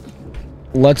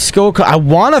 Let's go... I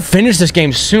want to finish this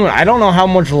game soon. I don't know how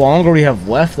much longer we have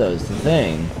left, though, is the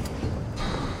thing.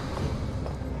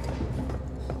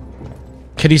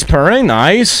 Kitty's purring,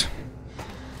 nice.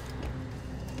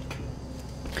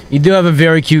 You do have a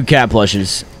very cute cat,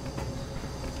 Plushes.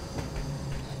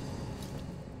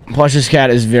 Plushes cat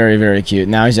is very cute.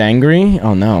 Now he's angry.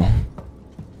 Oh no.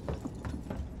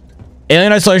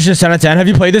 Alien Isolation is 10 out of 10. Have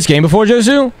you played this game before,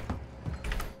 Josu?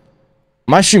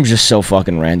 My stream's just so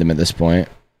fucking random at this point.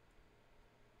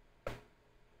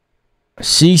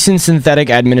 Seegson Synthetic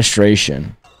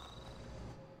Administration.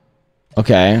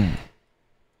 Okay.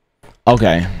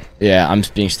 Okay. Yeah, I'm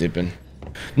just being stupid.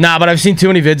 Nah, but I've seen too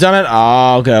many vids on it.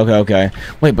 Oh, okay.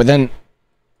 Wait, but then...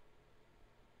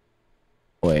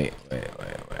 Wait.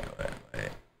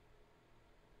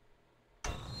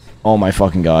 Oh my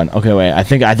fucking god. Okay, wait. I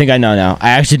think I know now.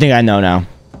 I actually think I know now.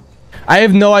 I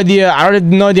have no idea. I already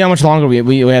have no idea how much longer we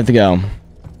have to go.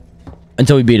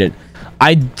 Until we beat it.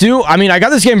 I mean, I got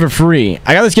this game for free.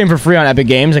 I got this game for free on Epic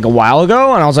Games like a while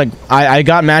ago. And I was like, I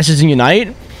got Masters in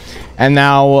Unite. And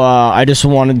now, I just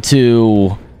wanted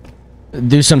to...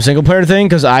 do some single player thing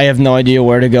because I have no idea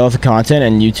where to go with the content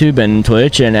and YouTube and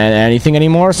Twitch and anything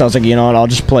anymore. So I was like, you know what, I'll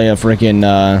just play a freaking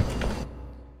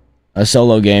a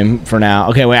solo game for now.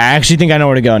 Okay, wait, I actually think I know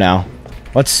where to go now.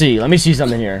 Let's see. Let me see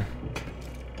something here.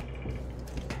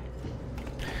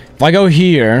 If I go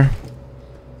here...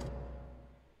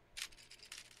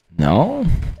 No?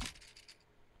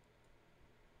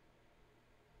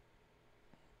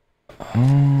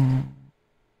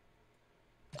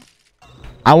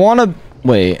 I want to...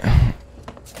 Wait.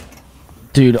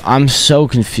 Dude, I'm so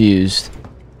confused.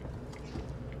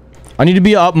 I need to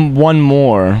be up one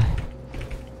more.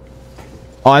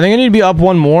 Oh, I think I need to be up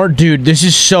one more. Dude, this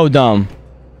is so dumb.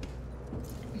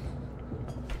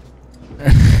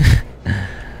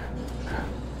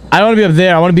 I don't want to be up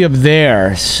there. I want to be up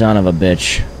there. Son of a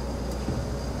bitch.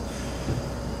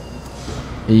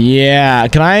 Yeah.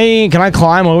 Can I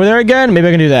climb over there again? Maybe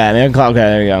I can do that. Maybe I can climb. Okay,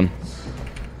 there you go.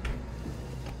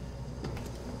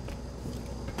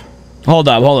 Hold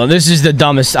up. This is the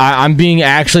dumbest. I'm being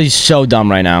actually so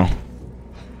dumb right now.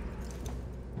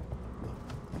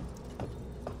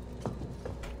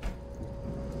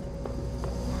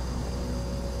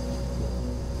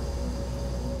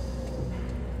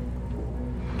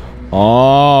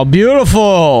 Oh,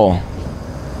 beautiful.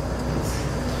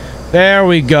 There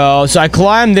we go. So I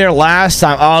climbed there last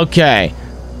time. Okay.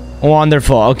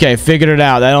 Wonderful. Okay, figured it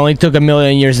out. That only took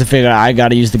 1,000,000 years to figure out. I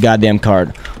gotta use the goddamn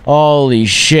card. Holy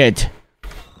shit.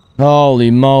 Holy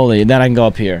moly. Then I can go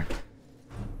up here.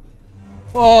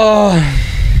 Oh.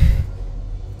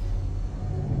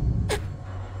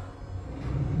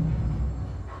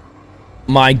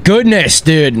 My goodness,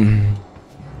 dude.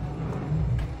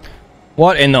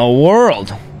 What in the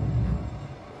world?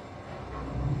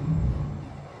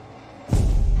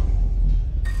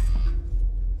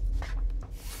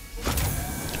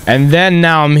 And then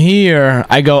now I'm here.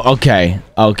 I go, okay.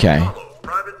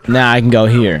 Now I can go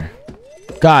here.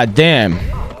 God damn.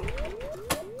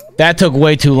 That took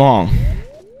way too long.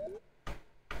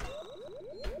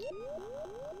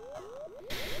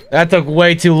 That took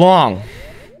way too long.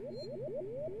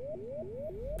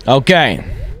 Okay.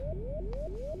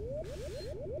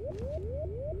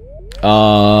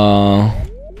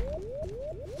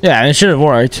 Yeah, it should have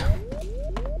worked.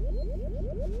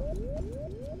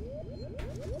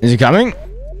 Is he coming?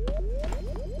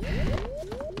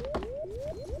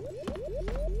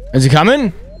 Is he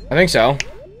coming? I think so.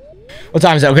 What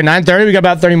time is that? Okay, 9:30. We got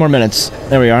about 30 more minutes.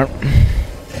 There we are.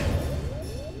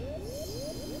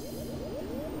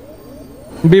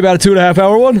 Be about a 2.5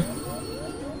 hour one.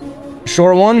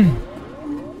 Short one.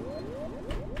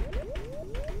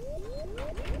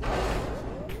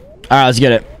 Alright, let's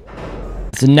get it.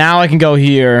 So now I can go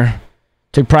here.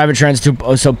 Take private transit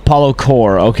to so Apollo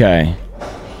Core. Okay.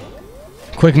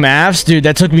 Quick maths? Dude,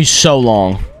 that took me so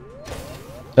long.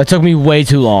 That took me way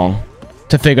too long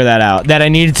to figure that out. That I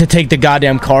needed to take the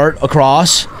goddamn cart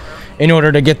across in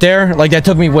order to get there. Like, that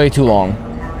took me way too long.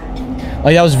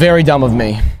 Like, that was very dumb of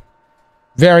me.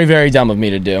 Very, very dumb of me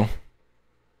to do.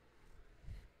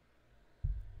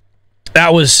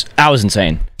 That was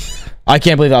insane. I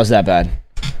can't believe that was that bad.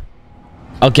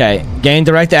 Okay, gain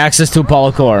direct access to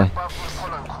Apollo Core.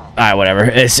 Alright, whatever.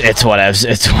 It's whatevs.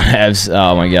 It's whatevs.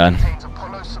 Oh my god.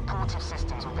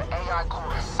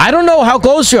 I don't know how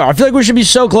close we are. I feel like we should be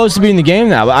so close to being in the game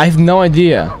now, but I have no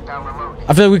idea.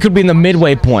 I feel like we could be in the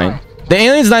midway point. The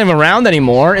alien's not even around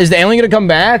anymore. Is the alien gonna come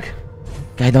back?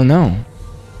 I don't know.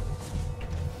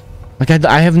 Like,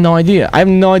 I have no idea. I have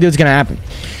no idea what's gonna happen.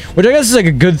 Which I guess is like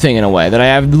a good thing in a way, that I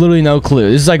have literally no clue.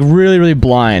 This is like really, really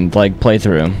blind, like,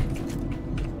 playthrough.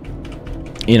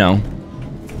 You know.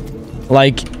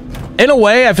 Like, in a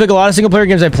way, I feel like a lot of single player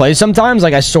games I play sometimes,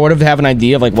 like, I sort of have an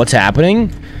idea of, like, what's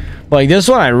happening. But, like, this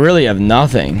one, I really have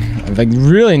nothing. I have, like,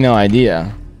 really no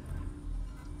idea.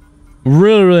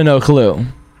 Really, really no clue.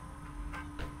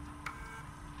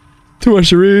 Too much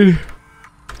to read.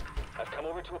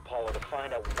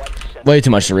 Way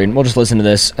too much to read. We'll just listen to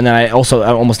this. And then I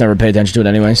almost never pay attention to it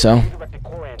anyway, so.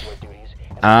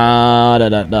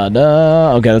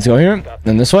 Okay, let's go here.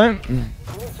 Then this way.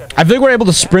 I feel like we're able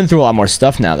to sprint through a lot more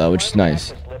stuff now, though, which is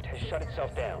nice.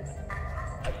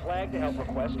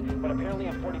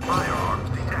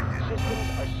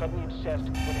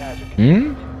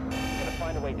 Hmm?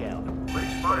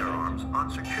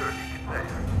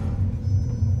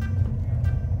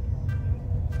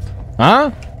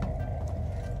 Huh?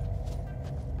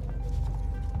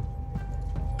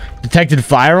 Detected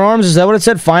firearms? Is that what it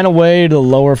said? Find a way to the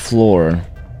lower floor.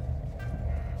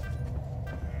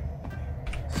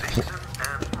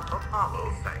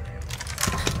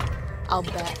 I'll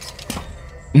bet.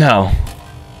 No.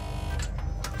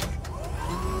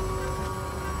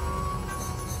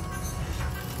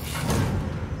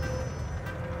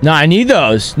 No, I need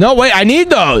those. No, wait, I need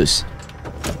those.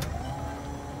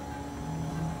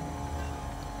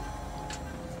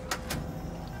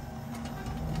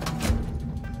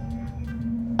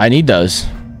 I need those.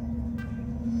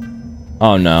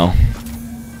 Oh no.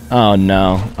 Oh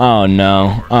no. Oh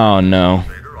no. Oh no.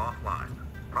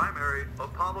 Primary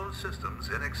Apollo systems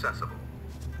inaccessible.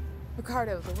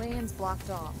 Ricardo, the way-in's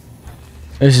blocked off.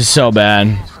 This is so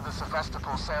bad. For the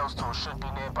Sevastopol sales tour should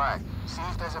be nearby. See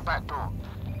if there's a back door.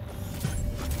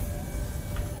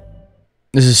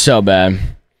 This is so bad.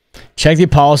 Check the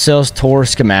Apollo sales tour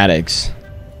schematics.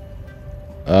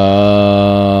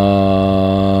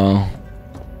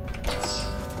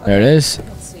 There it is.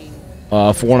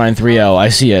 4930. I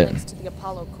see it. To the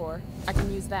Apollo core. I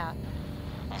can use that.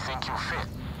 You think you'll fit?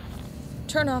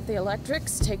 Turn off the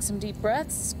electrics, take some deep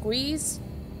breaths, squeeze.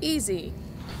 Easy.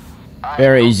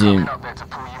 Very easy. Up there to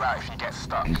pull you out if you get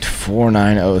stuck.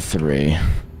 4903.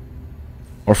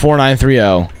 Or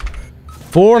 4930.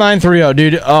 4930,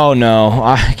 dude. Oh no.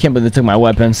 I can't believe they took my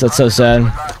weapons. That's so sad.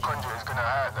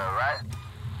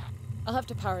 I'll have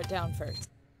to power it down first.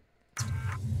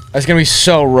 That's gonna be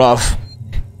so rough.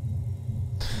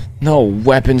 No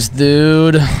weapons,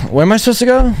 dude. Where am I supposed to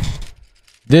go?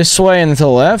 This way and to the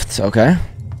left? Okay.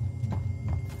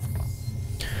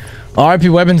 RP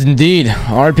weapons indeed.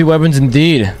 RP weapons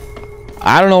indeed.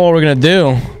 I don't know what we're gonna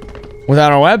do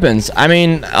without our weapons. I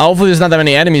mean, hopefully there's not that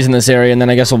many enemies in this area, and then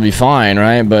I guess we'll be fine,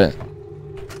 right? But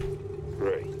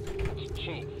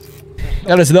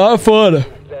that is not fun.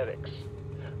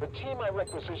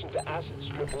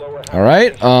 All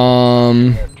right.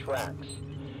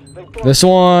 This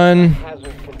one.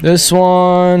 This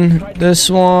one. This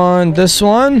one. This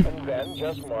one.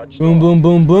 Boom, boom,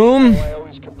 boom, boom.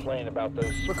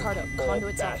 Ricardo,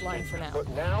 conduit's offline for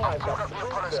now. I've pulled up the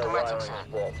Apollo schematics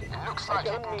here. It looks like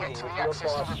you can get to the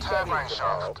access to the turbine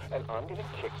shaft.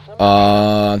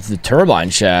 It's the turbine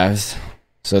shaft.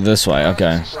 So this way,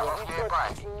 okay.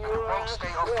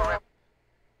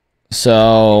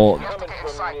 So,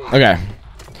 okay.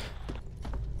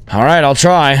 Alright, I'll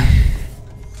try.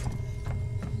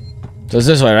 So it's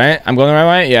this way, right? I'm going the right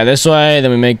way? Yeah, this way.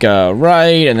 Then we make a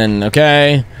right, and then,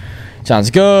 okay.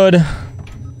 Sounds good.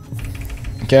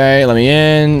 Okay, let me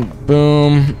in.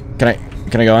 Boom. Can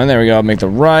I go in? There we go. Make the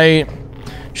right.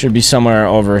 Should be somewhere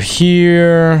over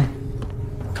here.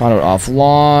 Conduit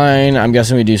offline. I'm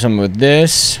guessing we do something with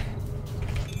this.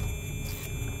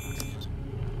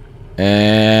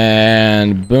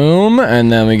 And boom.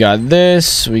 And then we got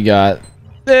this. We got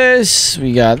this.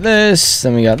 We got this.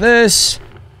 Then we got this.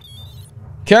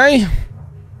 Okay.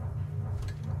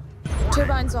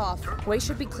 Turbines off. Way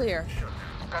should be clear.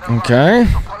 Okay.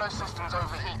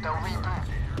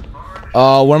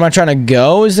 Where am I trying to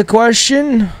go is the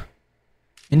question?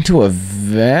 Into a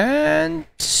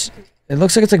vent? It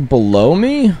looks like it's like below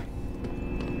me.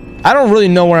 I don't really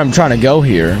know where I'm trying to go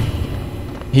here.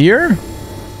 Here?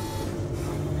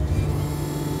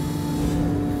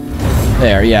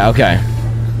 There, yeah, okay.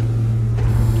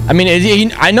 I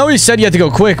mean, I know he said you have to go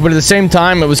quick, but at the same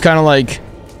time, it was kind of like...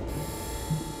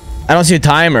 I don't see a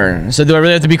timer. So do I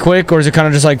really have to be quick, or is it kind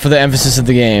of just like for the emphasis of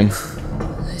the game?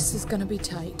 This is gonna be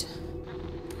tight.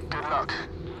 Good luck.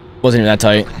 Wasn't even that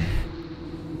tight.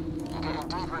 You're getting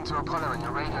deeper into Apollo and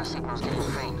your radio signal's getting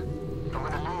faint. I'm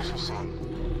gonna lose you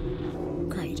soon.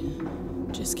 Great.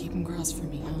 Just keep them crossed for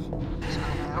me, huh? There's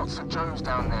gonna be lots of Joes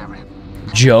down there, Rip.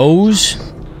 Joes?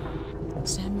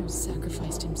 Samuel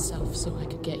sacrificed himself so I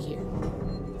could get here.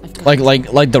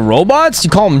 Like the robots?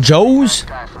 You call them Joes?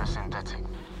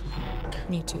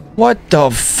 Me too. What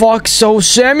the fuck? So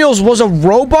Samuels was a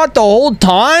robot the whole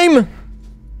time?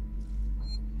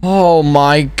 Oh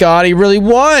my god, he really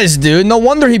was, dude. No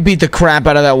wonder he beat the crap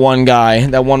out of that one guy,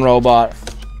 that one robot.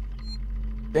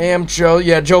 Damn, Joe.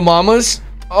 Yeah, Joe Mamas.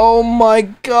 Oh my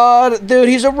god, dude,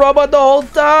 he's a robot the whole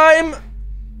time.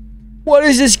 What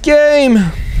is this game?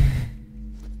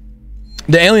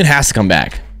 The alien has to come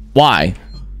back. Why?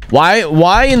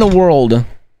 Why in the world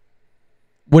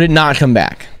would it not come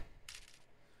back?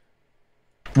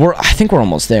 I think we're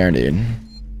almost there, dude.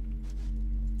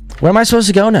 Where am I supposed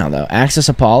to go now, though? Access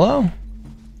Apollo?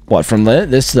 What, from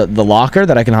the locker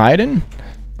that I can hide in?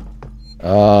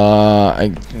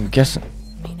 I guess...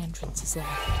 Main entrance is there.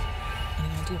 Any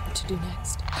idea what to do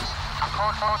next? I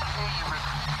can't hardly hear you, Rip.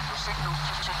 Your signal's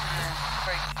just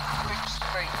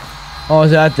fake. Oh,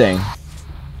 it's that thing.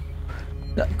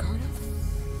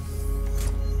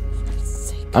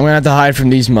 I'm gonna have to hide from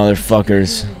these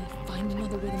motherfuckers. Find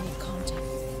another rhythm of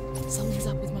contact. Something's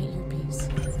up with my earpiece.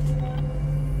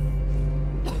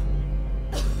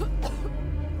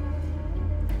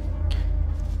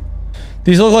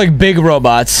 These look like big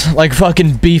robots. Like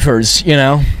fucking beefers, you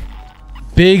know?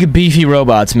 Big, beefy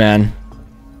robots, man.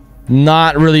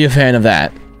 Not really a fan of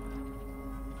that.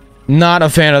 Not a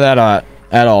fan of that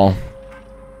at all.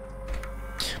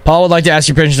 Paul would like to ask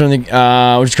your permission on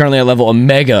the, which is currently at level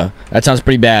Omega. That sounds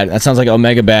pretty bad. That sounds like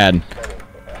Omega bad.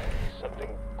 Something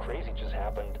crazy just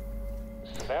happened.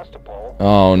 Sebastopol.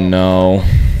 Oh no.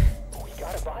 We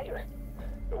gotta buy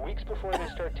her. Weeks before they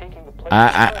start taking the place.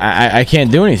 I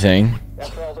can't do anything.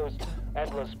 After all those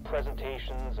endless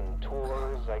presentations and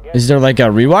tours, I guess. Is there like a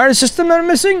rewire system that I'm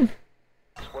missing?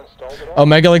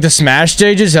 Omega like the smash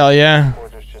stages? Hell yeah.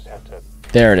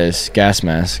 There it is. Gas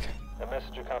mask. A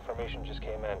message of confirmation just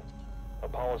came in.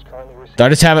 Apollo is currently receiving. Do I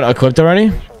just have it equipped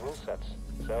already?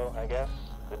 So I guess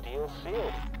the deal's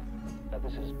sealed. Now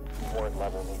this is board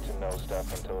level need to know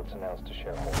stuff until it's announced to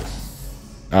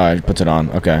shareholders. Alright, puts it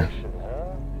on. Okay.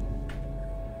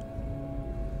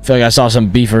 I feel like I saw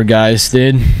some beefer guys,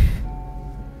 dude.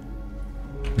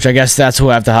 Which I guess that's who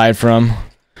I have to hide from.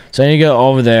 So I need to go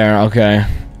over there. Okay.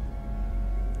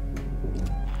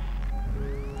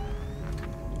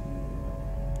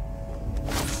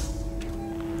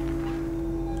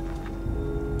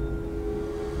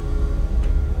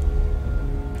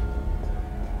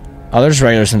 Oh, there's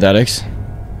regular synthetics.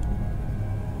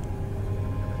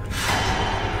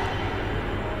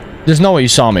 There's no way you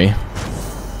saw me.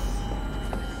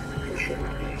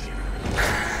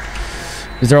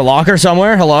 Is there a locker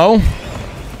somewhere? Hello?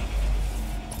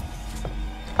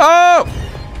 Oh!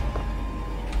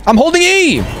 I'm holding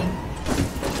E!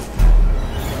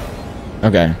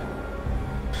 Okay.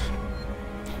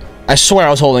 I swear I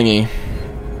was holding E.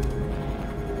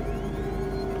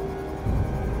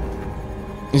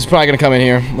 He's probably gonna come in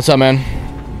here. What's up, man?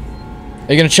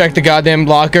 Are you gonna check the goddamn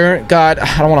locker? God,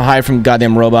 I don't want to hide from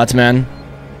goddamn robots, man.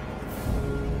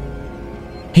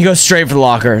 He goes straight for the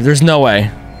locker. There's no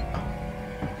way.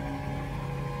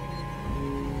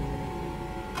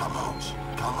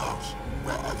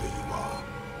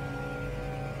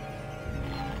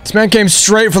 This man came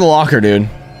straight for the locker, dude.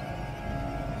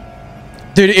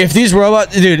 Dude, if these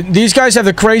robots... Dude, these guys have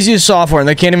the craziest software and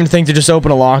they can't even think to just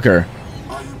open a locker.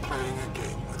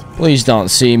 Please don't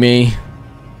see me.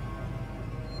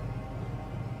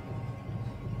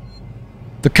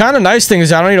 The kind of nice thing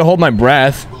is I don't need to hold my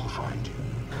breath.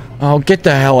 Oh, get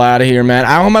the hell out of here, man.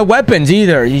 I don't have my weapons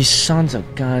either. You sons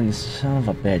of guns. Son of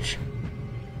a bitch.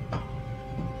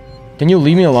 Can you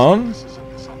leave me alone?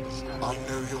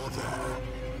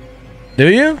 Do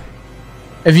you?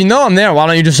 If you know I'm there, why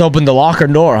don't you just open the locker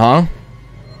door, huh?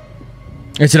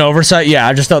 It's an oversight? Yeah,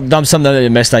 I just dumped something that I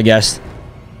missed, I guess.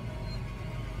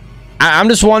 I'm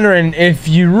just wondering if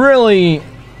you really...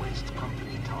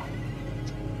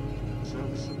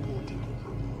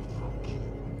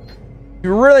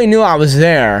 You really knew I was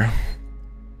there.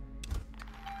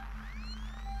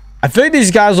 I feel like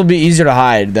these guys will be easier to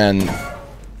hide than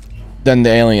the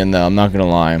alien, though. I'm not gonna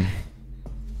lie.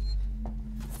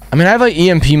 I mean, I have like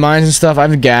EMP mines and stuff. I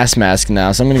have a gas mask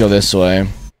now, so I'm gonna go this way.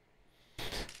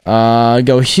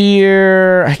 Go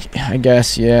here. I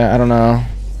guess, yeah. I don't know.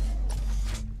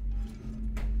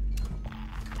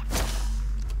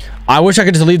 I wish I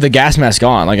could just leave the gas mask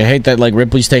on. Like, I hate that, like,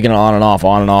 Ripley's taking it on and off,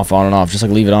 on and off, on and off. Just,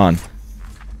 like, leave it on.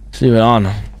 Just leave it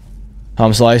on.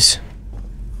 Home slice.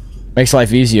 Makes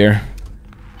life easier.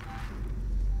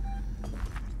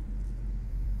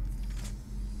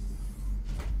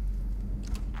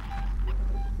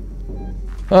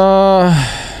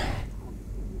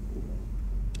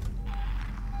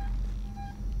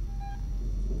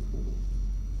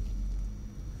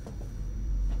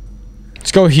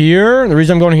 Let's go here. The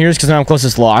reason I'm going here is because now I'm close to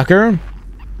this locker.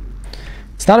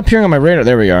 It's not appearing on my radar.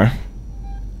 There we are.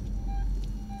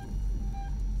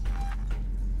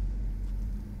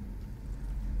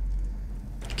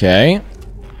 Okay.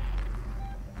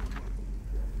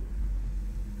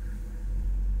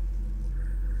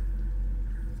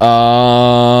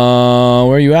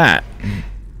 Where are you at?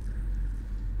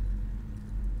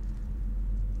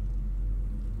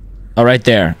 Oh, right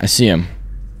there. I see him.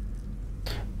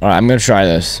 Alright, I'm gonna try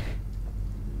this.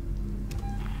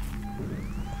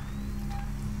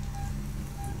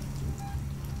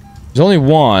 There's only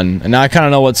one, and now I kind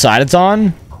of know what side it's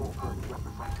on.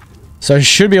 So I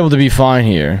should be able to be fine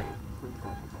here.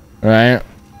 Right?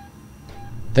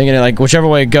 Thinking like whichever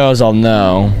way it goes, I'll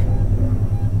know.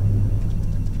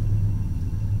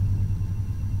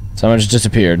 Someone just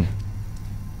disappeared.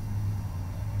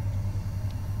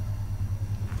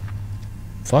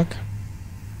 Fuck.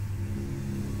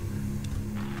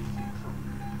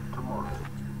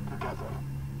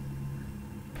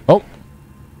 Oh.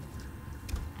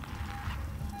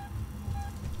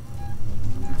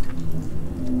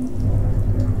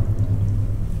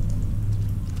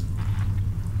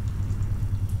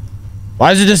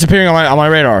 Why is it disappearing on my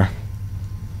radar?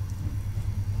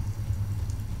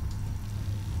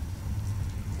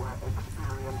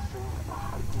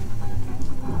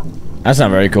 That's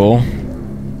not very cool.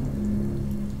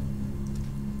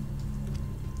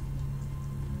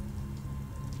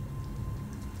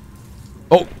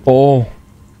 Oh, oh.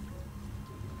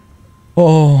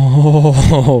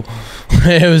 Oh,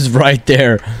 it was right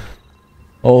there.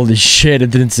 Holy shit,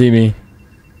 it didn't see me.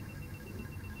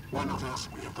 Why not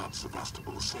ask me about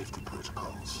Sevastopol's safety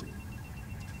protocols?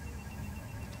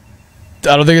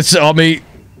 I don't think it saw me.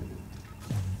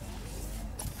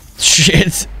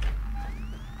 Shit.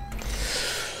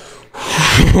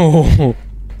 Oh,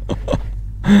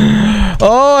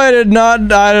 I did not.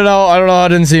 I don't know. I don't know how it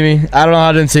didn't see me. I don't know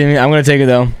how it didn't see me. I'm gonna take it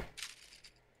though.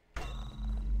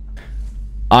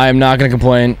 I am not gonna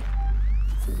complain.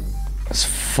 As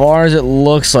far as it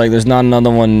looks like, there's not another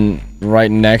one right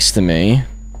next to me.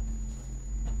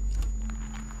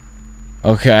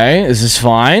 Okay, this is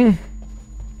fine.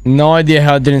 No idea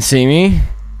how it didn't see me.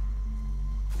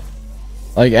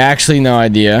 Like, actually, no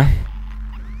idea.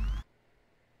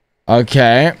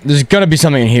 Okay, there's gonna be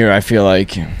something in here, I feel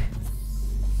like. I'm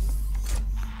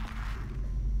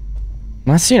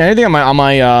not seeing anything on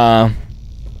my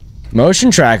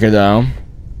motion tracker though.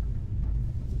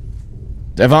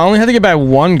 If I only had to get by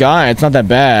one guy, it's not that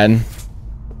bad.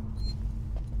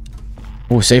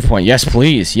 Oh, save point. Yes,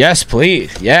 please. Yes,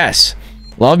 please. Yes.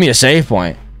 Love me a save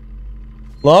point.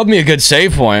 Love me a good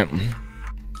save point.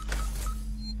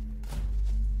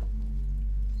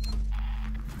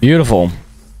 Beautiful.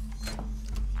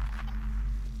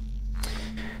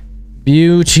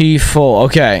 Beautiful.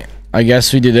 Okay. I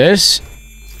guess we do this.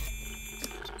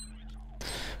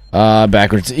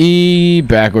 Backwards E.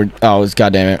 Backward. Oh, it's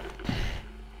goddamn it.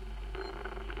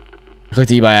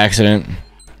 Clicked E by accident.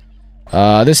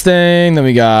 This thing. Then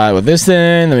we got with this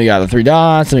thing. Then we got the 3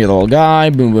 dots. Then we got the little guy.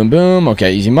 Boom, boom, boom.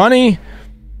 Okay, easy money.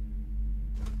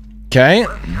 Okay.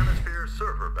 Hemisphere, sir.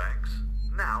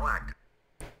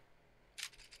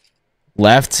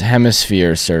 Left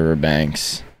hemisphere server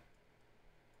banks.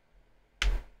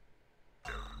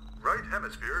 Right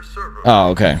hemisphere server. Oh,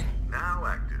 okay. Now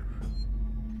active.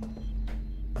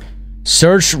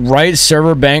 Search right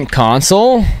server bank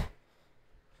console.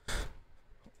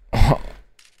 Oh,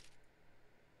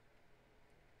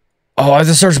 I have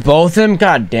to search both of them?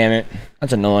 God damn it.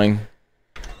 That's annoying.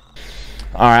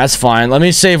 Alright, that's fine. Let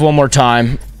me save one more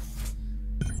time.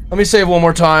 Let me save one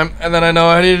more time, and then I know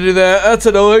I need to do that. That's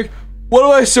annoying. What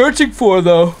am I searching for,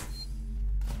 though?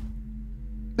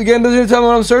 The game doesn't even tell me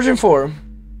what I'm searching for.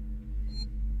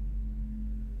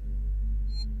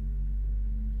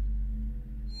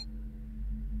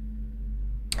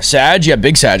 Sag? Yeah,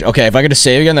 big Sag. Okay, if I could just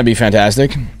save again, that'd be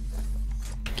fantastic.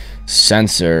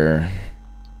 Sensor.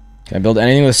 Can I build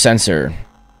anything with sensor?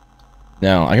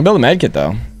 No, I can build a medkit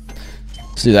though.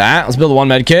 Let's do that. Let's build one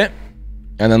medkit.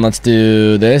 And then let's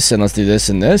do this, and let's do this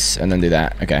and this, and then do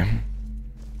that. Okay.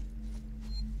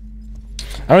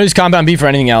 I don't use compound B for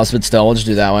anything else, but still, we'll just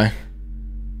do it that way.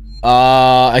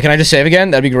 Can I just save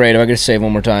again? That'd be great if I could just save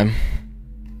one more time.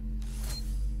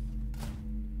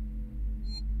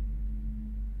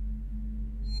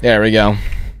 There we go.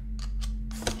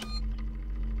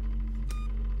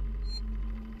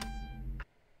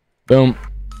 Boom.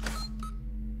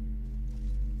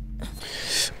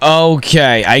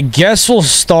 Okay, I guess we'll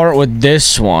start with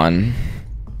this one.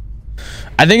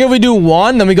 I think if we do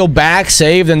one, then we go back,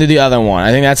 save, then do the other one. I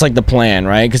think that's like the plan,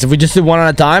 right? Because if we just do one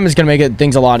at a time, it's gonna make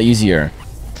things a lot easier.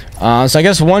 So I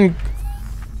guess one... I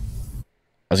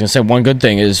was gonna say one good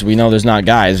thing is we know there's not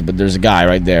guys, but there's a guy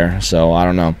right there. So, I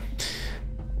don't know.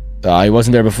 He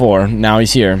wasn't there before. Now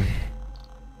he's here.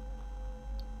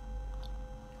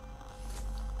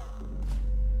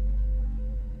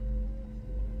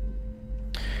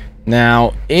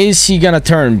 Now, is he gonna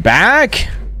turn back?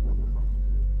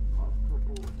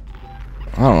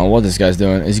 I don't know what this guy's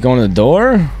doing. Is he going to the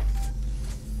door?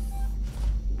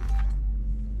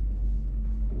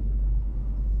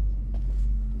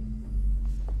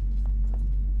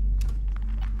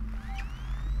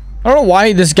 I don't know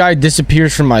why this guy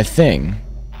disappears from my thing.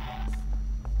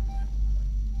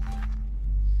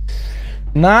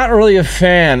 Not really a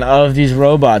fan of these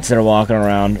robots that are walking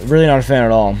around. Really not a fan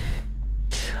at all.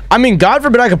 I mean, God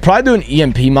forbid I could probably do an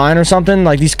EMP mine or something.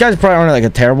 Like, these guys probably aren't like a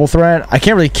terrible threat. I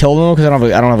can't really kill them because I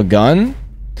don't have a gun.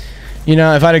 You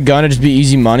know, if I had a gun, it'd just be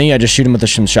easy money. I'd just shoot them with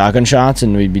some shotgun shots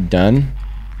and we'd be done.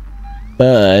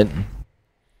 But...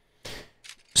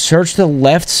 search the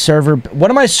left server... What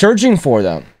am I searching for,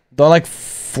 though? They're like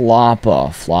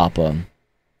Floppa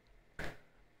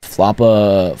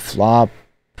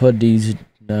these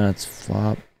nuts,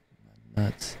 flop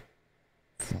nuts,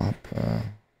 Floppa.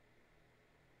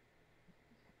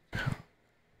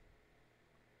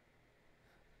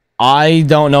 I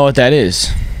don't know what that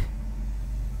is. I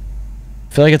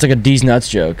feel like it's like a D's nuts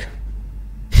joke.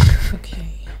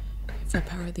 Okay, if I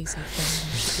power these up, then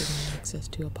I'll give me access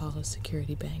to Apollo's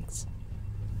security banks.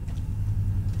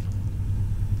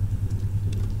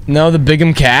 No, the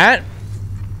Big'em Cat?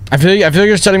 I feel like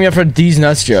you're setting me up for a D's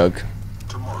nuts joke.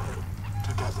 Tomorrow,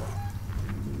 together.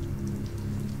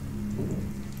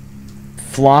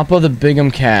 Floppa the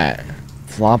Big'em Cat.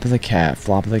 Floppa the cat.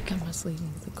 Floppa the cat. I must leave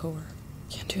him with the core.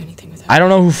 Can't do anything without I don't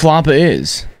know who Floppa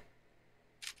is.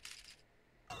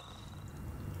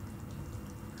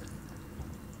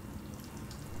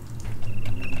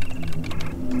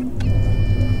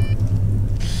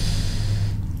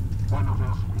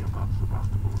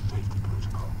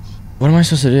 What am I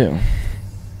supposed to do?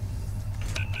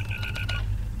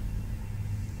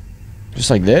 Just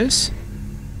like this?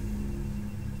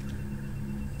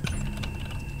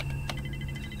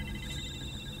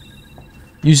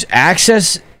 Use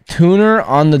access tuner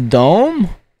on the dome?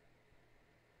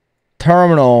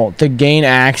 Terminal to gain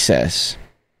access.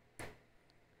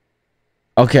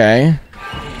 Okay.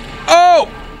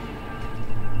 Oh!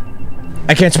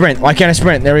 I can't sprint. Why can't I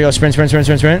sprint? There we go. Sprint, sprint, sprint,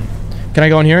 sprint, sprint. Can I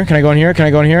go in here? Can I go in here? Can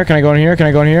I go in here? Can I go in here? Can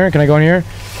I go in here? Can I go in here?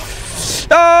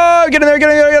 Oh! Get in there! Get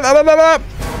in there! Get in there!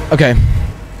 Okay.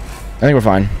 I think we're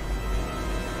fine.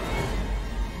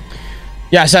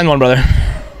 Yeah, send one, brother.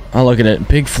 I'll look at it.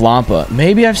 Big Floppa.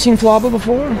 Maybe I've seen Floppa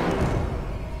before?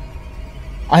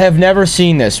 I have never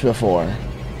seen this before.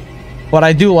 But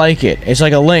I do like it. It's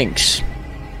like a lynx.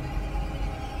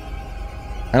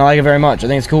 And I like it very much. I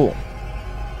think it's cool.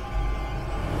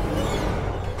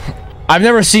 I've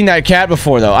never seen that cat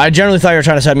before, though. I generally thought you were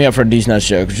trying to set me up for a D's nuts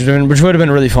joke, which would have been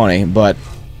really funny, but...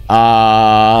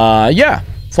 yeah.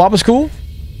 Floppa's cool.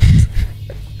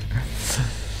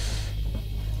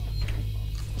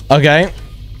 Okay.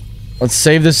 Let's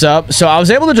save this up. So I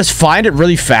was able to just find it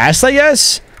really fast, I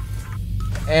guess.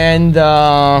 And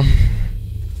now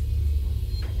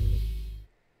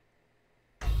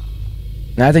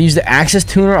I have to use the access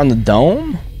tuner on the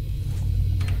dome.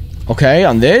 Okay,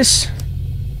 on this.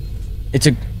 It's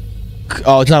a...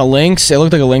 Oh, it's not a lynx. It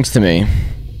looked like a lynx to me.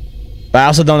 But I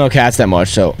also don't know cats that much,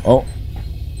 so... Oh.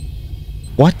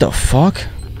 What the fuck?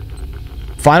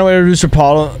 Find a way to reduce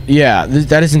Apollo... Yeah,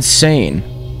 that is insane.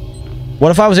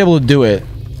 What if I was able to do it?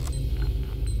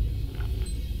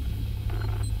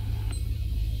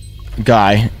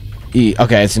 Guy.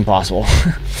 Okay, it's impossible.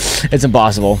 It's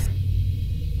impossible.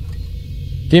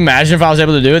 Can you imagine if I was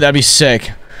able to do it? That'd be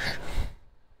sick.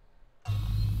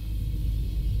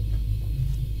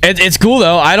 It's cool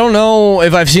though. I don't know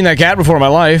if I've seen that cat before in my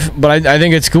life, but I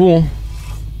think it's cool.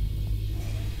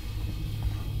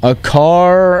 A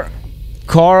car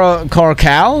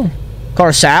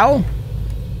sow?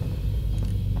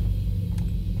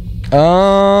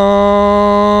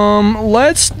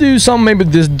 Let's do something maybe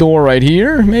with this door right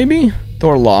here, maybe?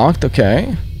 Door locked,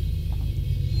 okay.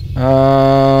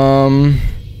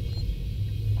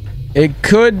 It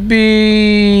could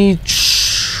be...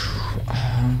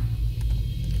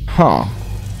 Huh.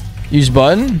 Use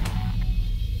button?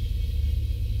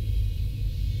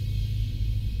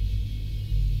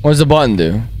 What does the button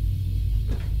do?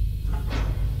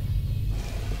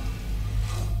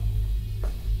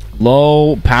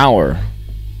 Low power.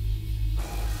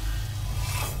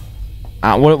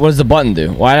 What does the button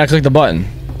do? Why did I click the button?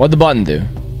 What'd the button do?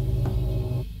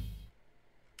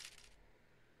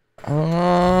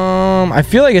 I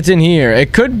feel like it's in here.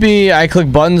 It could be I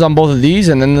click buttons on both of these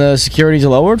and then the security's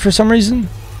lowered for some reason.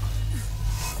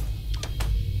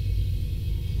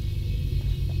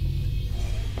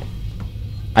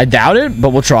 I doubt it,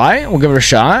 but we'll try. We'll give it a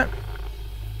shot.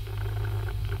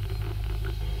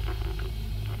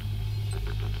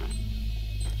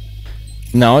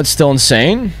 No, it's still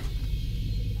insane.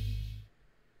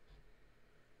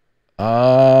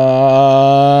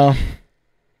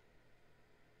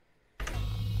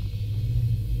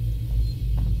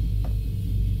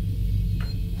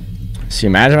 See,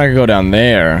 imagine I could go down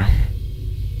there.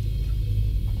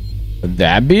 Would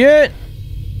that be it?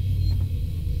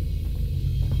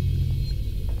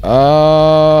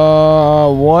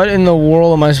 What in the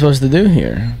world am I supposed to do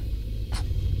here?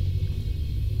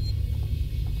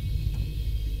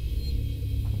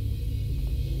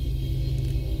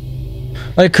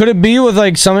 Like, could it be with,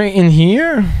 like, something in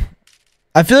here?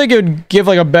 I feel like it would give,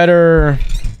 like, a better...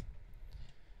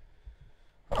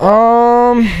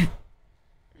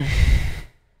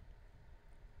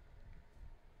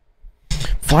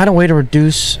 Find a way to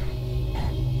reduce...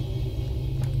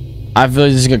 I feel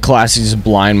like this is like a classic just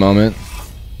blind moment.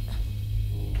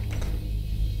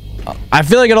 I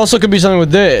feel like it also could be something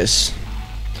with this.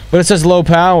 But it says low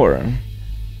power.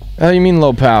 How do you mean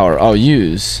low power? Oh,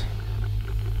 use.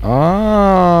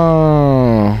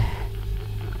 Oh.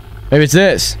 Maybe it's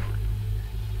this.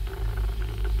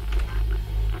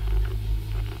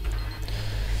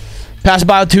 Pass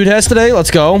bio 2 test today.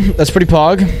 Let's go. That's pretty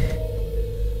pog.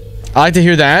 I like to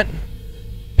hear that.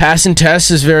 Passing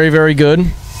tests is very, very good.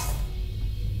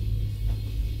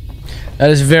 That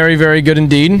is very, very good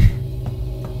indeed.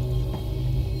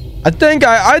 I think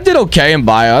I did okay in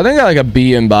bio. I think I got like a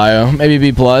B in bio. Maybe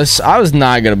B+. I was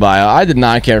not good at bio. I did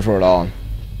not care for it at all.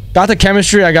 Got the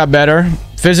chemistry, I got better.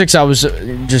 Physics, I was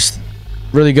just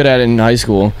really good at it in high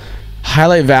school.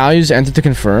 Highlight values, enter to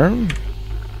confirm.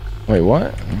 Wait,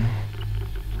 what?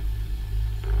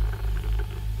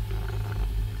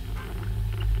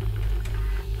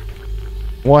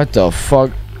 What the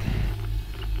fuck?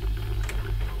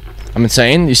 I'm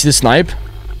insane. You see the snipe?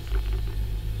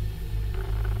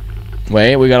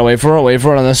 Wait, we gotta wait for it. Wait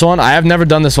for it on this one. I have never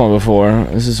done this one before.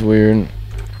 This is weird.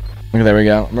 Okay, there we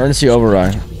go. Emergency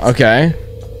override. Okay.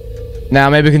 Now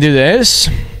maybe we can do this.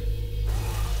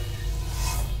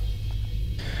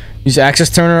 Use access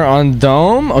turner on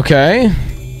dome. Okay.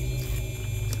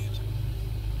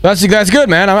 That's good,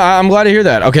 man. I'm glad to hear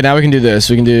that. Okay, now we can do this.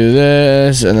 We can do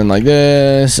this, and then like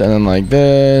this, and then like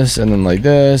this, and then like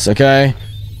this. Okay.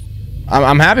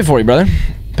 I'm happy for you, brother.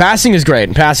 Passing is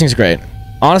great. Passing is great.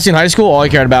 Honestly, in high school, all I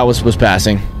cared about was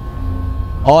passing.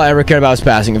 All I ever cared about was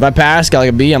passing. If I passed, got like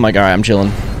a B, I'm like, alright, I'm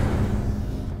chilling.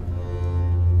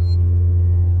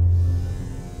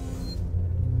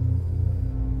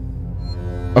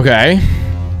 Okay.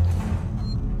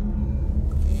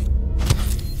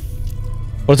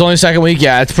 But it's only second week?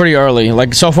 Yeah, it's pretty early.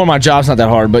 Like, so far my job's not that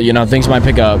hard, but, you know, things might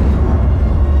pick up.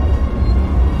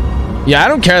 Yeah, I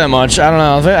don't care that much. I don't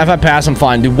know. If I pass, I'm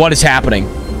fine. Dude, what is happening?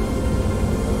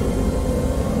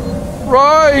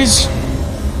 Rise!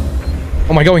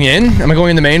 Am I going in? Am I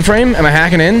going in the mainframe? Am I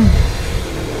hacking in?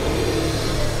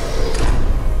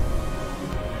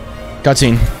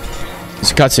 Cutscene.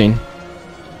 It's a cutscene.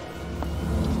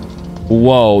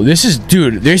 Whoa, this is,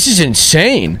 dude, this is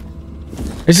insane.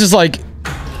 This is like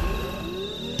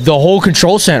the whole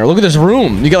control center. Look at this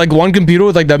room. You got like one computer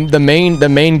with like the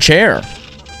main chair.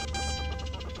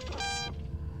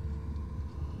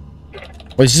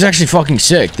 Well, this is actually fucking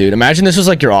sick, dude. Imagine this was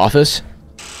like your office.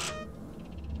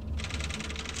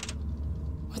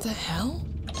 What the hell?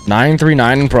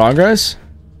 939 in progress?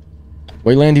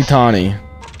 Wayland Yutani.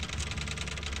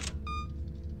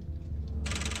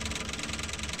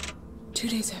 Two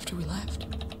days after we left.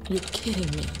 You're kidding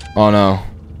me. Oh no.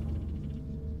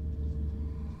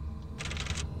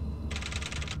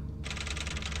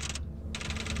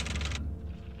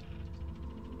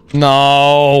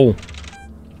 No.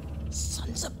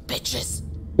 Sons of bitches.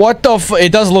 What the f-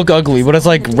 It does look ugly, but it's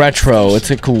like retro. It's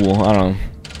like cool. I don't know.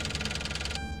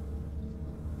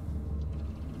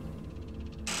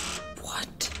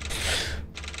 What?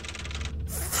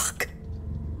 Fuck.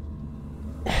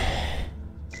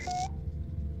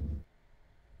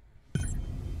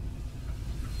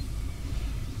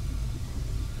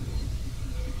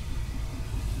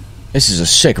 This is a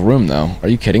sick room, though. Are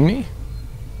you kidding me?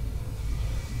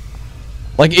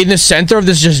 Like, in the center of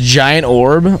this just giant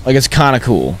orb, like, it's kind of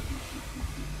cool.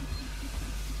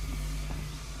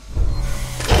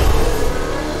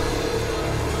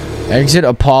 Exit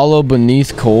Apollo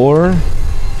beneath core.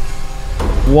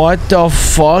 What the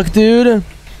fuck, dude?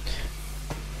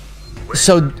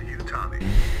 So,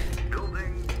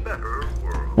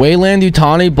 Wayland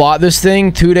Yutani bought this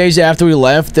thing 2 days after we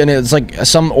left, and it's like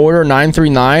some order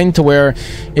 939 to where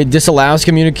it disallows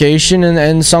communication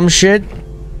and some shit.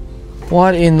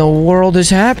 What in the world is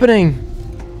happening?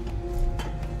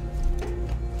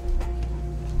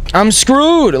 I'm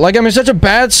screwed. Like, I'm in such a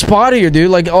bad spot here, dude.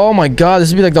 Like, oh my god,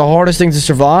 this would be like the hardest thing to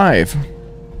survive.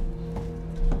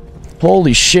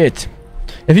 Holy shit.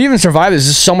 If you even survive this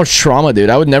is so much trauma, dude.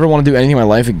 I would never want to do anything in my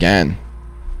life again.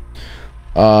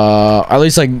 At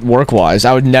least like work-wise.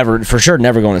 I would never, for sure,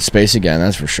 never go into space again.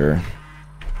 That's for sure.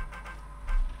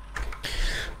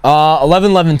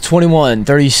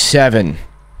 11/11/21/37.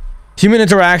 Human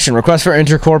interaction. Request for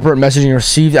intercorporate messaging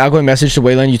received. Outgoing message to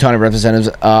Wayland Yutani representatives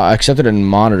accepted and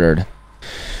monitored.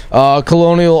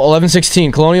 Colonial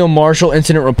 11/16. Colonial Marshal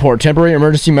Incident Report. Temporary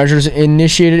emergency measures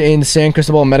initiated in San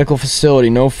Cristobal Medical Facility.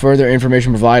 No further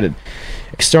information provided.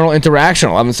 External interaction.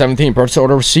 11/17. Purchase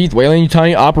order received. Wayland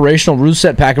Yutani operational rule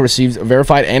set packet received,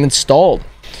 verified and installed.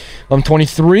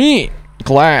 11/23.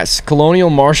 Class.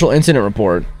 Colonial Marshal Incident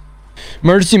Report.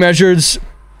 Emergency measures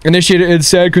initiated in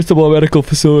San Cristobal Medical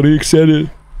Facility.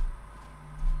 Extended.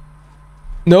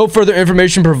 No further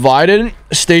information provided.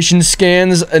 Station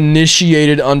scans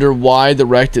initiated under Y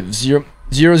directive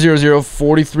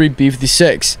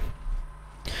 00043B56.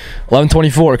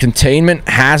 11/24. Containment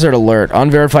hazard alert.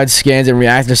 Unverified scans and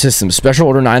reactor systems. Special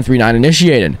order 939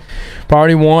 initiated.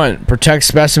 Priority 1. Protect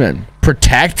specimen.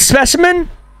 Protect specimen?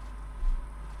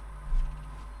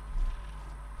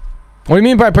 What do you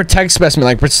mean by protect specimen?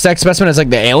 Like protect specimen as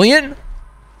like the alien?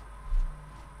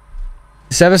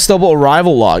 Sevastopol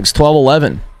arrival logs,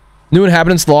 12/11. New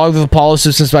inhabitants logged with Apollo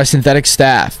systems by synthetic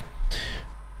staff.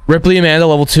 Ripley Amanda,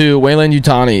 level 2. Wayland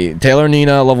Yutani. Taylor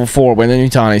Nina, level 4.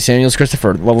 Wayland Yutani. Samuels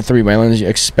Christopher, level 3. Wayland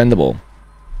expendable.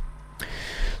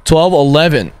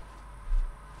 12/11.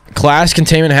 Class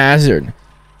containment hazard.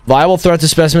 Viable threat to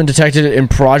specimen detected in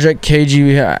Project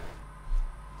KG.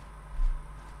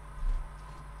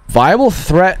 Viable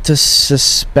threat to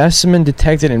specimen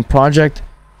detected in Project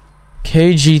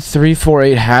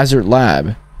KG348 Hazard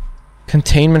Lab.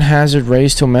 Containment hazard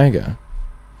raised to Omega.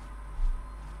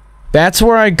 That's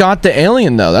where I got the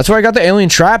alien, though. That's where I got the alien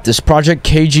trap, this Project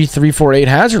KG348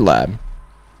 Hazard Lab.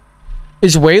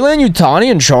 Is Wayland Yutani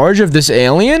in charge of this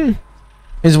alien?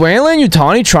 Is Wayland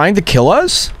Yutani trying to kill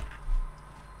us?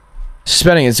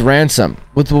 Suspending its ransom.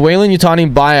 With the Wayland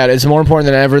Yutani buyout, it's more important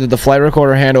than ever that the flight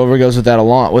recorder handover goes without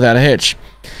a hitch.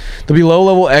 There'll be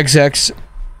low-level execs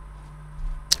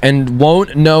and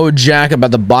won't know jack about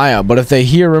the buyout, but if they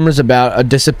hear rumors about a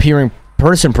disappearing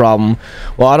person problem,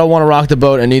 well, I don't want to rock the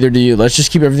boat, and neither do you. Let's just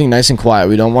keep everything nice and quiet.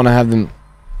 We don't want to have them...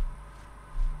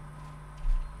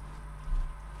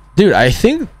 Dude, I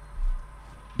think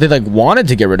they, like, wanted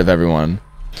to get rid of everyone.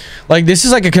 Like, this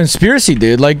is like a conspiracy,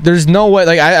 dude. Like, there's no way...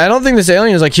 Like, I don't think this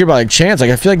alien is, like, here by, like, chance. Like,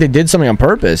 I feel like they did something on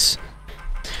purpose.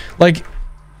 Like...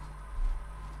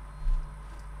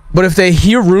 But if they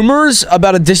hear rumors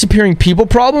about a disappearing people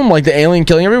problem, like the alien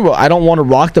killing everyone, well, I don't want to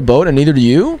rock the boat, and neither do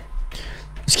you.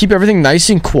 Just keep everything nice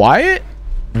and quiet?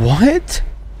 What?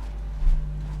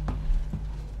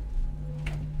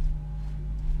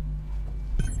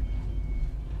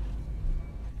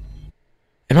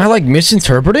 Am I like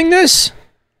misinterpreting this?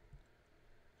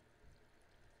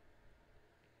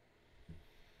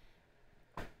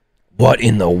 What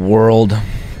in the world? I'm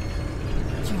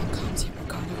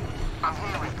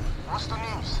hearing. What's the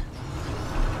news?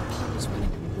 Apollo's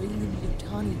running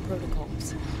Weyland-Yutani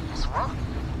protocols. It's what?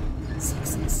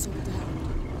 Seegson sold out.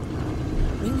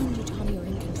 Weyland-Yutani are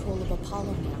in control of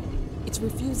Apollo now. It's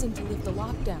refusing to lift the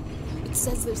lockdown. It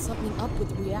says there's something up with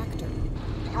the reactor.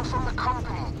 You're from the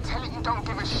company. Tell it you don't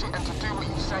give a shit and to do what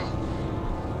you say.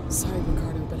 Sorry,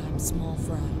 Ricardo, but I'm small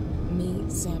fry. Me,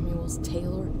 Samuels,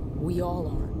 Taylor, we all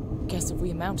are. Guess if we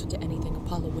amounted to anything,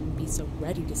 Apollo wouldn't be so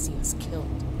ready to see us killed.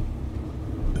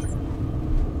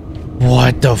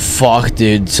 What the fuck,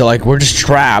 dude? So, like, we're just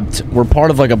trapped. We're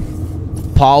part of, like,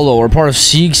 Apollo. We're part of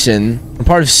Seegson. We're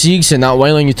part of Seegson, not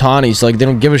Weyland-Yutani. So, like, they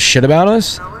don't give a shit about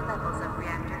us?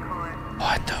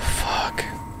 What the fuck?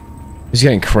 This is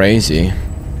getting crazy.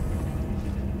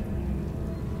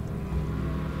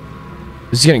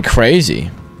 This is getting crazy.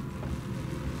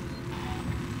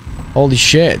 Holy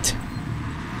shit.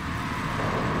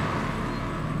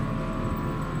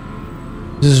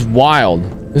 This is wild.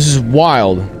 This is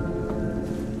wild.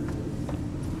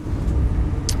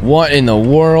 What in the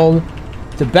world?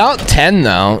 It's about 10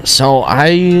 though, so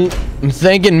I'm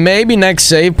thinking maybe next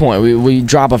save point we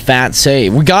drop a fat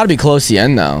save. We gotta be close to the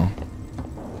end though.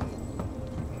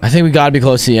 I think we gotta be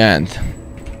close to the end.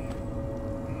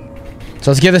 So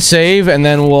let's get a save and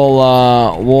then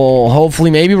we'll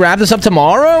hopefully maybe wrap this up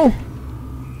tomorrow.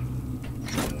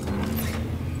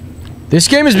 This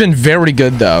game has been very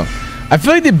good though. I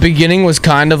feel like the beginning was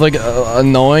kind of like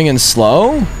annoying and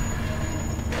slow,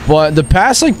 but the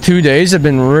past like 2 days have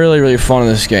been really fun in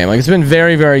this game. Like it's been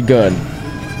very good.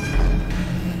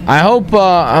 I hope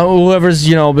whoever's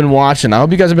been watching, I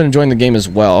hope you guys have been enjoying the game as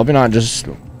well. I hope you're not just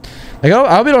like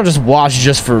I hope you don't just watch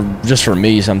just for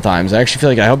me sometimes. I actually feel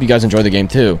like I hope you guys enjoy the game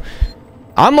too.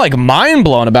 I'm like mind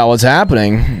blown about what's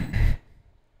happening.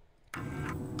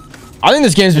 I think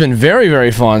this game's been very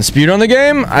fun. Speedrun the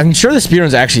game? I'm sure the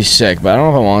speedrun's actually sick, but I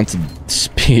don't know if I want to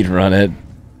speedrun it.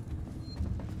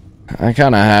 I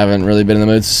kind of haven't really been in the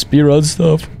mood to speedrun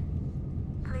stuff.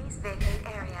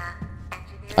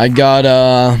 I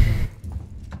got,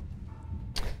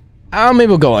 maybe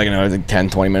we'll go like another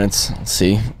 10-20 minutes. Let's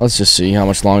see. Let's just see how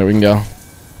much longer we can go.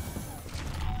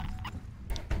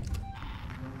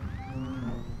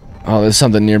 Oh, there's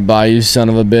something nearby, you son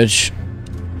of a bitch.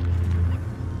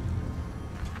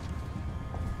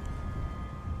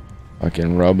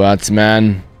 Fucking robots,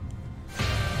 man.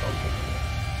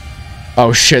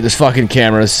 Oh shit, there's fucking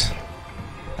cameras.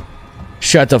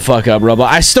 Shut the fuck up,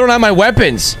 robot. I still don't have my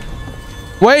weapons.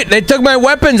 Wait, they took my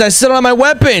weapons. I still don't have my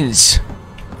weapons.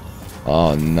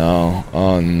 Oh no.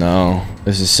 Oh no.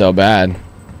 This is so bad.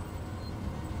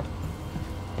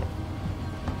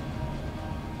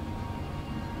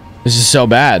 This is so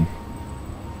bad.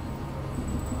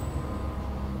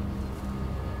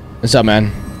 What's up,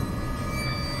 man?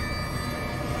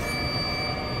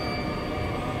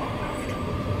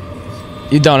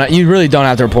 You really don't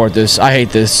have to report this. I hate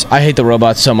this. I hate the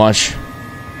robots so much.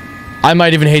 I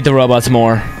might even hate the robots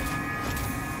more.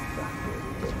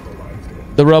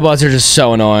 The robots are just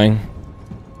so annoying.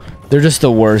 They're just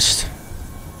the worst.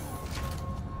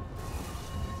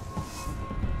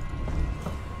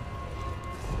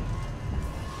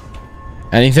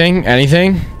 Anything?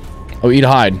 Anything? Oh, eat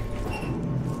hide.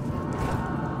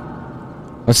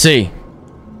 Let's see.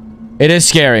 It is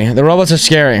scary. The robots are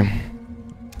scary.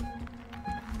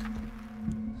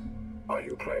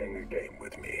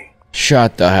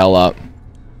 Shut the hell up.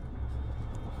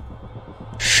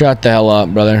 Shut the hell up,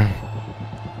 brother.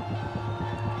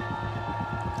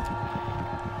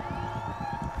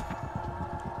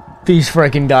 These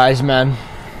freaking guys, man.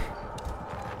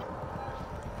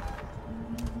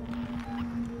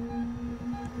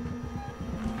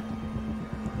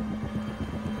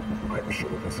 I'm sure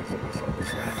this is a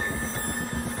misunderstanding.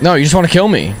 No, you just want to kill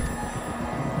me.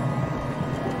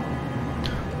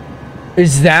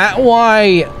 Is that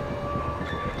why...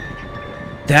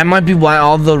 That might be why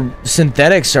all the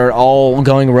synthetics are all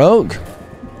going rogue.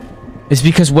 It's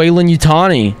because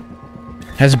Weyland-Yutani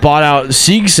has bought out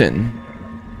Seegson.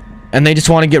 And they just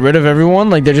want to get rid of everyone?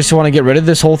 Like, they just want to get rid of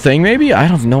this whole thing, maybe? I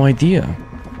have no idea.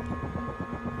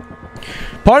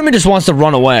 Part of me just wants to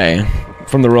run away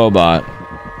from the robot.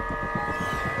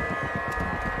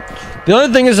 The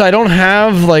other thing is I don't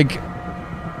have, like...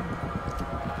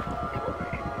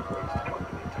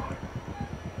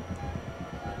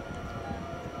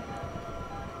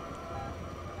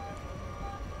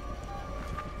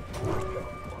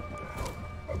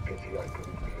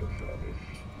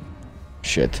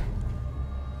 Shit.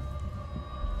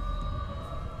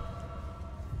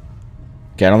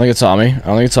 Okay, I don't think it saw me. I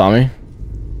don't think it saw me.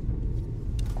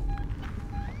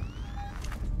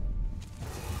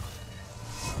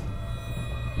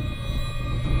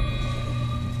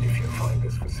 If you find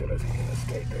this facility in a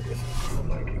state that isn't to your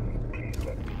liking, please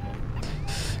let me know.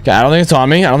 Okay, I don't think it's on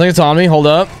me. I don't think it's on me. Hold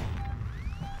up.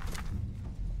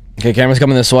 Okay, camera's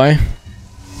coming this way.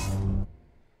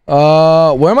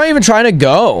 Where am I even trying to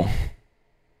go?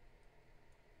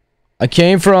 I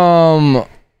came from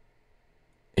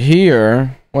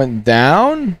here, went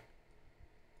down.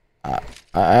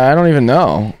 I don't even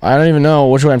know. I don't even know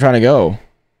which way I'm trying to go.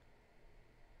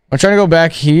 I'm trying to go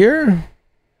back here.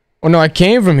 Oh no, I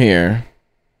came from here.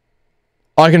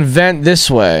 Oh, I can vent this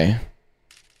way.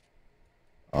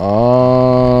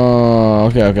 Oh,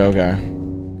 okay.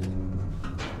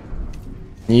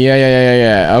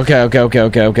 Yeah.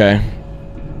 Okay.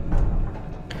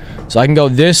 So I can go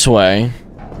this way.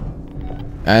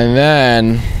 And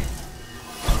then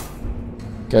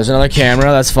there's another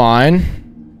camera, that's fine.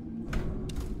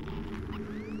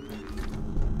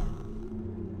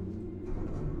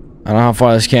 I don't know how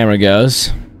far this camera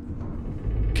goes.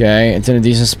 Okay, it's in a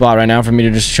decent spot right now for me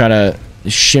to just try to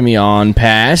shimmy on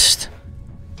past.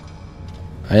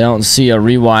 I don't see a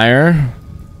rewire.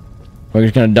 We're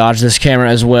just gonna dodge this camera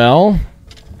as well.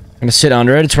 I'm gonna sit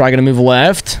under it, it's probably gonna move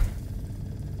left.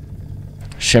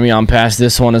 Shimmy on past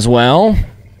this one as well.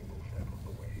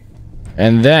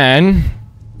 And then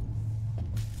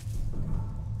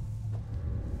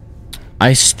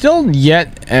I still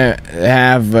yet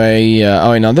have a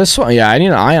oh wait, no, this one, yeah, I need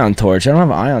an ion torch. I don't have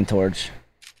an ion torch.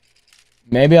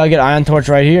 Maybe I'll get ion torch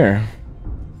right here.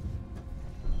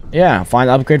 Yeah, find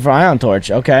the upgrade for ion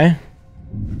torch. Okay,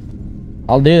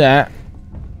 I'll do that.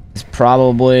 It's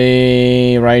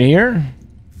probably right here.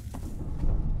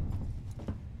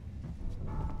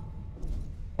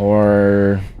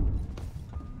 Or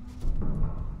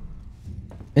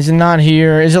is it not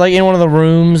here? Is it like in one of the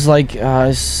rooms? Like,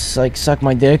 it's like suck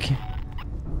my dick.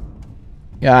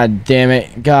 God damn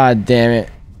it! God damn it!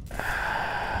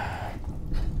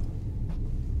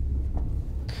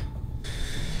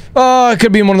 Oh, it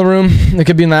could be in one of the room. It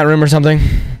could be in that room or something.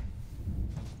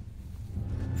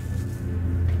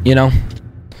 You know?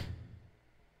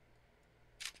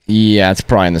 Yeah, it's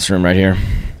probably in this room right here.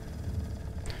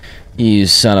 You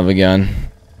son of a gun.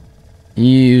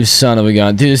 You son of a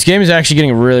gun. Dude, this game is actually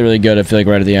getting really, really good, I feel like,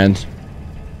 right at the end.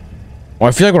 Well,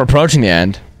 I feel like we're approaching the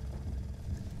end.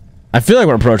 I feel like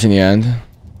we're approaching the end.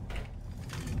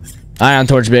 Ion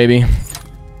torch, baby.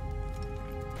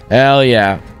 Hell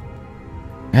yeah.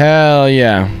 Hell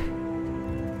yeah.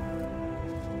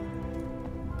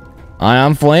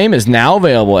 Ion flame is now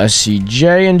available.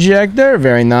 SCJ injector.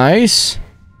 Very nice.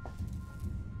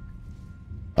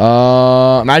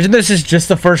 Imagine this is just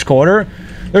the first quarter.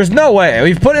 There's no way.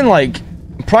 We've put in like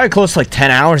probably close to like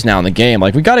 10 hours now in the game.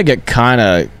 Like we gotta get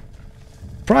kinda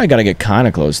probably gotta get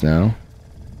kinda close now.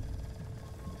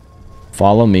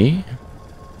 Follow me?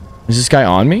 Is this guy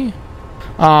on me?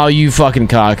 Oh, you fucking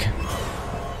cock.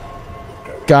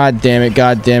 God damn it,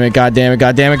 god damn it, god damn it,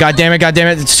 god damn it, god damn it, god damn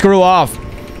it. Screw off.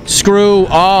 Screw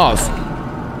off.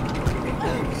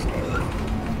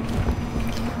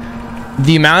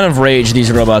 The amount of rage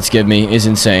these robots give me is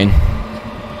insane.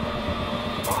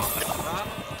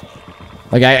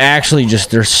 Like, I actually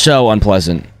just... They're so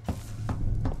unpleasant.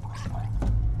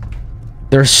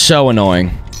 They're so annoying.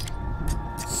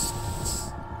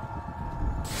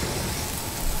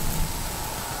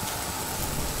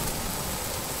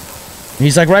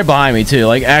 He's, like, right behind me, too.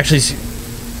 Like, actually...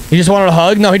 He just wanted a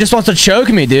hug? No, he just wants to choke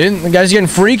me, dude. The guy's getting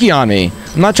freaky on me.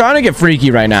 I'm not trying to get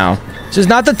freaky right now. This is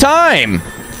not the time!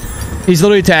 He's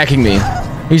literally attacking me.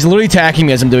 He's literally attacking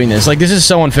me as I'm doing this. Like, this is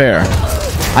so unfair.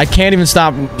 I can't even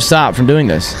stop from doing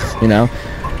this, you know?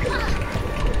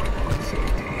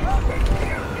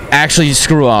 Actually,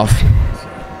 screw off.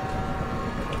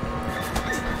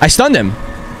 I stunned him.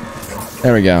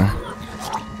 There we go.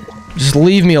 Just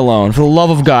leave me alone. For the love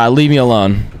of God, leave me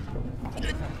alone.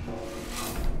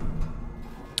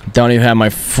 Don't even have my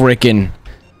frickin'...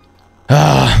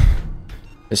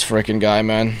 this frickin' guy,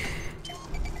 man.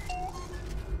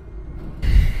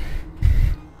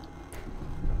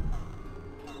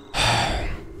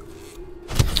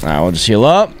 Alright, we'll just heal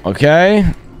up. Okay.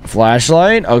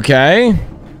 Flashlight. Okay.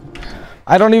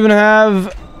 I don't even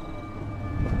have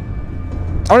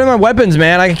my weapons,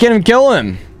 man. I can't even kill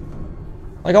him.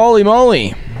 Like, holy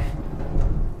moly.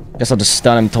 Guess I'll just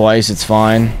stun him twice. It's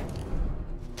fine.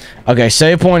 Okay,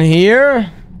 save point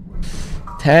here.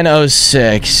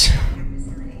 10:06.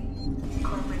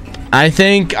 I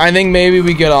think maybe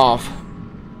we get off.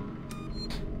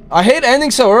 I hate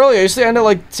ending so early. I used to end at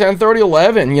like 10:30,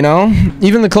 11, you know?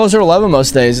 Even the closer to 11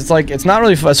 most days. It's like, it's not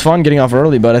really as fun getting off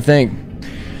early, but I think.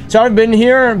 So I've been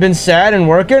here, been sad and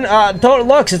working.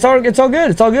 Lux, it's all good. It's all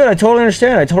good. I totally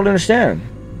understand. It's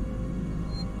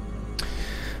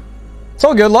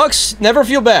all good, Lux. Never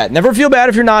feel bad. Never feel bad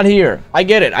if you're not here. I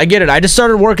get it. I just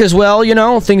started work as well, you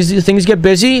know? Things get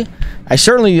busy. I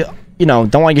certainly, you know,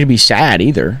 don't want you to be sad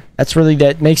either.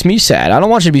 That makes me sad. I don't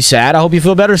want you to be sad. I hope you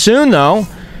feel better soon, though.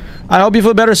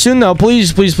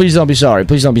 Please don't be sorry.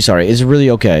 Please don't be sorry. It's really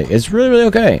okay. It's really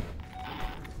okay.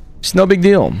 It's no big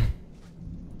deal.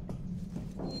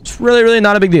 It's really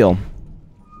not a big deal.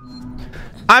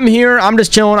 I'm here. I'm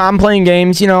just chilling. I'm playing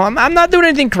games. You know, I'm not doing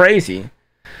anything crazy.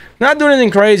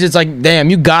 It's like,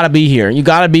 damn, you gotta be here.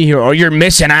 Or you're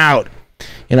missing out.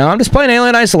 You know, I'm just playing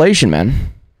Alien Isolation, man.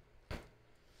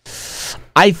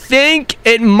 I think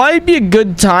it might be a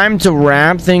good time to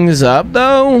wrap things up,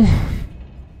 though.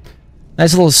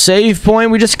 Nice little save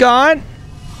point we just got.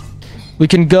 We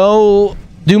can go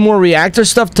do more reactor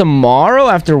stuff tomorrow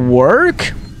after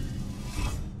work.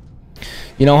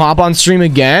 You know, hop on stream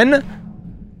again.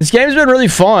 This game's been really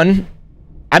fun.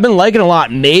 I've been liking it a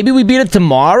lot. Maybe we beat it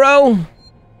tomorrow?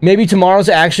 Maybe tomorrow's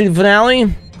actually the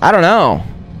finale? I don't know.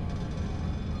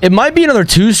 It might be another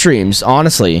 2 streams,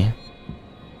 honestly.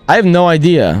 I have no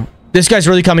idea. This guy's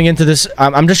really coming into this.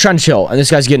 I'm just trying to chill, and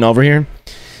this guy's getting over here.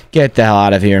 Get the hell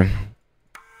out of here.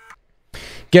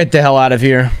 Get the hell out of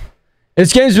here.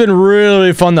 This game's been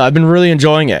really fun, though. I've been really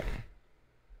enjoying it.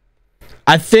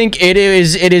 I think it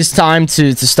is time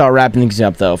to start wrapping things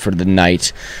up, though, for the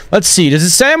night. Let's see. Does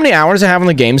it say how many hours I have on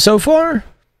the game so far?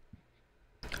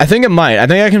 I think it might. I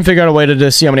think I can figure out a way to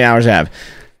just see how many hours I have.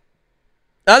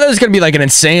 Not that it's going to be like an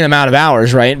insane amount of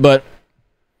hours, right? But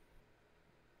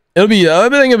I think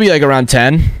it'll be like around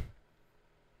 10.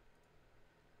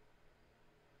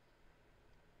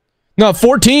 No,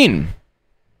 14.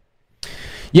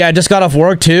 Yeah, I just got off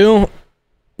work, too.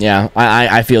 Yeah,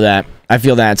 I feel that.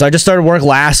 So I just started work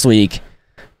last week,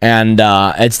 and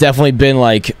it's definitely been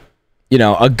like, you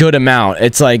know, a good amount.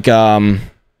 It's like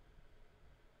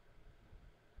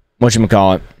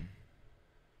whatchamacallit?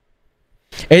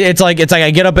 It's like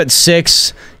I get up at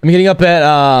 6. I'm getting up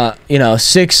at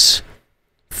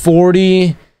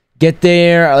 6:40. Get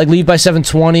there. I leave by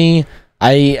 7:20.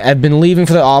 I've been leaving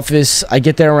for the office. I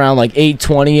get there around like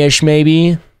 8:20ish,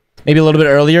 maybe a little bit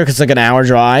earlier because it's like an hour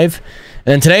drive.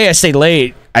 And then today I stayed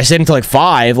late. I stayed until like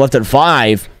 5, left at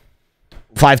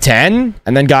 5:10,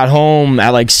 and then got home at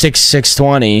like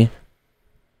 6:20.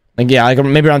 Like, yeah, like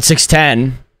maybe around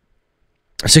 6:10,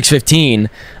 6:15.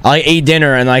 I ate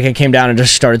dinner, and like I came down and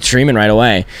just started streaming right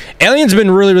away. Alien's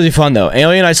been really fun, though.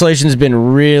 Alien Isolation's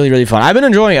been really fun. I've been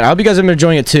enjoying it. I hope you guys have been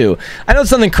enjoying it, too. I know it's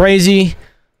something crazy.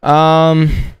 I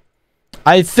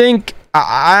think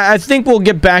we'll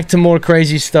get back to more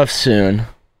crazy stuff soon.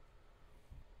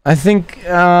 I think,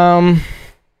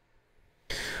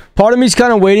 part of me's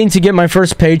kind of waiting to get my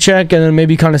first paycheck and then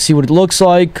maybe kind of see what it looks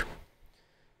like.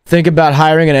 Think about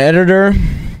hiring an editor.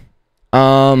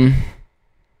 I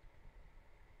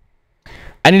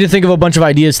need to think of a bunch of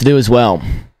ideas to do as well.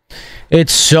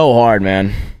 It's so hard,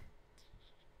 man.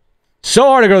 So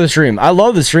hard to grow the stream. I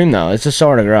love the stream, though. It's just so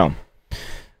hard to grow.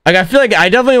 Like, I feel like I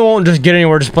definitely won't just get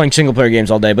anywhere just playing single-player games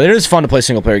all day, but it is fun to play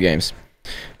single-player games.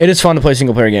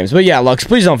 But yeah, Lux,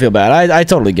 please don't feel bad. I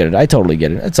totally get it.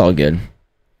 It's all good.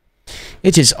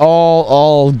 It's just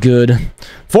all good.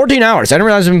 14 hours. I didn't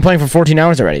realize I've been playing for 14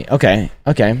 hours already. Okay.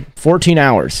 14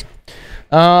 hours.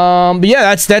 But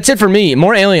yeah, that's it for me.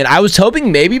 More Alien. I was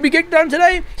hoping maybe we get done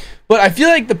today, but I feel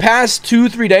like the past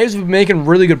 2-3 days we've been making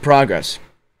really good progress.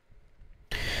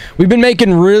 We've been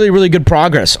making really good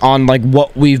progress on like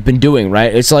what we've been doing,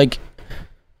 right? It's like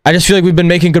I just feel like we've been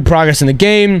making good progress in the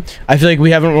game. I feel like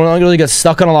we haven't really got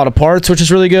stuck on a lot of parts, which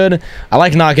is really good. I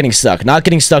like not getting stuck. Not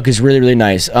getting stuck is really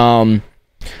nice. I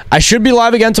should be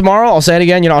live again tomorrow. I'll say it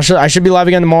again. You know, I should be live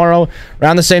again tomorrow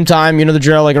around the same time. You know the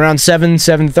drill. Like around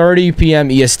 7:30 p.m.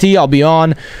 EST. I'll be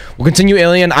on. We'll continue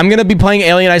Alien. I'm gonna be playing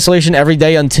Alien Isolation every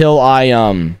day until I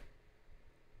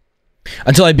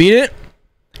beat it.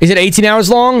 Is it 18 hours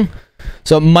long?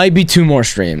 So it might be 2 more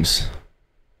streams.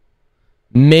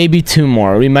 Maybe 2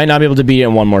 more. We might not be able to beat it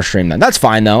in 1 more stream then. That's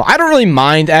fine, though. I don't really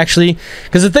mind, actually.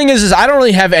 Because the thing is I don't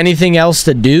really have anything else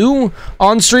to do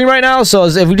on stream right now. So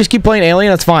if we just keep playing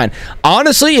Alien, that's fine.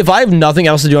 Honestly, if I have nothing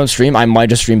else to do on stream, I might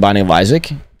just stream Binding of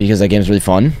Isaac. Because that game's really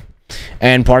fun.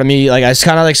 And part of me, like, I just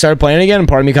kind of, like, started playing it again. And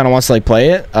part of me kind of wants to, like, play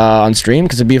it on stream.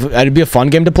 Because it'd be a fun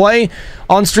game to play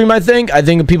on stream, I think. I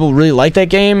think people really like that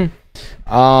game.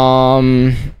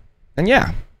 And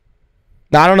yeah.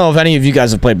 Now, I don't know if any of you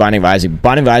guys have played Binding of Isaac.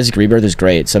 Binding of Isaac Rebirth is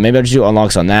great, so maybe I'll just do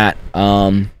unlocks on that.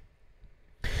 So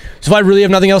if I really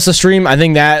have nothing else to stream, I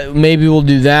think that maybe we'll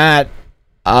do that.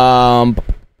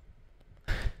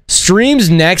 Streams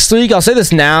next week, I'll say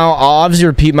this now, I'll obviously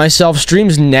repeat myself.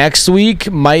 Streams next week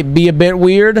might be a bit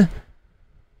weird.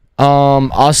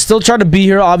 I'll still try to be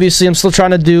here, obviously. I'm still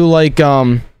trying to do, like,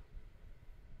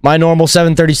 my normal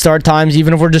 7:30 start times,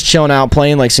 even if we're just chilling out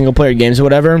playing like single player games or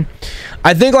whatever.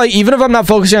 I think like even if I'm not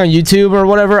focusing on YouTube or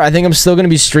whatever, I think I'm still going to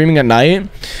be streaming at night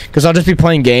because I'll just be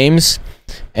playing games,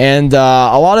 and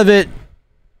a lot of it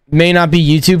may not be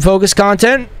YouTube focused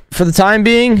content for the time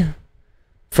being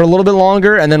for a little bit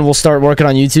longer, and then we'll start working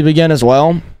on YouTube again as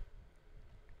well.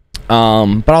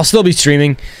 But I'll still be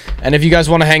streaming, and if you guys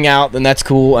want to hang out, then that's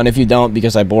cool, and if you don't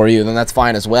because I bore you, then that's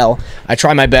fine as well. I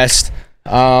try my best.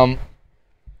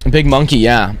 Big Monkey,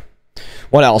 yeah.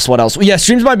 What else? Yeah,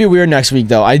 streams might be weird next week,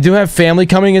 though. I do have family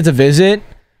coming in to visit, and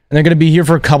they're going to be here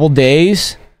for a couple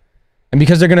days. And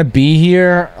because they're going to be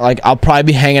here, like, I'll probably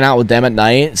be hanging out with them at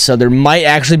night. So there might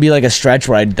actually be, like, a stretch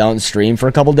where I don't stream for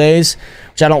a couple days,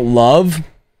 which I don't love.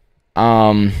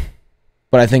 But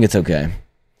I think it's okay.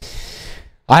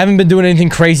 I haven't been doing anything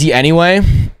crazy anyway.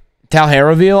 Tal hair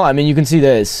reveal. I mean, you can see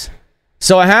this.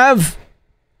 So I have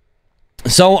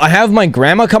my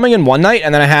grandma coming in one night,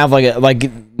 and then I have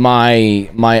like my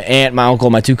aunt, my uncle,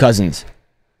 my two cousins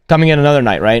coming in another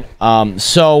night, right?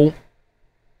 So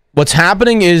what's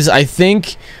happening is I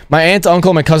think my aunt, uncle,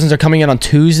 and my cousins are coming in on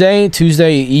Tuesday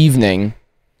evening.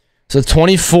 So the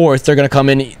 24th, they're gonna come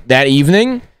in that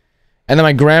evening, and then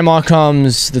my grandma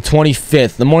comes the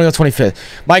 25th, the morning of the 25th.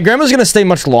 My grandma's gonna stay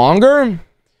much longer.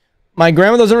 My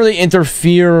grandma doesn't really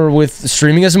interfere with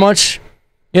streaming as much,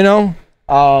 you know.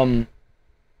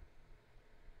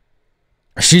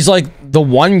 She's like the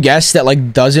one guest that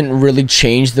like doesn't really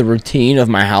change the routine of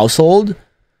my household.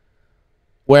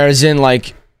 Whereas in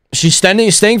like she's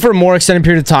staying for a more extended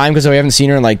period of time because we haven't seen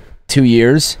her in like 2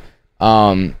 years.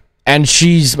 And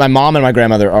my mom and my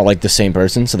grandmother are like the same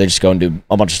person, so they just go and do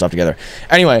a bunch of stuff together.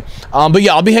 Anyway, but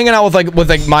yeah, I'll be hanging out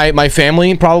with my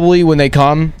family probably when they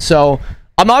come. So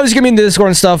I'm obviously gonna be in the Discord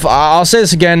and stuff. I'll say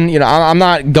this again, you know, I'm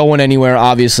not going anywhere.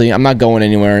 Obviously, I'm not going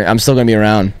anywhere. I'm still gonna be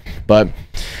around, but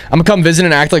I'm gonna come visit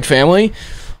and act like family.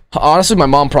 Honestly, my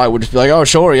mom probably would just be like, "Oh,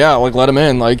 sure, yeah, like let him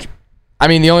in." Like, I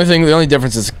mean, the only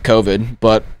difference is COVID,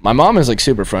 but my mom is like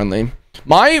super friendly.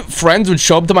 My friends would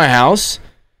show up to my house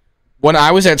when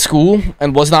I was at school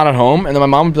and was not at home, and then my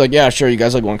mom would be like, "Yeah, sure, you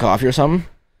guys like want coffee or something?"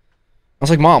 I was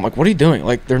like, "Mom, like, what are you doing?"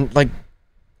 Like, they're like,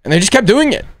 and they just kept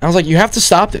doing it. I was like, "You have to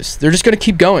stop this. They're just gonna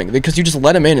keep going because you just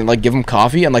let them in and like give them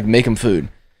coffee and like make them food."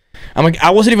 I'm like, I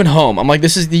wasn't even home. I'm like,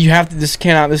 this can't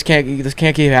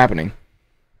keep happening.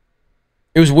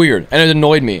 It was weird, and it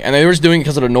annoyed me, and they were just doing it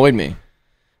because it annoyed me.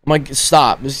 I'm like,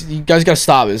 stop. You guys gotta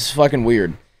stop. It's fucking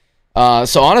weird.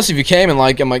 So honestly, if you came and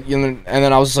like, I'm like, and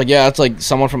then I was just like, yeah, that's like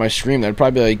someone from my stream. They'd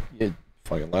probably be like, yeah,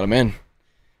 fucking let them in,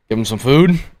 give them some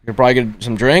food. You could probably get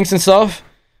some drinks and stuff.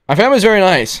 My family's very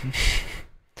nice.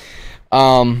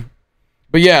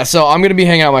 But yeah, so I'm gonna be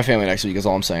hanging out with my family next week. Is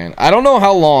all I'm saying. I don't know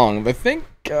how long. I think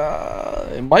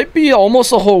it might be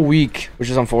almost a whole week, which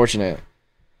is unfortunate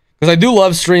because I do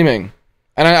love streaming.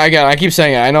 And I keep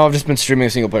saying it. I know I've just been streaming a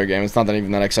single player game. It's not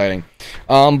even that exciting.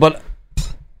 But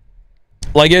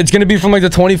like it's gonna be from like the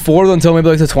 24th until maybe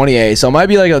like the 28th. So it might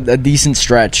be like a decent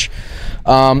stretch.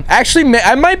 Actually,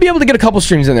 I might be able to get a couple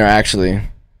streams in there. Actually,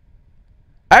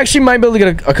 I actually might be able to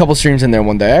get a couple streams in there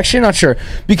one day. Actually, not sure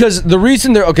because the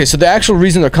reason they're okay. So the actual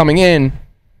reason they're coming in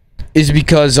is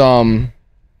because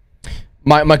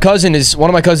my cousin is one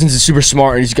of my cousins is super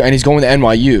smart and he's going to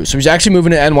NYU. So he's actually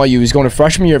moving to NYU. He's going to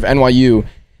freshman year of NYU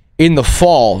in the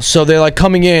fall. So they're like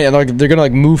coming in and like they're gonna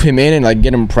like move him in and like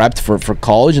get him prepped for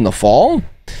college in the fall.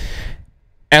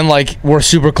 And like we're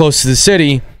super close to the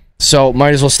city, so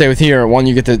might as well stay with here. One,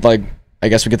 you get to like I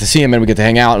guess we get to see him and we get to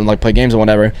hang out and like play games and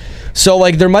whatever. So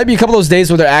like there might be a couple of those days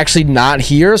where they're actually not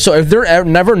here. So if they're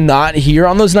never not here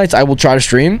on those nights, I will try to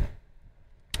stream.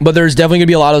 But there's definitely gonna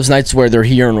be a lot of those nights where they're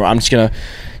here and I'm just gonna,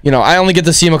 you know, I only get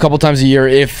to see them a couple times a year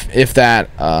if that.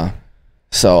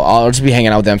 So I'll just be hanging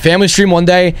out with them. Family stream one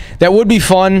day. That would be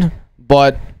fun,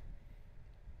 but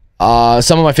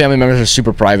some of my family members are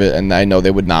super private and I know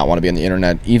they would not want to be on the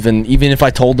internet. Even if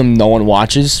I told them no one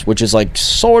watches, which is like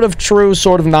sort of true,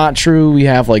 sort of not true. We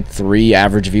have like 3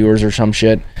 average viewers or some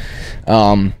shit.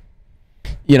 You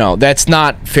know, that's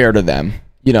not fair to them.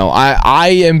 You know, I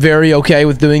am very okay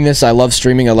with doing this. I love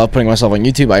streaming. I love putting myself on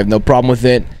YouTube. I have no problem with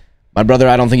it. My brother,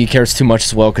 I don't think he cares too much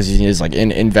as well because he is like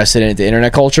invested into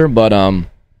internet culture. But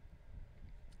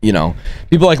you know,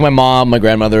 people like my mom, my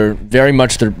grandmother, very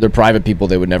much they're private people.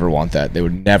 They would never want that. They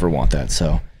would never want that.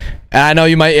 So, and I know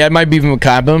it might be even with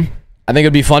Kaiba. I think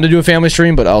it'd be fun to do a family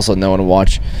stream, but also no one to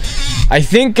watch. I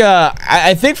think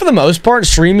for the most part,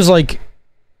 streams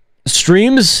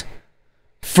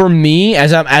for me,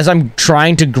 as I'm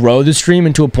trying to grow the stream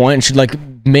into a point, should like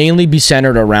mainly be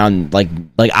centered around like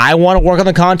I want to work on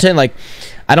the content. Like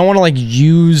I don't want to like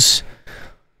use.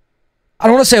 I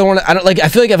don't want to say I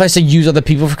feel like if I say use other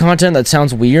people for content, that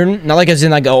sounds weird. Not like as in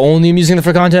like only I'm using them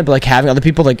for content, but like having other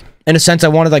people, like in a sense I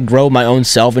want to like grow my own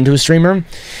self into a streamer.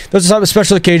 Those are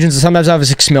special occasions. Sometimes I have a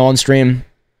 6 mil on stream.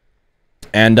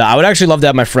 And I would actually love to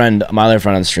have my other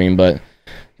friend on stream, but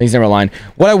things never align.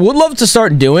 What I would love to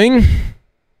start doing,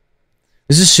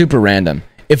 this is super random.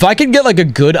 If I could get like a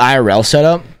good IRL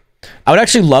setup, I would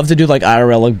actually love to do like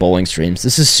IRL like bowling streams.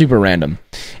 This is super random.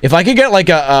 If I could get like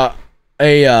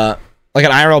like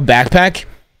an IRL backpack,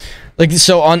 like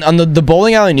so on the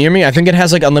bowling alley near me, I think it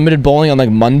has like unlimited bowling on like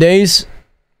Mondays,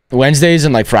 Wednesdays,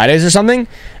 and like Fridays or something.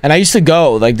 And I used to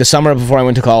go like the summer before I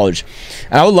went to college,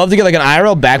 and I would love to get like an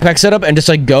IRL backpack setup and just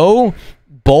like go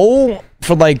bowl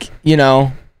for like, you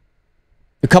know,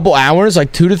 a couple hours,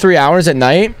 like 2 to 3 hours at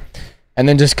night, and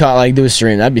then just like do a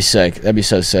stream. That'd be sick. That'd be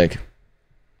so sick.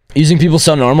 Using people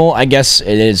so normal, I guess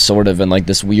it is sort of in like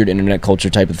this weird internet culture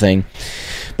type of thing.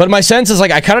 But my sense is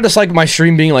like I kind of just like my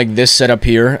stream being like this setup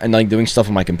here and like doing stuff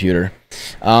on my computer.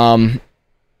 I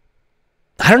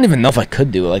don't even know if I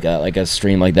could do like a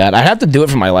stream like that. I'd have to do it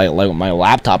from my like my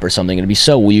laptop or something. It'd be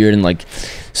so weird and like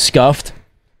scuffed.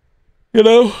 You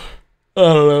know? I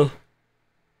don't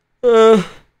know.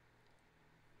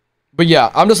 But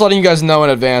yeah, I'm just letting you guys know in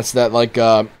advance that like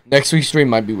next week's stream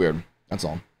might be weird. That's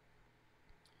all.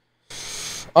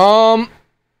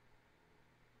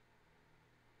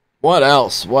 What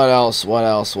else? I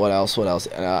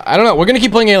don't know. We're gonna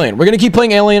keep playing Alien. We're gonna keep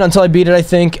playing Alien until I beat it, I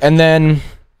think, and then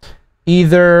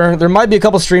either there might be a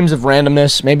couple streams of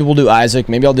randomness. Maybe we'll do Isaac.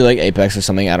 Maybe I'll do like Apex or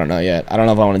something. I don't know yet. I don't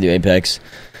know if I want to do Apex.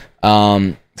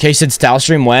 K-Sid's Tao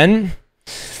stream when?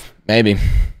 Maybe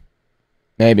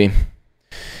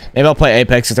I'll play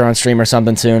Apex if they're on stream or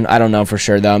something soon. I don't know for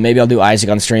sure though. Maybe I'll do Isaac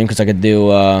on stream because I could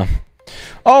do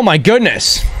oh my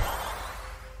goodness.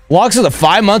 Locks of the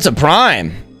 5 months of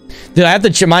Prime. Dude, I have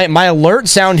to my alert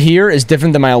sound here is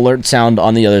different than my alert sound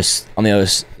on the other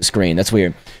screen. That's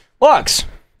weird. Lux,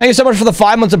 thank you so much for the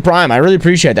 5 months of Prime. I really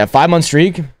appreciate that. 5 month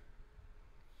streak.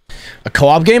 A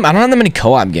co-op game? I don't have that many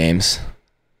co-op games.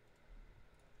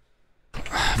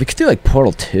 We could do like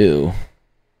Portal 2.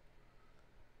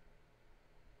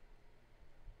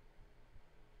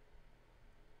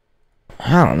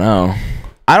 I don't know.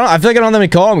 I feel like I don't have that many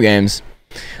co-op games.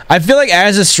 I feel like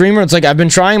as a streamer, it's like I've been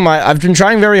trying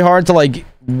very hard to like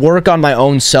work on my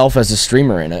own self as a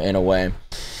streamer in a way.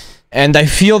 And I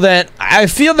feel that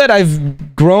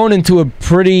I've grown into a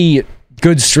pretty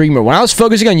good streamer. When I was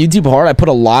focusing on YouTube hard, I put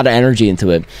a lot of energy into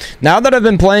it. Now that I've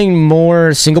been playing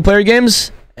more single player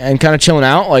games and kind of chilling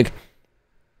out, like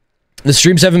the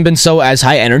streams haven't been so as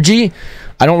high energy.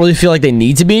 I don't really feel like they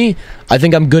need to be. I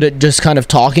think I'm good at just kind of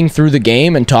talking through the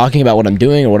game and talking about what I'm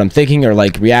doing or what I'm thinking or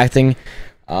like reacting.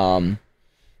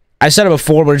 I said it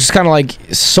before, but it just kind of like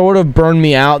sort of burned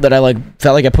me out that I like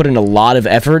felt like I put in a lot of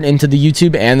effort into the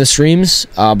YouTube and the streams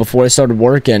before I started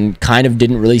work and kind of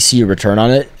didn't really see a return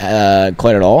on it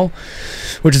quite at all,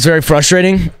 which is very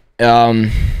frustrating.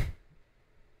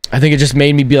 I think it just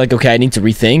made me be like, okay, I need to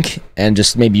rethink and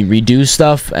just maybe redo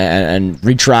stuff and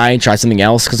try something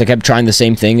else because I kept trying the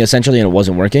same thing essentially and it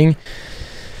wasn't working.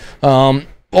 I'll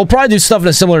probably do stuff in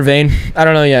a similar vein. I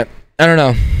don't know yet. I don't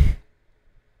know.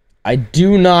 I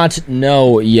do not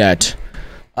know yet.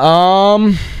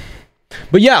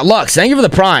 But yeah, Lux, thank you for the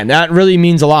Prime. That really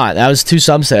means a lot. That was 2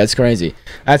 subs. That's crazy.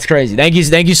 That's crazy. Thank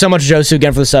you so much, Josu,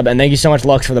 again for the sub, and thank you so much,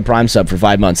 Lux, for the Prime sub for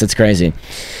 5 months. That's crazy.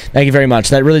 Thank you very much.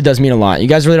 That really does mean a lot. You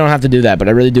guys really don't have to do that, but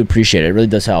I really do appreciate it. It really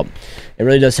does help. It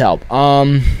really does help.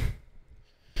 I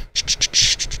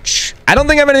don't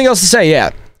think I have anything else to say.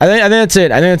 Yeah, I think that's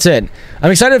it.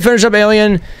 I'm excited to finish up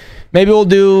Alien. Maybe we'll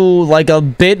do like a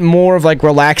bit more of like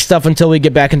relaxed stuff until we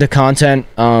get back into content.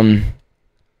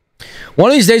 One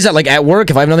of these days at work,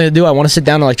 if I have nothing to do, I want to sit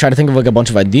down and like try to think of like a bunch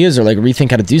of ideas or like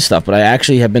rethink how to do stuff. But I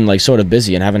actually have been like sort of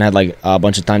busy and haven't had like a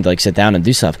bunch of time to like sit down and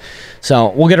do stuff. So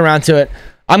we'll get around to it.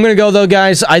 I'm gonna go though,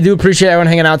 guys. I do appreciate everyone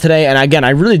hanging out today, and again,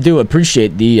 I really do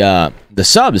appreciate the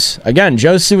subs. Again,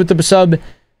 Josie with the sub,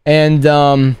 and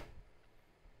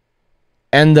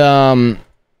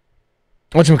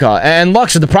whatchamacallit, and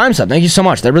Lux with the Prime sub. Thank you so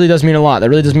much. That really does mean a lot.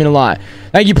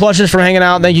 Thank you, Plushes, for hanging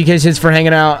out. Thank you, K-Sids, for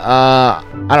hanging out. I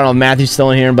don't know if Matthew's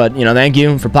still in here, but, you know, thank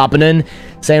you for popping in.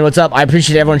 saying what's up. I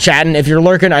appreciate everyone chatting. If you're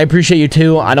lurking, I appreciate you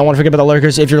too. I don't want to forget about the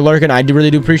lurkers. If you're lurking, I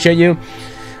really do appreciate you.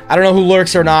 I don't know who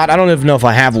lurks or not. I don't even know if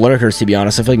I have lurkers, to be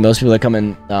honest. I feel like most people that come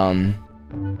in,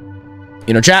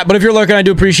 you know, chat. But if you're lurking, I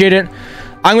do appreciate it.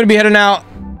 I'm going to be heading out.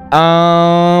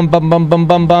 Yeah,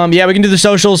 we can do the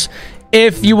socials.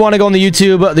 If you want to go on the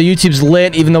YouTube's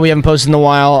lit, even though we haven't posted in a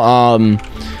while.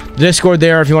 Discord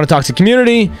there if you want to talk to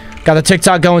community. Got the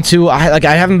TikTok going too. I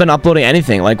haven't been uploading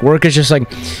anything. Like, work is just like,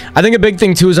 I think a big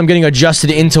thing too is I'm getting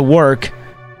adjusted into work,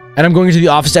 and I'm going into the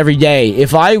office every day.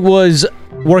 If I was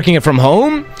working it from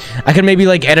home, I could maybe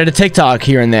like edit a TikTok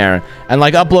here and there and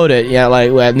like upload it, yeah,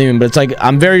 like at noon. But it's like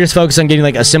I'm very just focused on getting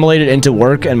like assimilated into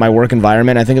work and my work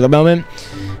environment, I think, at the moment,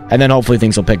 and then hopefully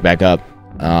things will pick back up.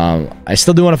 I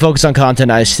still do want to focus on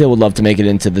content. I still would love to make it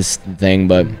into this thing,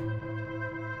 but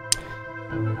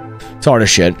it's hard as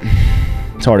shit.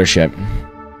 It's hard as shit.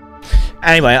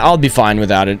 Anyway, I'll be fine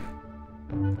without it.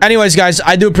 Anyways, guys,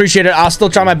 I do appreciate it. I'll still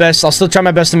try my best. I'll still try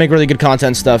my best to make really good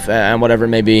content stuff and whatever it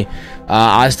may be.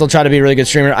 I still try to be a really good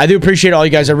streamer. I do appreciate all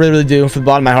you guys. I really, really do. From the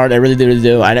bottom of my heart, I really do.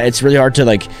 It's really hard to,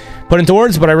 like, put into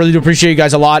words, but I really do appreciate you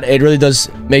guys a lot. It really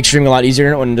does make streaming a lot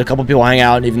easier when a couple people hang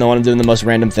out, even though I'm doing the most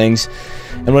random things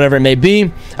and whatever it may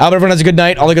be. I hope everyone has a good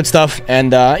night, all the good stuff.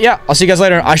 And, yeah, I'll see you guys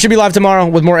later. I should be live tomorrow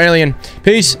with more Alien.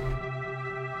 Peace.